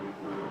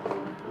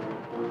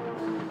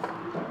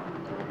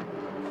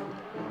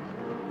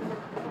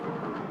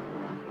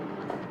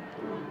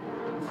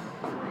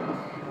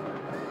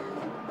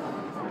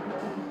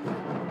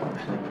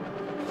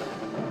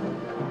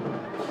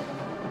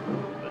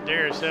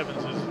 Darius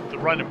Evans is the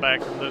running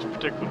back on this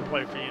particular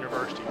play for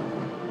University.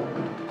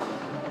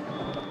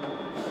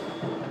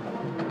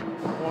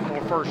 One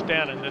more first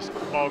down and this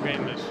ball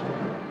game is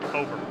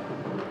over.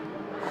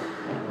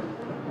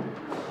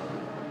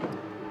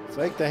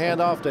 Fake the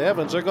handoff to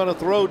Evans. They're going to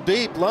throw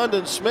deep.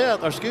 London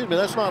Smith, or excuse me,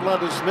 that's not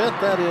London Smith.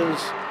 That is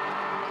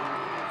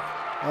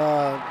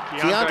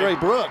Keandre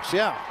Brooks,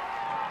 yeah.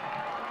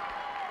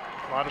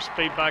 A lot of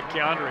speed by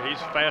Keandre. He's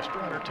a fast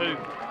runner too.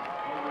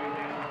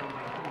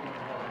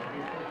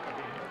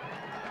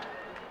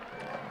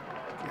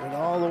 Get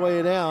all the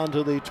way down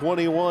to the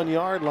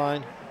 21-yard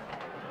line.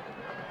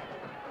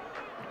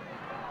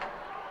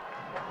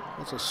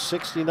 That's a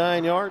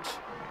 69 yards.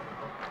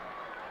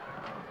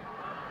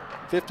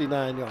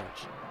 59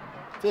 yards.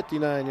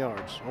 59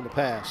 yards on the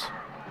pass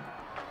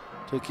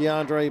to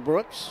Keandre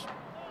Brooks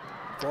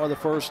for the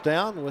first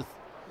down with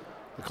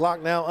the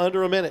clock now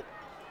under a minute.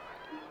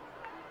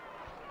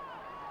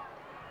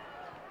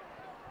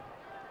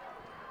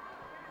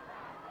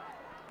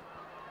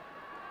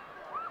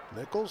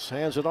 Nichols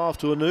hands it off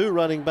to a new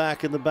running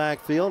back in the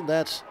backfield.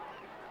 That's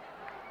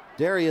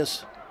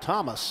Darius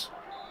Thomas,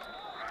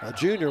 a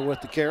junior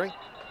with the carry.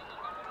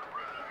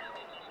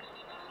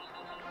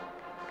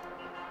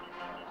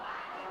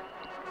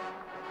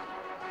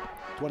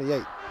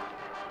 28.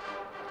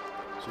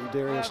 See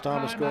Darius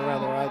Thomas go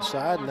around the right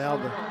side, and now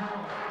the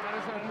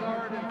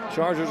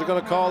Chargers are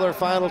going to call their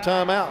final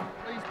timeout.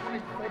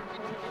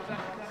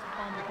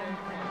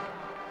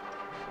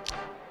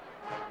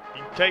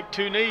 You can take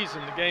 2 knees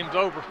and the game's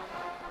over.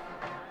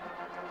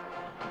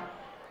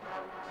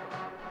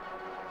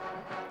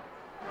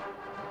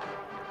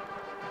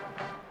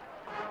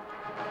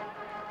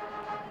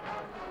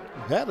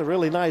 We've had a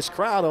really nice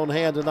crowd on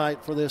hand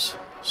tonight for this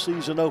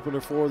season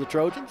opener for the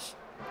Trojans.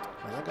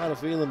 And I got a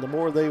feeling the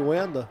more they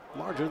win, the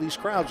larger these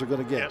crowds are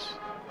going to get. Yes.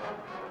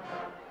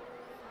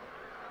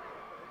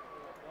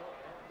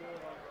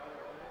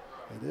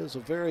 It is a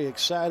very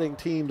exciting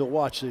team to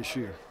watch this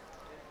year.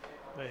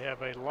 They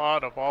have a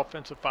lot of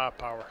offensive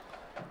firepower.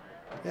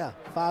 Yeah,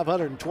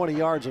 520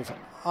 yards of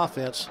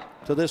offense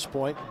to this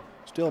point.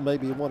 Still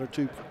maybe 1 or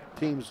 2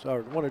 teams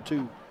or 1 or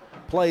 2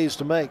 plays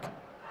to make.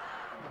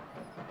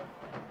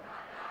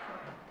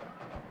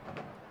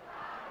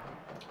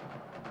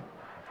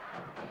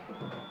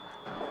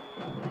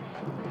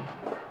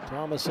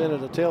 Thomas in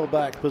at a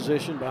tailback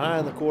position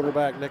behind the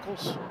quarterback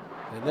Nichols.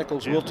 And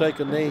Nichols will take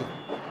a knee.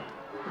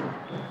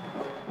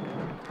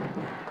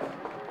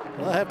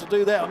 They'll have to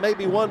do that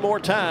maybe one more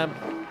time.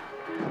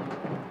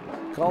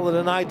 Call it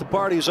a night, the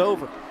party's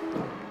over.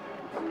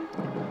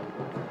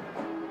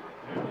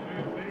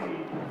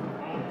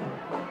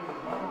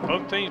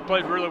 Both teams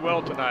played really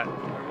well tonight.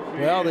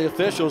 Well, the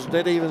officials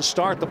didn't even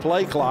start the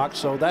play clock,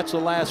 so that's the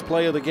last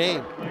play of the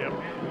game. Yep.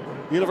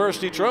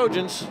 University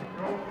Trojans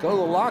go to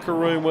the locker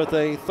room with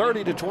a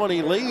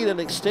 30-20 lead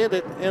and extend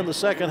it in the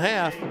second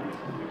half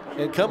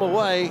and come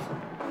away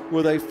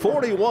with a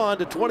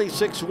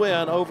 41-26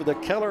 win over the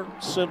Keller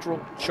Central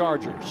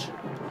Chargers.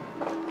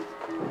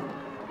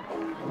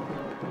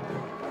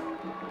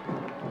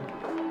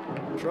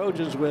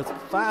 Trojans with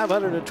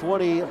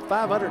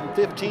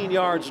 515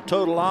 yards of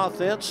total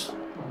offense,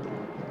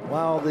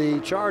 while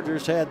the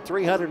Chargers had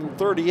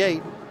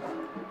 338.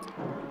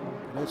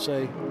 And it's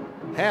a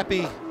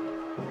happy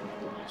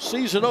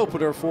season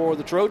opener for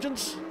the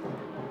Trojans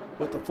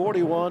with the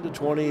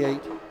 41-28,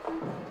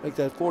 make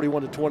that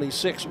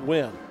 41-26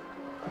 win.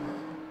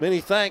 Many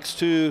thanks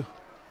to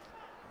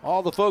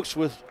all the folks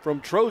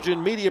from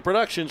Trojan Media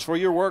Productions for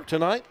your work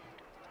tonight.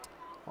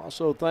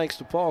 Also thanks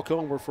to Paul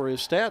Comer for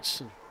his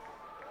stats. And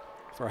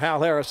for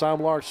Hal Harris,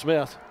 I'm Lark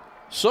Smith.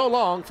 So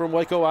long from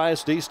Waco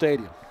ISD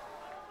Stadium.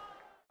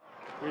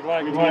 We'd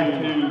like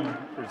to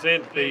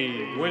present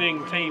the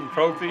winning team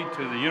trophy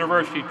to the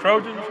University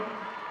Trojans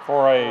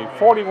for a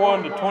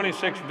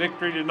 41-26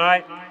 victory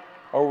tonight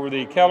over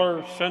the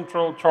Keller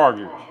Central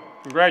Chargers.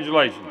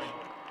 Congratulations.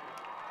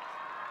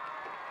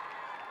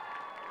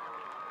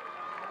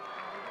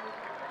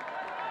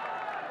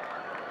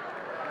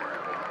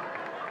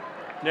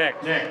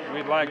 Next,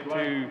 we'd like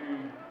to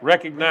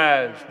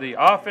recognize the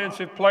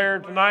offensive player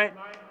tonight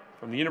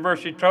from the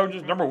University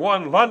Trojans, number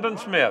 1, London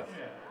Smith.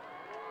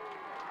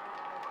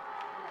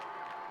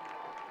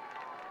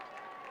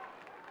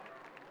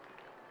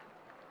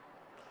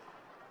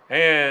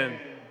 And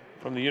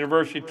from the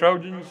University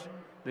Trojans,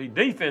 the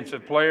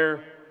defensive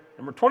player,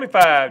 number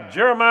 25,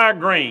 Jeremiah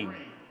Green.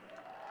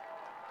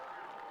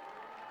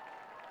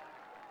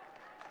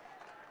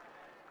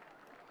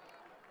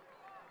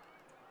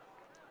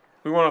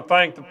 We want to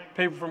thank the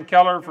people from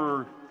Keller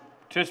for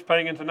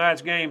participating in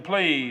tonight's game.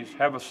 Please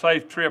have a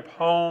safe trip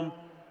home.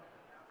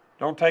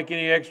 Don't take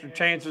any extra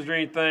chances or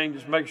anything.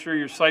 Just make sure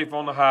you're safe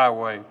on the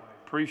highway.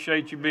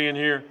 Appreciate you being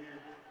here.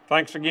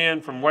 Thanks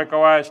again from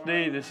Waco ISD.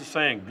 This is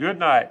saying good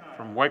night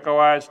from Waco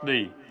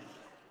ISD.